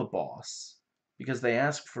tell the boss because they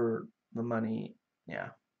ask for the money. Yeah.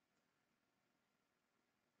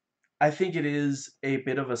 I think it is a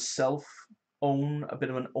bit of a bit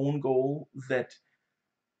of an own goal that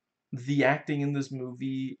the acting in this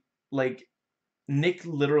movie, like, Nick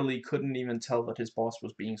literally couldn't even tell that his boss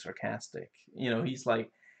was being sarcastic. He's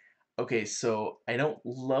like, okay, so I don't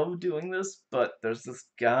love doing this, but there's this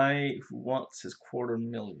guy who wants his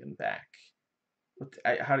 250,000 back.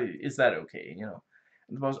 How is that okay? And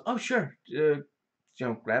the boss, oh sure,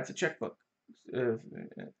 grab the checkbook. Uh,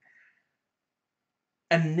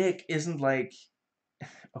 and Nick isn't like,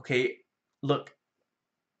 okay, look,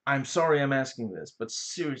 I'm sorry I'm asking this, but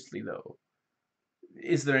seriously though,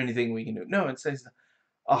 is there anything we can do? No, it says,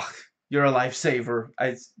 oh, you're a lifesaver.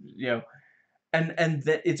 And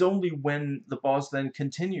that it's only when the boss then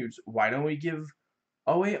continues, why don't we give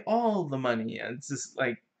away all the money? And it's just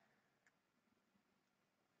like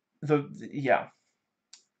yeah,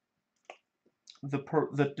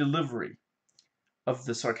 the delivery of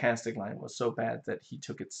the sarcastic line was so bad that he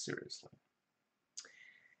took it seriously.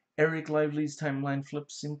 Eric Lively's timeline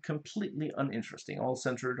flips seem completely uninteresting, all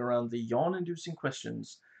centered around the yawn-inducing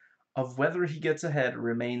questions of whether he gets ahead,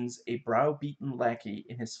 remains a browbeaten lackey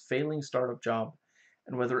in his failing startup job,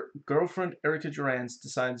 and whether girlfriend Erica Durance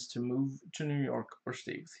decides to move to New York or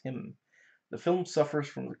stay with him. The film suffers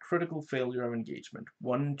from the critical failure of engagement.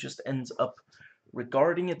 One just ends up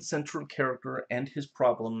regarding its central character and his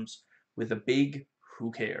problems with a big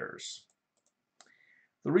who cares.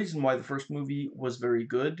 The reason why the first movie was very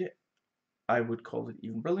good, I would call it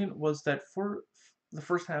even brilliant, was that for the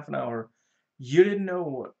first half an hour, you didn't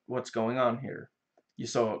know what's going on here. You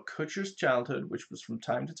saw Kutcher's childhood, which was from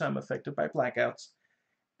time to time affected by blackouts,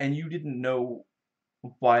 and you didn't know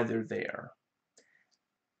why they're there.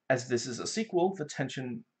 As this is a sequel, the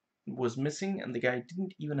tension was missing, and the guy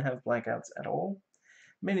didn't even have blackouts at all.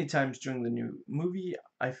 Many times during the new movie,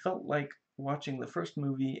 I felt like watching the first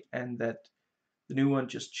movie and that the new one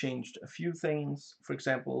just changed a few things. For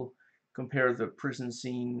example, compare the prison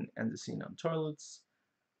scene and the scene on toilets.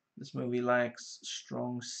 This movie lacks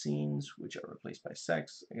strong scenes, which are replaced by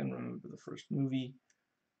sex. I can remember the first movie.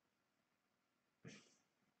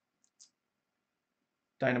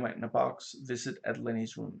 Dynamite in a Box, Visit at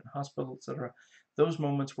Lenny's Room in Hospital, etc. Those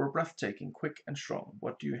moments were breathtaking, quick, and strong.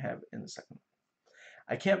 What do you have in the second one?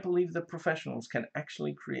 I can't believe that professionals can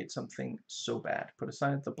actually create something so bad. Put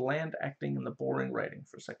aside the bland acting and the boring writing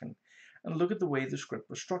for a second, and look at the way the script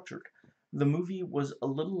was structured. The movie was a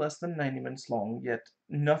little less than 90 minutes long, yet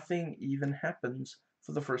nothing even happens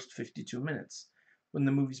for the first 52 minutes, when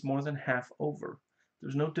the movie's more than half over.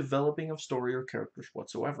 There's no developing of story or characters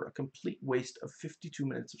whatsoever, a complete waste of 52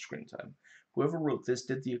 minutes of screen time. Whoever wrote this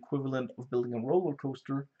did the equivalent of building a roller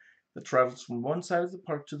coaster that travels from one side of the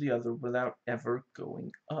park to the other without ever going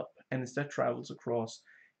up, and instead travels across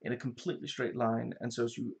in a completely straight line, and so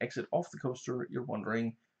as you exit off the coaster, you're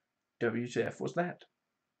wondering, WTF was that?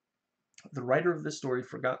 The writer of this story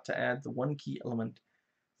forgot to add the one key element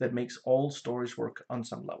that makes all stories work on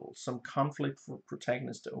some level, some conflict for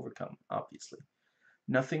protagonists to overcome, obviously.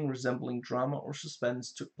 Nothing resembling drama or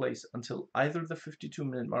suspense took place until either the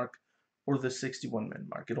 52-minute mark or the 61-minute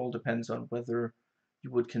mark. It all depends on whether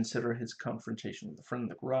you would consider his confrontation with a friend in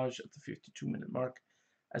the garage at the 52-minute mark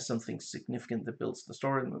as something significant that builds the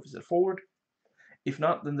story and moves it forward. If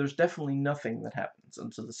not, then there's definitely nothing that happens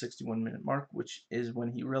until the 61-minute mark, which is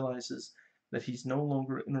when he realizes that he's no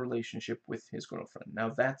longer in a relationship with his girlfriend. Now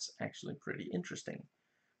that's actually pretty interesting.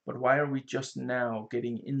 But why are we just now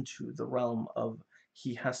getting into the realm of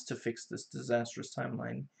he has to fix this disastrous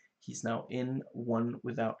timeline? He's now in one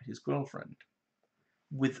without his girlfriend.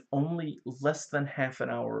 With only less than half an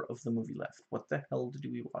hour of the movie left, what the hell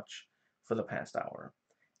did we watch for the past hour?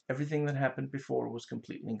 Everything that happened before was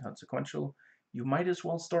completely inconsequential. You might as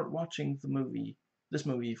well start watching this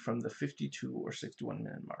movie from the 52 or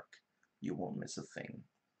 61-minute mark. You won't miss a thing.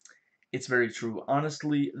 It's very true.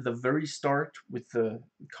 Honestly, the very start with the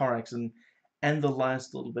car accident and the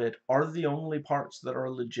last little bit are the only parts that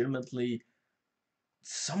are legitimately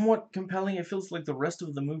somewhat compelling. It feels like the rest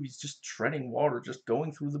of the movie's just treading water, just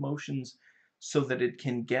going through the motions so that it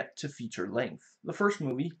can get to feature length. The first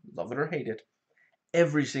movie, love it or hate it,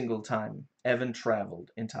 every single time Evan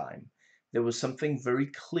traveled in time, there was something very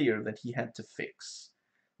clear that he had to fix,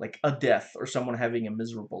 like a death or someone having a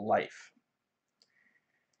miserable life.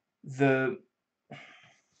 The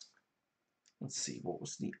Let's see, what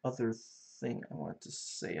was the other thing I wanted to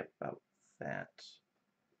say about that?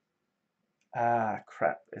 Ah,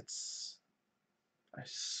 crap. I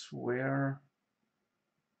swear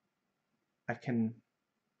I can,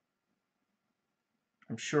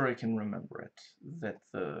 I'm sure I can remember it. That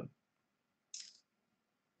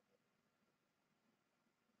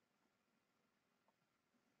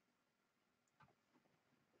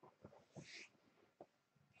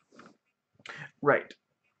right.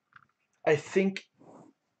 I think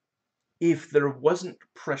if there wasn't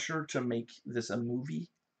pressure to make this a movie,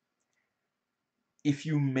 if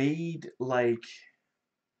you made like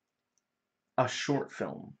a short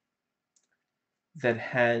film that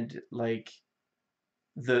had like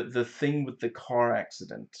the thing with the car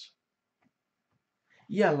accident.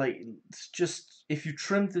 Yeah, like it's just if you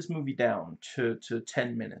trimmed this movie down to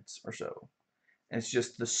 10 minutes or so, and it's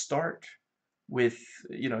just the start with,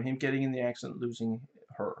 him getting in the accident, losing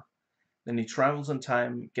her. Then he travels in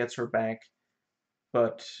time, gets her back,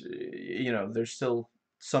 but there's still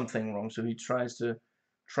something wrong. So he tries to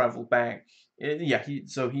travel back. Yeah,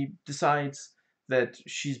 he decides that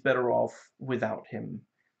she's better off without him.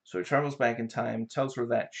 So he travels back in time, tells her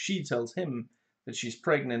that, she tells him that she's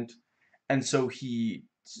pregnant, and so he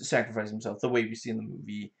sacrifices himself the way we see in the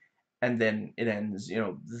movie, and then it ends.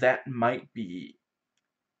 That might be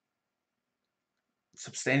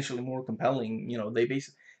substantially more compelling.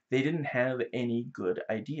 They didn't have any good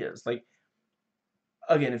ideas. Like,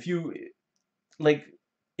 again, like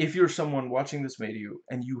if you're someone watching this video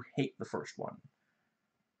and you hate the first one,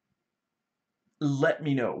 let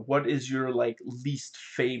me know what is your like least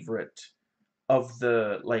favorite of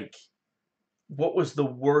the like what was the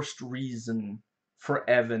worst reason for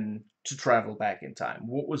Evan to travel back in time?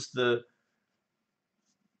 What was the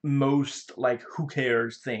most like who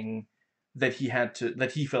cares thing that he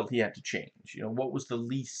felt he had to change? What was the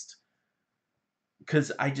least?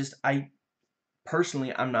 Because I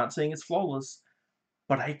personally, I'm not saying it's flawless,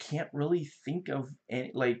 but I can't really think of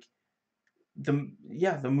any like the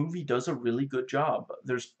movie does a really good job.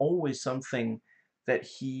 There's always something that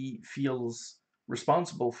he feels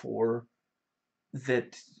responsible for,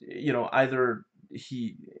 that either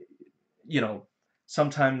you know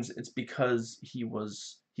sometimes it's because he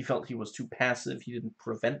felt he was too passive, he didn't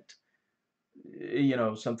prevent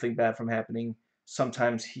something bad from happening.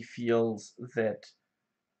 Sometimes he feels that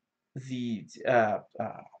the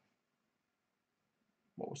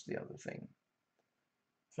what was the other thing?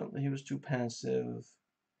 Felt that he was too passive,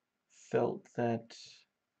 felt that,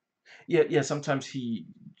 yeah, sometimes he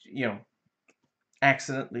you know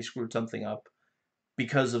accidentally screwed something up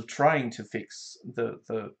because of trying to fix the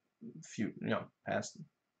past,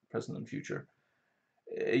 present, and future.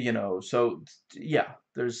 So yeah,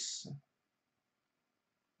 there's,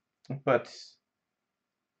 but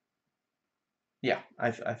yeah,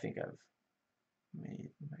 I think I've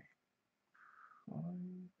made my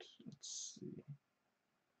point. Let's see.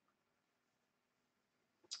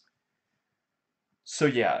 So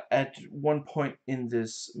yeah, at one point in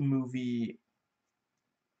this movie,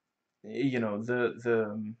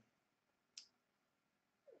 the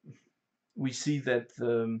we see that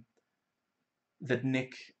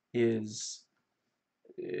Nick is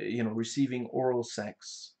receiving oral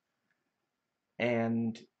sex,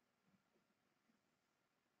 and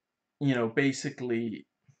basically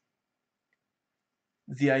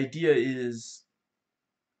the idea is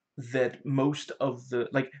that most of the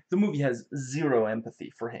movie has zero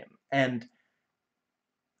empathy for him. And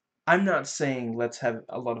I'm not saying let's have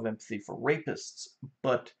a lot of empathy for rapists,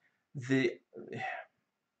 but the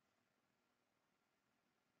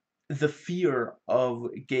the fear of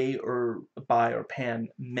gay or bi or pan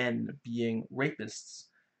men being rapists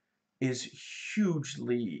is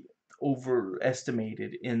hugely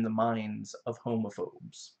overestimated in the minds of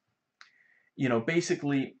homophobes.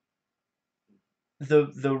 Basically,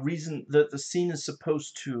 the reason that the scene is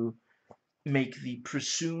supposed to make the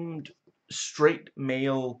presumed straight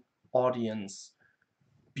male audience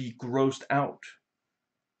be grossed out,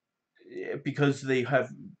 because they're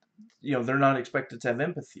not expected to have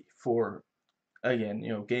empathy for, again,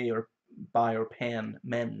 gay or bi or pan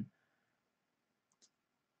men.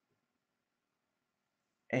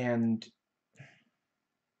 And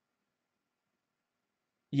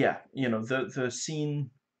yeah, the scene,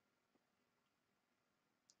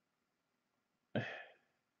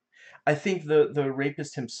 I think the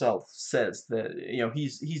rapist himself says that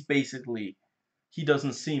he's basically, he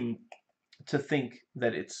doesn't seem to think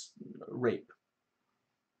that it's rape,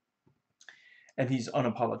 and he's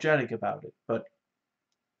unapologetic about it. But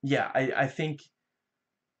yeah, I think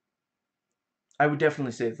I would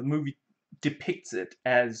definitely say the movie depicts it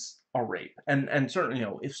as a rape. And certainly,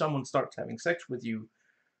 if someone starts having sex with you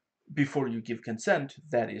before you give consent,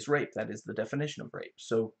 that is rape. That is the definition of rape.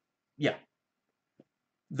 So yeah,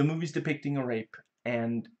 the movie's depicting a rape,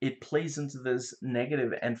 and it plays into this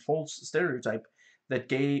negative and false stereotype that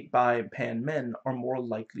gay, bi, pan men are more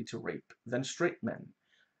likely to rape than straight men.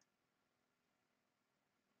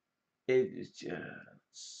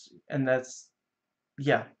 And that's,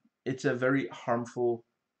 yeah, it's a very harmful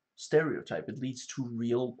stereotype. It leads to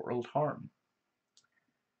real world harm.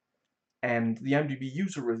 And the IMDb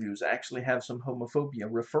user reviews actually have some homophobia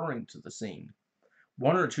referring to the scene.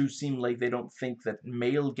 One or two seem like they don't think that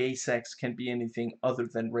male gay sex can be anything other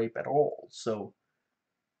than rape at all. So,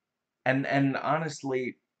 and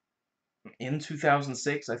honestly, in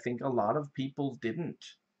 2006, I think a lot of people didn't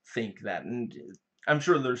think that, and I'm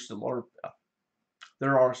sure there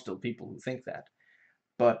are still people who think that,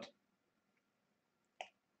 but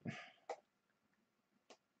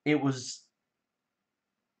it was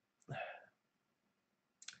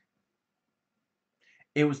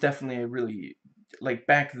it was definitely a really, like,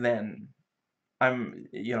 back then. I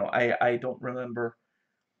don't remember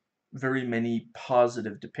very many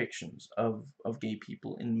positive depictions of gay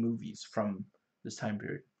people in movies from this time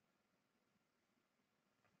period.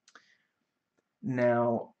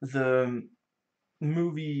 Now, the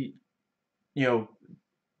movie, you know,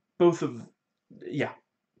 both of yeah,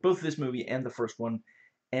 both this movie and the first one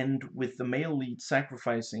end with the male lead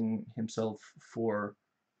sacrificing himself for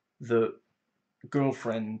the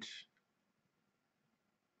girlfriend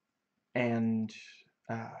and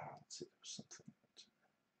let's see, something.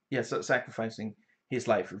 Yeah, so sacrificing his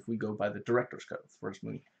life if we go by the director's cut of the first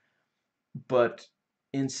movie. But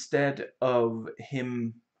instead of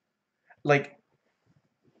him, like,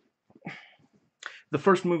 the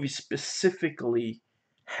first movie specifically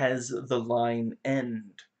has the line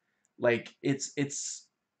end. Like, it's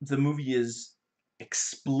the movie is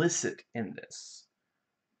explicit in this.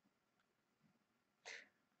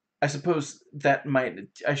 I suppose that might,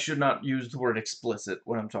 I should not use the word explicit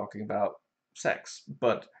when I'm talking about sex,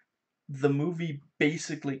 but the movie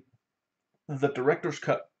basically, the director's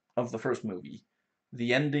cut of the first movie,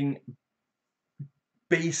 the ending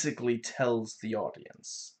basically tells the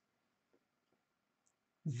audience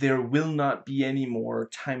there will not be any more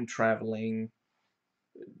time traveling,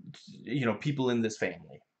 people in this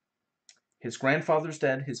family. His grandfather's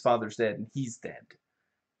dead, his father's dead, and he's dead.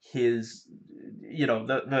 His,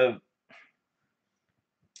 what's the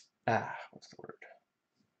word?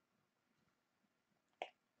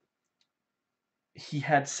 He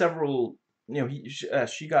had several,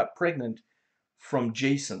 she got pregnant from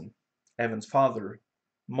Jason, Evan's father,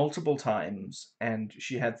 multiple times, and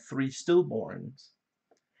she had 3 stillborns.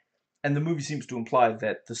 And the movie seems to imply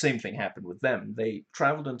that the same thing happened with them. They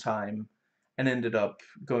traveled in time and ended up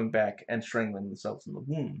going back and strangling themselves in the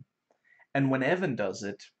womb. And when Evan does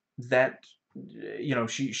it, that,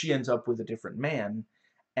 she ends up with a different man,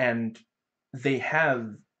 and they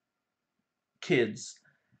have kids,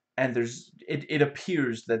 and it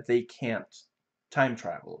appears that they can't time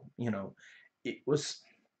travel. It was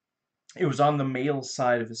it was on the male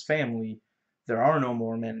side of his family. There are no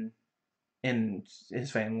more men in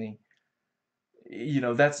his family.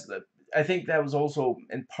 That's the. I think that was also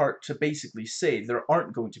in part to basically say there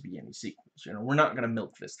aren't going to be any sequels. We're not going to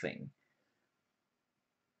milk this thing.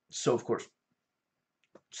 So of course,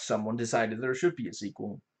 someone decided there should be a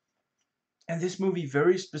sequel. And this movie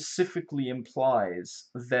very specifically implies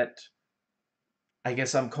that I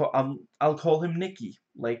guess I'll call him Nicky,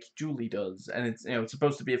 like Julie does, and it's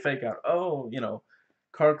supposed to be a fake out. Oh,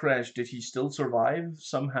 car crash. Did he still survive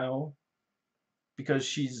somehow? Because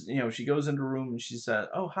she goes into a room and she said,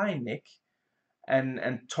 "Oh, hi, Nick,"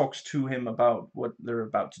 and talks to him about what they're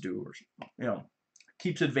about to do, or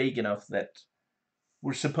keeps it vague enough that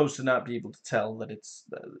we're supposed to not be able to tell that it's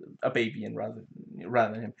a baby, and rather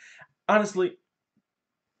than him. Honestly,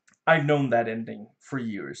 I've known that ending for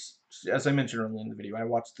years. As I mentioned earlier in the video, I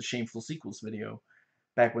watched the Shameful Sequels video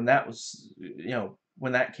back when that was,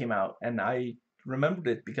 when that came out, and I remembered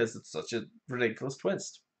it because it's such a ridiculous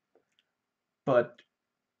twist. But,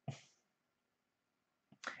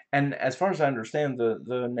 and as far as I understand,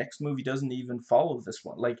 the next movie doesn't even follow this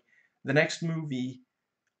one. Like, the next movie,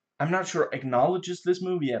 I'm not sure acknowledges this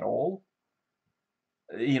movie at all.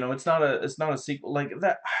 It's not a sequel like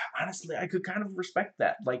that. Honestly, I could kind of respect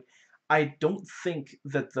that. Like, I don't think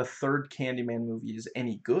that the third Candyman movie is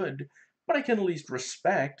any good, but I can at least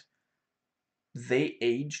respect they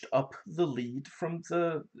aged up the lead from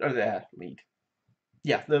the lead.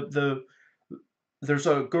 Yeah, there's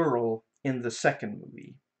a girl in the second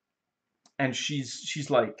movie, and she's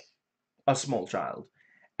like a small child,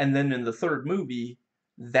 and then in the third movie,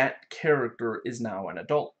 that character is now an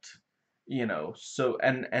adult. So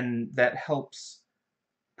and that helps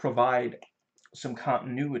provide some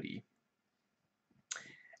continuity.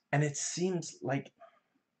 And it seems like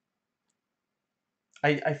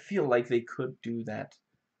I feel like they could do that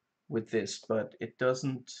with this, but it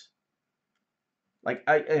doesn't. Like,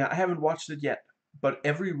 I haven't watched it yet, but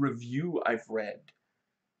every review I've read,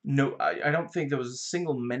 no, I don't think there was a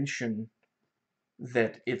single mention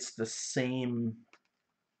that it's the same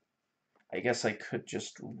I guess I could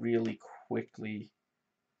just really quickly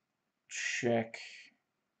check.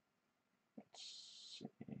 Let's see.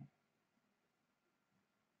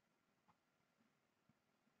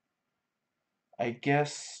 I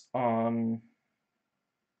guess on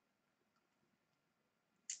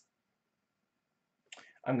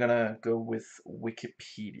I'm gonna go with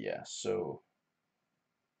Wikipedia. So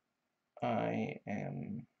I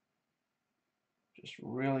am just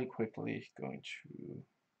really quickly going to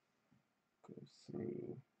go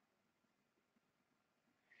through.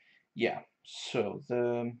 Yeah, so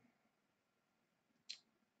the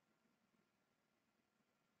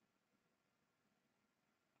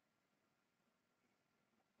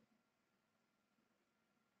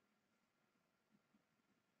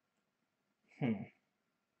hmm,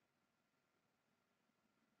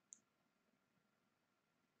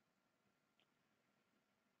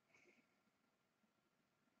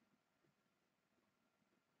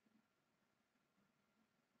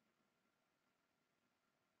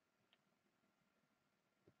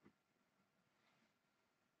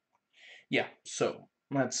 yeah, so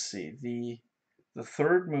let's see. The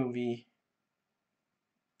third movie,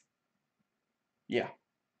 yeah,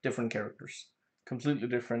 different characters, completely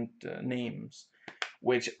different names.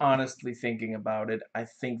 Which, honestly, thinking about it, I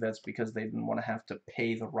think that's because they didn't want to have to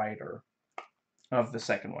pay the writer of the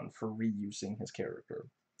second one for reusing his character.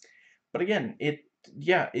 But again,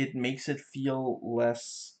 yeah, it makes it feel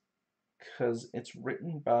less because it's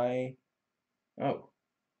written by. Oh,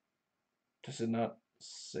 does it not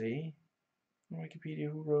say on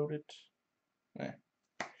Wikipedia who wrote it? Eh.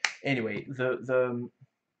 Anyway, the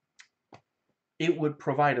it would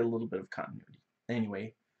provide a little bit of continuity.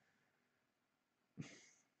 Anyway,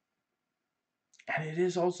 and it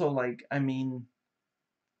is also like, I mean,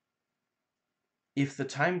 if the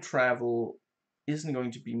time travel isn't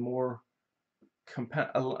going to be more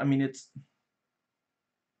I mean, it's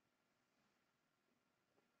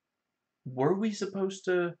were we supposed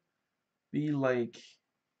to be like,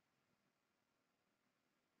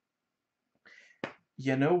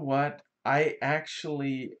 you know what? I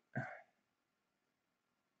actually,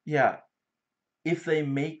 yeah, if they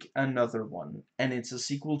make another one and it's a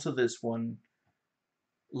sequel to this one,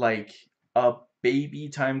 like a baby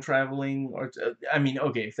time traveling, or I mean,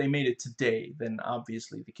 okay, if they made it today, then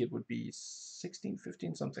obviously the kid would be 16,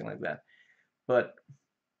 15, something like that. But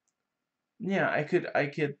yeah, I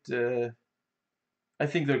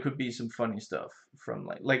think there could be some funny stuff from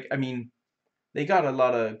like I mean, they got a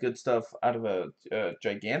lot of good stuff out of a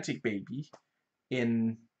gigantic baby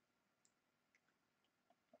in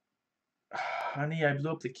Honey, I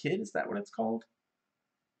Blew Up the Kid. Is that what it's called?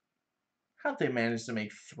 How'd they manage to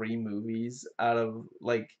make three movies out of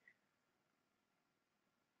like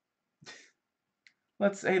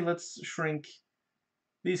let's shrink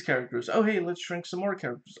these characters. Oh hey, let's shrink some more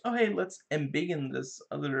characters. Oh hey, let's embiggen this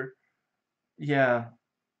other. Yeah,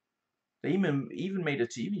 they even made a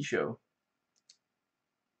TV show.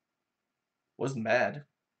 Wasn't bad.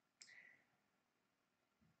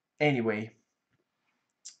 Anyway,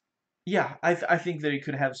 yeah, I think they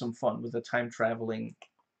could have some fun with a time traveling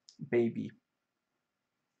baby.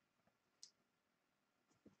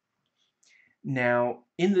 Now,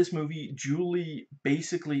 in this movie, Julie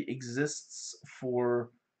basically exists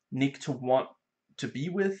for Nick to want to be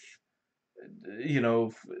with, you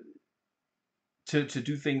know, to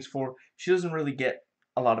do things for. She doesn't really get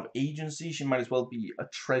a lot of agency. She might as well be a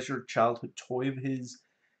treasured childhood toy of his.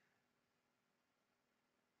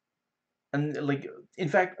 And like, in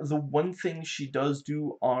fact, the one thing she does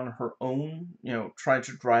do on her own, try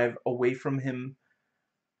to drive away from him,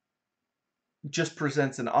 just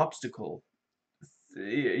presents an obstacle,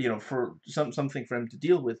 for something for him to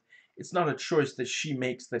deal with. It's not a choice that she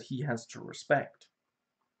makes that he has to respect.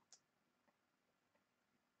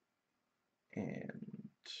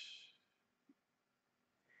 And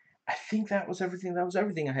I think that was everything. That was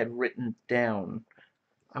everything I had written down.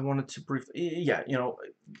 I wanted to yeah,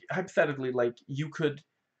 hypothetically, like, you could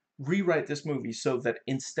rewrite this movie so that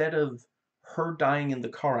instead of her dying in the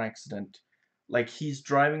car accident, like, he's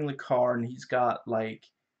driving the car and he's got, like,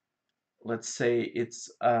 let's say it's,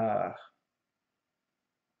 I'm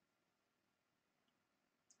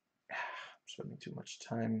spending too much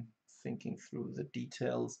time thinking through the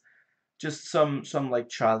details. Just some like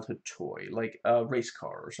childhood toy, like a race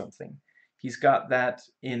car or something. He's got that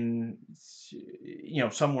in,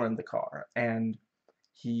 somewhere in the car, and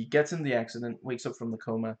he gets in the accident, wakes up from the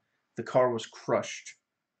coma. The car was crushed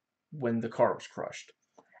when the car was crushed,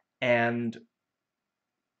 and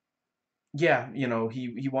yeah,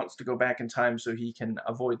 he wants to go back in time so he can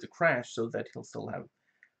avoid the crash, so that he'll still have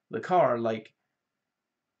the car. Like,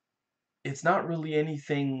 it's not really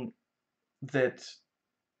anything that,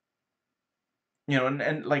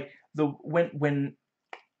 and like the when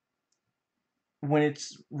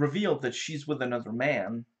it's revealed that she's with another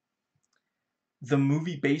man, the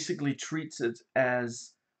movie basically treats it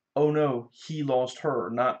as, oh no, he lost her.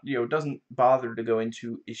 Not, doesn't bother to go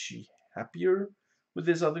into, is she happier with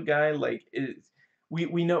this other guy? Like,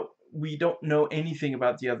 we don't know anything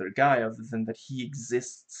about the other guy other than that he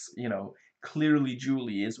exists. Clearly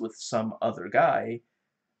Julie is with some other guy,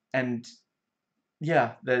 and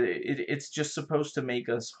yeah, that it's just supposed to make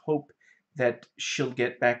us hope that she'll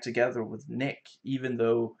get back together with Nick, even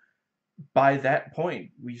though by that point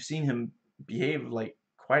we've seen him behave like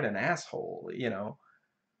quite an asshole.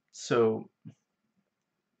 So,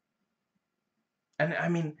 and I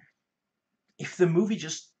mean, if the movie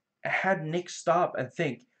just had Nick stop and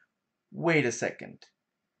think, wait a second,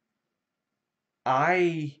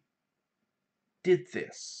 I did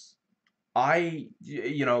this. Like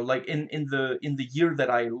in the year that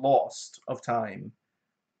I lost of time,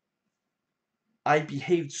 I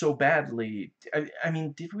behaved so badly. I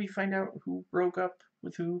mean, did we find out who broke up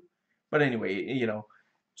with who? But anyway,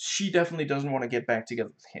 she definitely doesn't want to get back together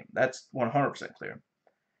with him. That's 100% clear.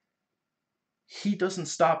 He doesn't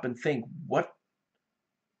stop and think, what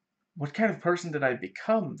kind of person did I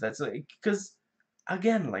become? That's like, because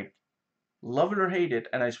again, like, love it or hate it,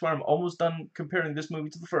 and I swear I'm almost done comparing this movie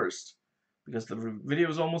to the first, because the video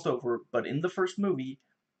is almost over, but in the first movie,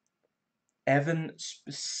 Evan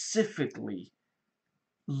specifically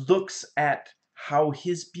looks at how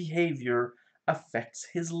his behavior affects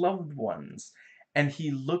his loved ones. And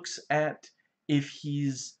he looks at if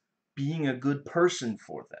he's being a good person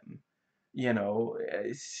for them.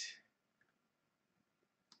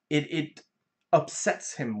 It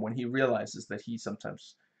upsets him when he realizes that he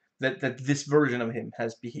sometimes that this version of him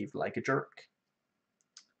has behaved like a jerk.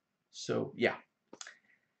 So yeah.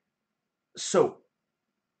 So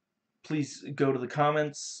please go to the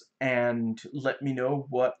comments and let me know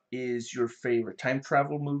what is your favorite time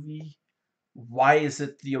travel movie. Why is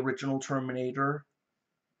it the original Terminator?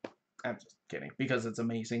 I'm just kidding, because it's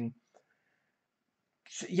amazing.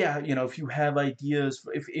 So, yeah, if you have ideas,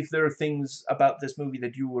 if there are things about this movie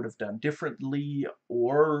that you would have done differently,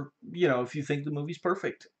 or, if you think the movie's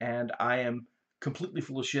perfect, and I am completely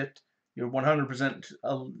full of shit, you're 100%,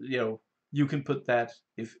 you can put that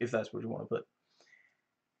if that's what you want to put.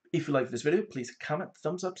 If you like this video, please comment,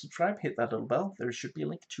 thumbs up, subscribe, hit that little bell. There should be a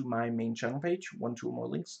link to my main channel page, two or more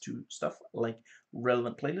links to stuff like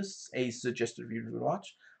relevant playlists, a suggested video to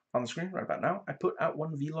watch. On the screen right about now, I put out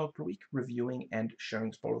one vlog per week reviewing and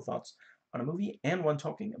sharing spoiler thoughts on a movie, and one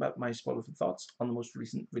talking about my spoiler thoughts on the most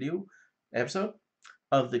recent video episode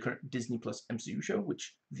of the current Disney Plus MCU show,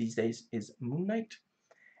 which these days is Moon Knight,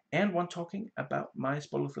 and one talking about my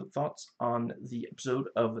spoiler-filled thoughts on the episode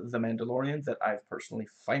of The Mandalorian that I've personally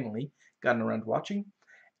finally gotten around to watching.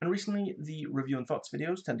 And recently, the review and thoughts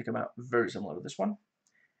videos tend to come out very similar to this one.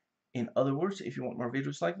 In other words, if you want more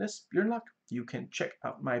videos like this, you're in luck. You can check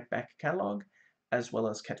out my back catalog, as well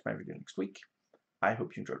as catch my video next week. I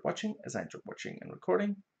hope you enjoyed watching, as I enjoyed watching and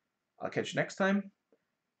recording. I'll catch you next time.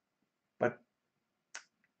 But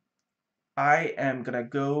I am gonna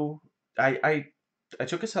go. I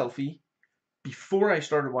took a selfie before I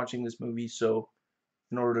started watching this movie, so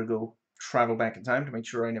in order to go travel back in time to make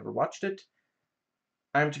sure I never watched it,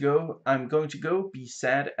 I'm going to go be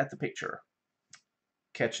sad at the picture.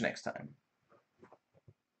 Catch you next time.